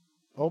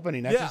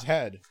opening. That's his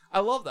head. I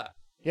love that.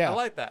 Yeah, I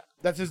like that.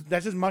 That's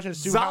as much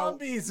as Suhao.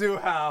 Zombie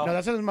Suhao. No,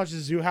 that's as much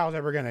as Zuhao's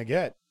ever gonna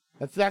get.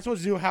 That's what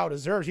Zuhao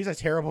deserves. He's a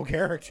terrible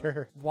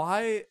character.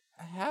 Why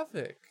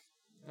Havoc?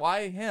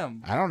 Why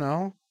him? I don't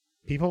know.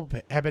 People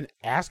have been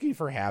asking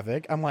for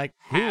Havoc. I'm like,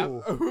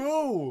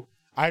 who?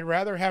 I'd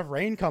rather have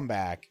Rain come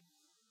back.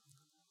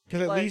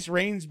 Because at least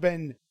Rain's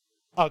been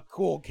a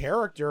cool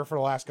character for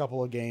the last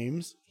couple of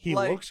games. He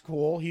looks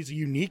cool. He's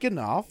unique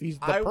enough. He's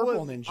the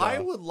purple ninja. I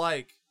would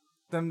like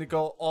them to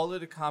go all the way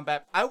to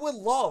combat. I would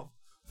love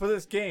for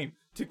this game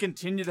to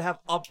continue to have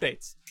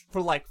updates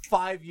for like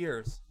 5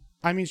 years.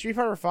 I mean, Street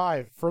Fighter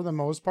V, for the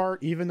most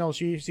part, even though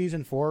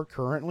Season 4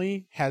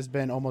 currently has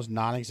been almost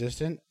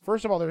non-existent.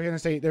 First of all, they're going to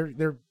say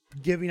they're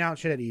giving out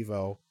shit at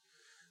EVO.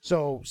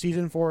 So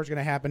Season 4 is going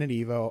to happen at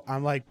EVO.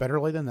 I'm like, better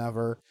late than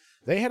never.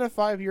 They had a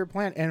 5-year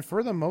plan, and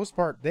for the most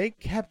part, they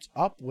kept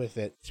up with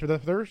it. So the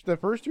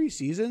first 3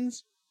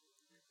 seasons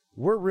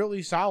were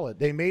really solid.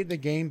 They made the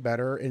game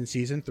better in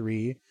Season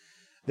 3.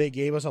 They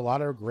gave us a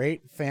lot of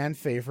great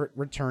fan-favorite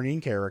returning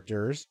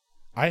characters.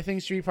 I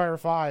think Street Fighter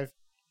V,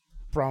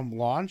 from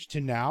launch to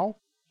now,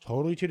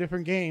 totally 2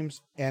 different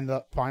games, and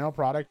the final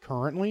product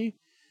currently,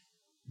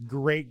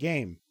 great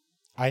game.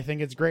 I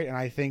think it's great, and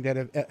I think that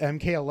if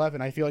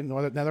MK11, I feel like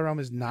NetherRealm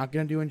is not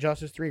going to do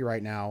Injustice 3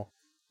 right now,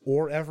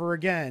 or ever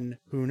again,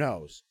 who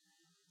knows?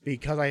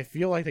 Because I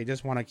feel like they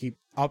just want to keep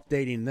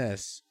updating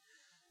this.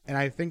 And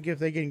I think if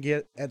they can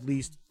get at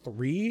least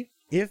 3,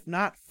 if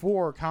not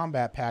 4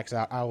 combat packs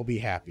out, I will be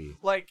happy.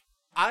 Like,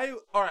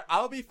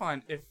 I'll be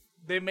fine if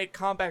they make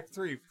Combat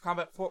 3,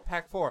 Combat 4,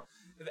 Pack 4,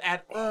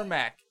 add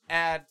Ermac,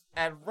 add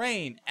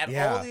Rain, add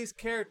all these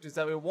characters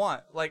that we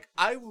want. Like,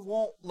 I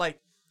won't,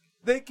 like,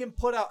 they can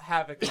put out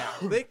Havoc now.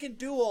 They can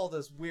do all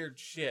this weird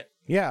shit.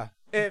 Yeah.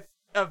 If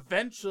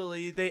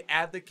eventually they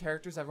add the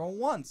characters everyone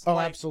wants. Oh,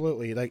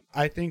 absolutely. Like,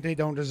 I think they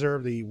don't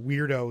deserve the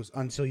weirdos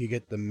until you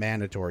get the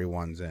mandatory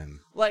ones in.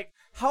 Like,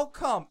 how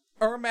come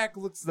Ermac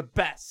looks the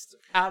best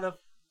out of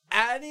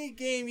any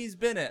game he's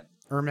been in?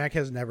 Ermac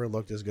has never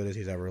looked as good as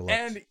he's ever looked.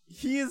 And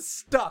he is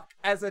stuck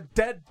as a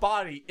dead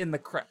body in the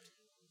crypt.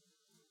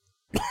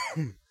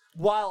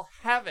 While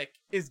Havoc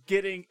is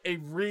getting a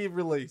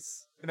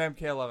re-release in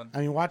MK11. I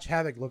mean, watch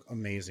Havoc look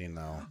amazing,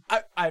 though.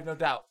 I have no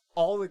doubt.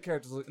 All the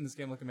characters in this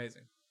game look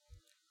amazing.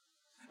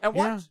 And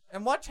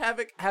watch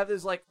Havoc have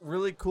this like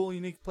really cool,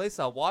 unique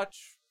playstyle.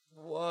 Watch,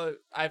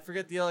 I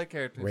forget the other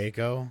characters.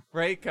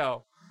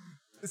 Reiko.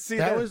 See,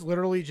 that was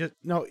literally just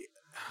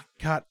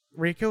God.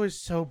 Reiko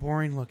is so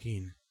boring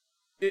looking.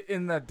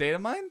 In the data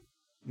mine?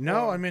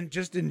 No, I mean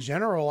just in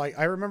general. Like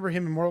I remember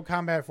him in Mortal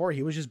Kombat 4.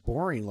 He was just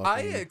boring looking.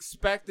 I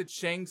expected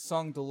Shang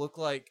Tsung to look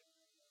like,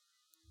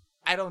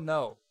 I don't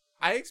know.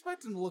 I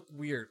expect him to look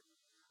weird.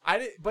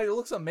 But it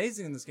looks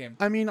amazing in this game.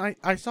 I mean,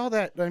 I saw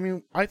that. I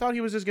mean, I thought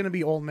he was just going to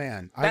be old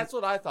man. That's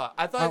what I thought.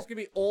 I thought he was going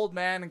to be old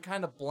man and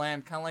kind of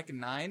bland, kind of like a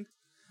 9.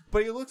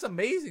 But he looks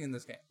amazing in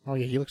this game. Oh,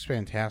 yeah, he looks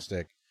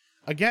fantastic.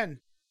 Again,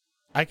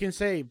 I can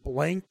say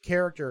Blank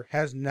character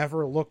has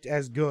never looked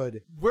as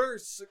good. We're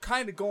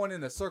kind of going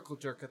in a circle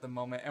jerk at the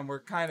moment, and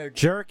we're kind of...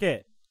 Jerk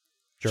it.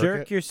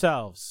 Jerk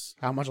yourselves.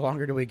 How much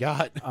longer do we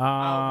got? We're starting to run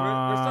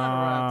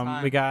out of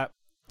time. We got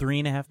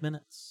 3.5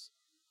 minutes.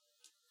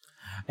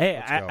 Hey,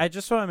 I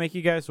just want to make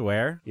you guys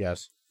aware.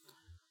 Yes.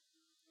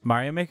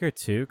 Mario Maker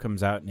 2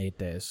 comes out in 8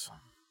 days.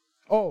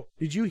 Oh,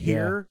 did you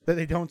hear that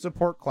they don't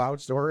support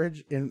cloud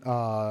storage in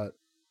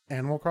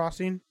Animal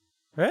Crossing?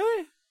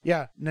 Really?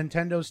 Yeah,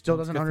 Nintendo still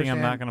doesn't understand.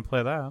 I'm not going to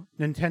play that.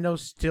 Nintendo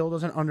still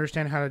doesn't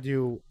understand how to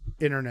do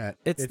internet.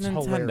 It's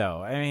Nintendo.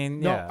 Hilarious. I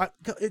mean,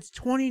 it's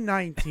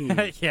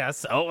 2019. Yeah,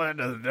 so that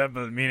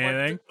doesn't mean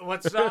anything.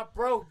 What's not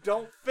broke,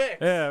 don't fix.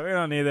 Yeah, we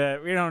don't need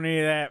that. We don't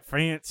need that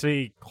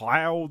fancy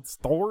cloud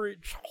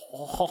storage.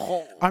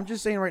 I'm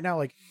just saying right now,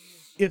 like,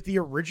 if the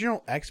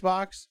original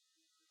Xbox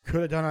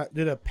could have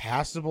did a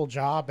passable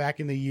job back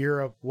in the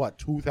year of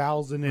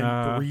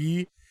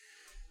 2003.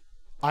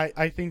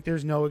 I think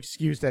there's no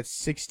excuse that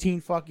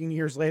 16 fucking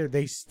years later,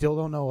 they still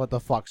don't know what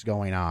the fuck's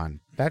going on.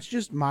 That's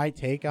just my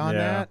take on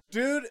that.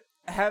 Dude,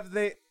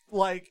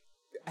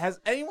 has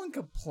anyone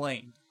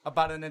complained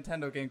about a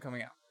Nintendo game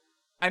coming out.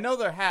 I know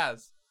there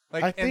has.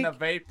 Like, in the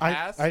very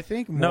past. I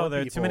think more No, there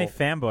are people, too many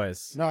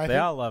fanboys. No, they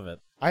all love it.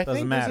 I Doesn't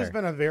think matter. this has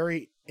been a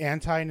very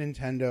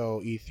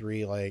anti-Nintendo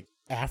E3, like,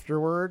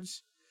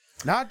 afterwards.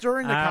 Not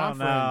during the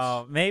conference.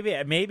 I don't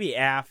know. Maybe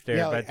after,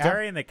 Yeah, but like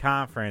during the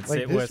conference, like,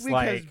 it this was week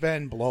has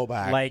been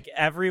blowback. like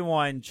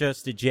everyone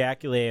just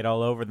ejaculated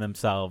all over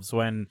themselves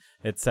when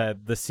it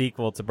said the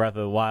sequel to Breath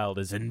of the Wild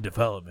is in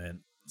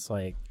development. It's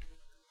like,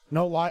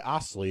 no lie,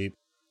 I'll sleep.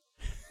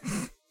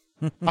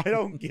 I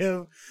don't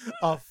give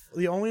a...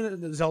 The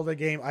only Zelda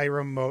game I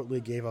remotely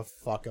gave a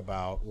fuck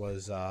about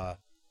was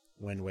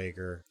Wind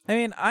Waker. I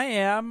mean, I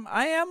am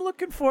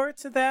looking forward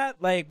to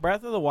that. Like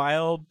Breath of the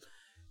Wild,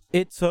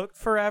 it took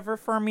forever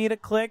for me to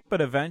click, but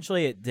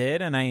eventually it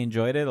did, and I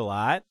enjoyed it a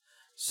lot.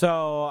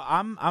 So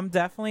I'm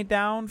definitely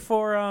down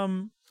for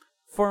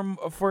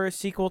a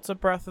sequel to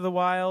Breath of the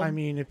Wild. I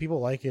mean, if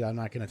people like it, I'm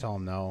not going to tell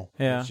them no.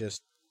 Yeah. It's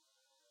just...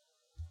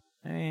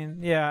 I mean,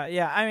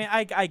 yeah. I mean,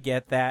 I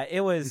get that.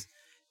 It was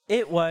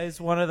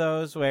one of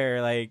those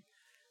where, like,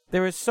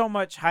 there was so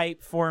much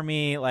hype for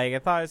me. Like, I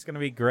thought it was going to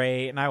be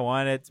great, and I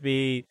wanted it to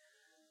be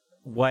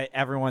what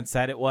everyone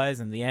said it was.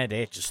 And in the end,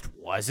 it just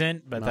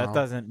wasn't. But that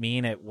doesn't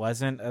mean it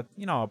wasn't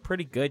a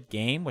pretty good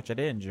game, which I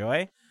did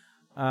enjoy.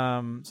 So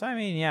I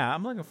mean, yeah,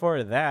 I'm looking forward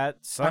to that.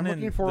 I'm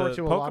looking forward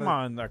to a lot of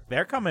Pokemon.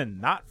 They're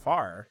coming not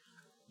far,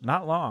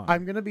 not long.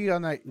 I'm going to be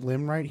on that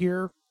limb right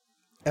here.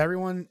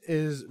 Everyone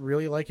is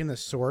really liking the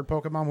sword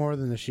Pokemon more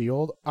than the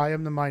shield. I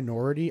am the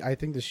minority. I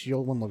think the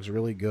shield one looks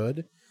really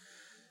good,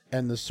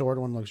 and the sword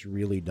one looks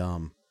really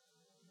dumb.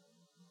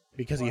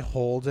 Because he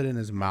holds it in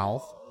his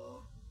mouth.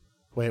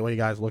 Wait, what are you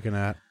guys looking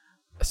at?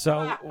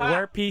 So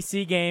we're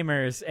PC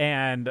gamers,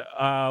 and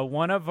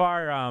one of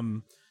our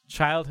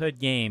childhood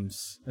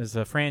games is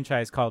a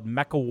franchise called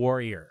Mecha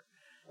Warrior.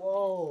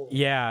 Whoa.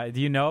 Yeah,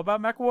 do you know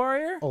about Mecha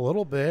Warrior? A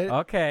little bit.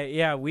 Okay,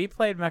 yeah, we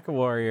played Mecha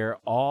Warrior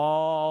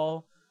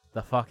all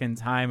the fucking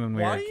time when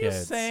we were kids. Why are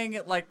you saying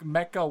it like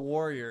Mecha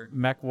Warrior?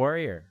 Mech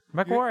Warrior.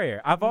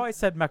 Warrior. I've always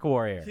said Mecha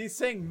Warrior. He's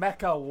saying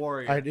Mecha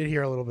Warrior. I did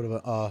hear a little bit of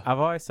a I've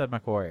always said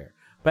Mech Warrior.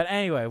 But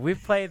anyway,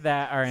 we've played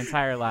that our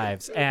entire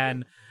lives,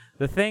 and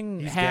the thing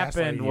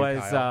happened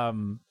was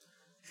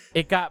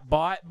it got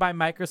bought by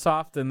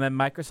Microsoft, and then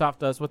Microsoft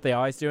does what they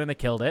always do, and they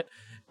killed it.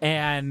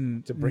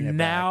 And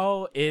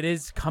now it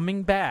is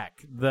coming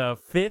back. The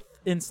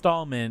 5th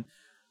installment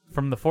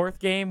from the 4th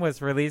game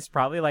was released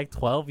probably like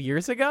 12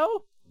 years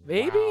ago.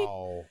 Maybe?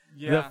 Wow.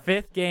 Yeah. The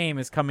 5th game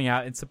is coming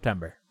out in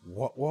September.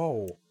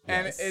 Whoa.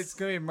 And Yes. it's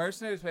going to be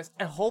Mercenary Space.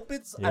 I hope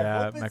it's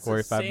Mech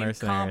Warrior the 5 same Mercenaries.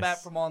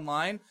 combat from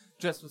online,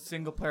 just with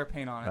single player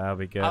paint on it. That'll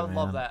be good. I would man.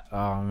 love that.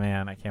 Oh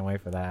man, I can't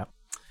wait for that.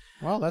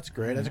 Well, that's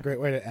great. That's a great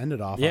way to end it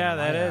off. Yeah, on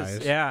that my is.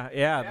 eyes. Yeah.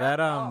 That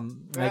yeah.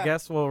 I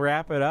guess we'll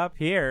wrap it up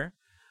here.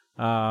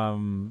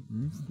 Fun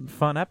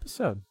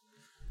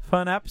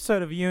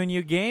episode of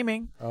U&U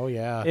Gaming. Oh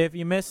yeah. If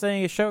you missed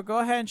any of the show, go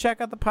ahead and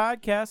check out the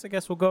podcast. I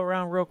guess we'll go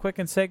around real quick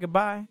and say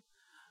goodbye.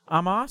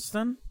 I'm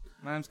Austin.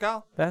 My name's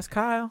Kyle. That's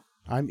Kyle.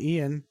 I'm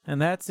Ian.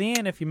 And that's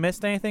Ian. If you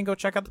missed anything, go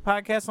check out the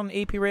podcast on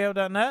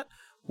apradio.net.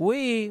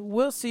 We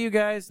will see you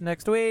guys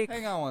next week.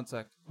 Hang on one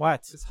sec.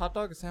 What? Is hot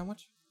dog a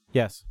sandwich?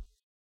 Yes.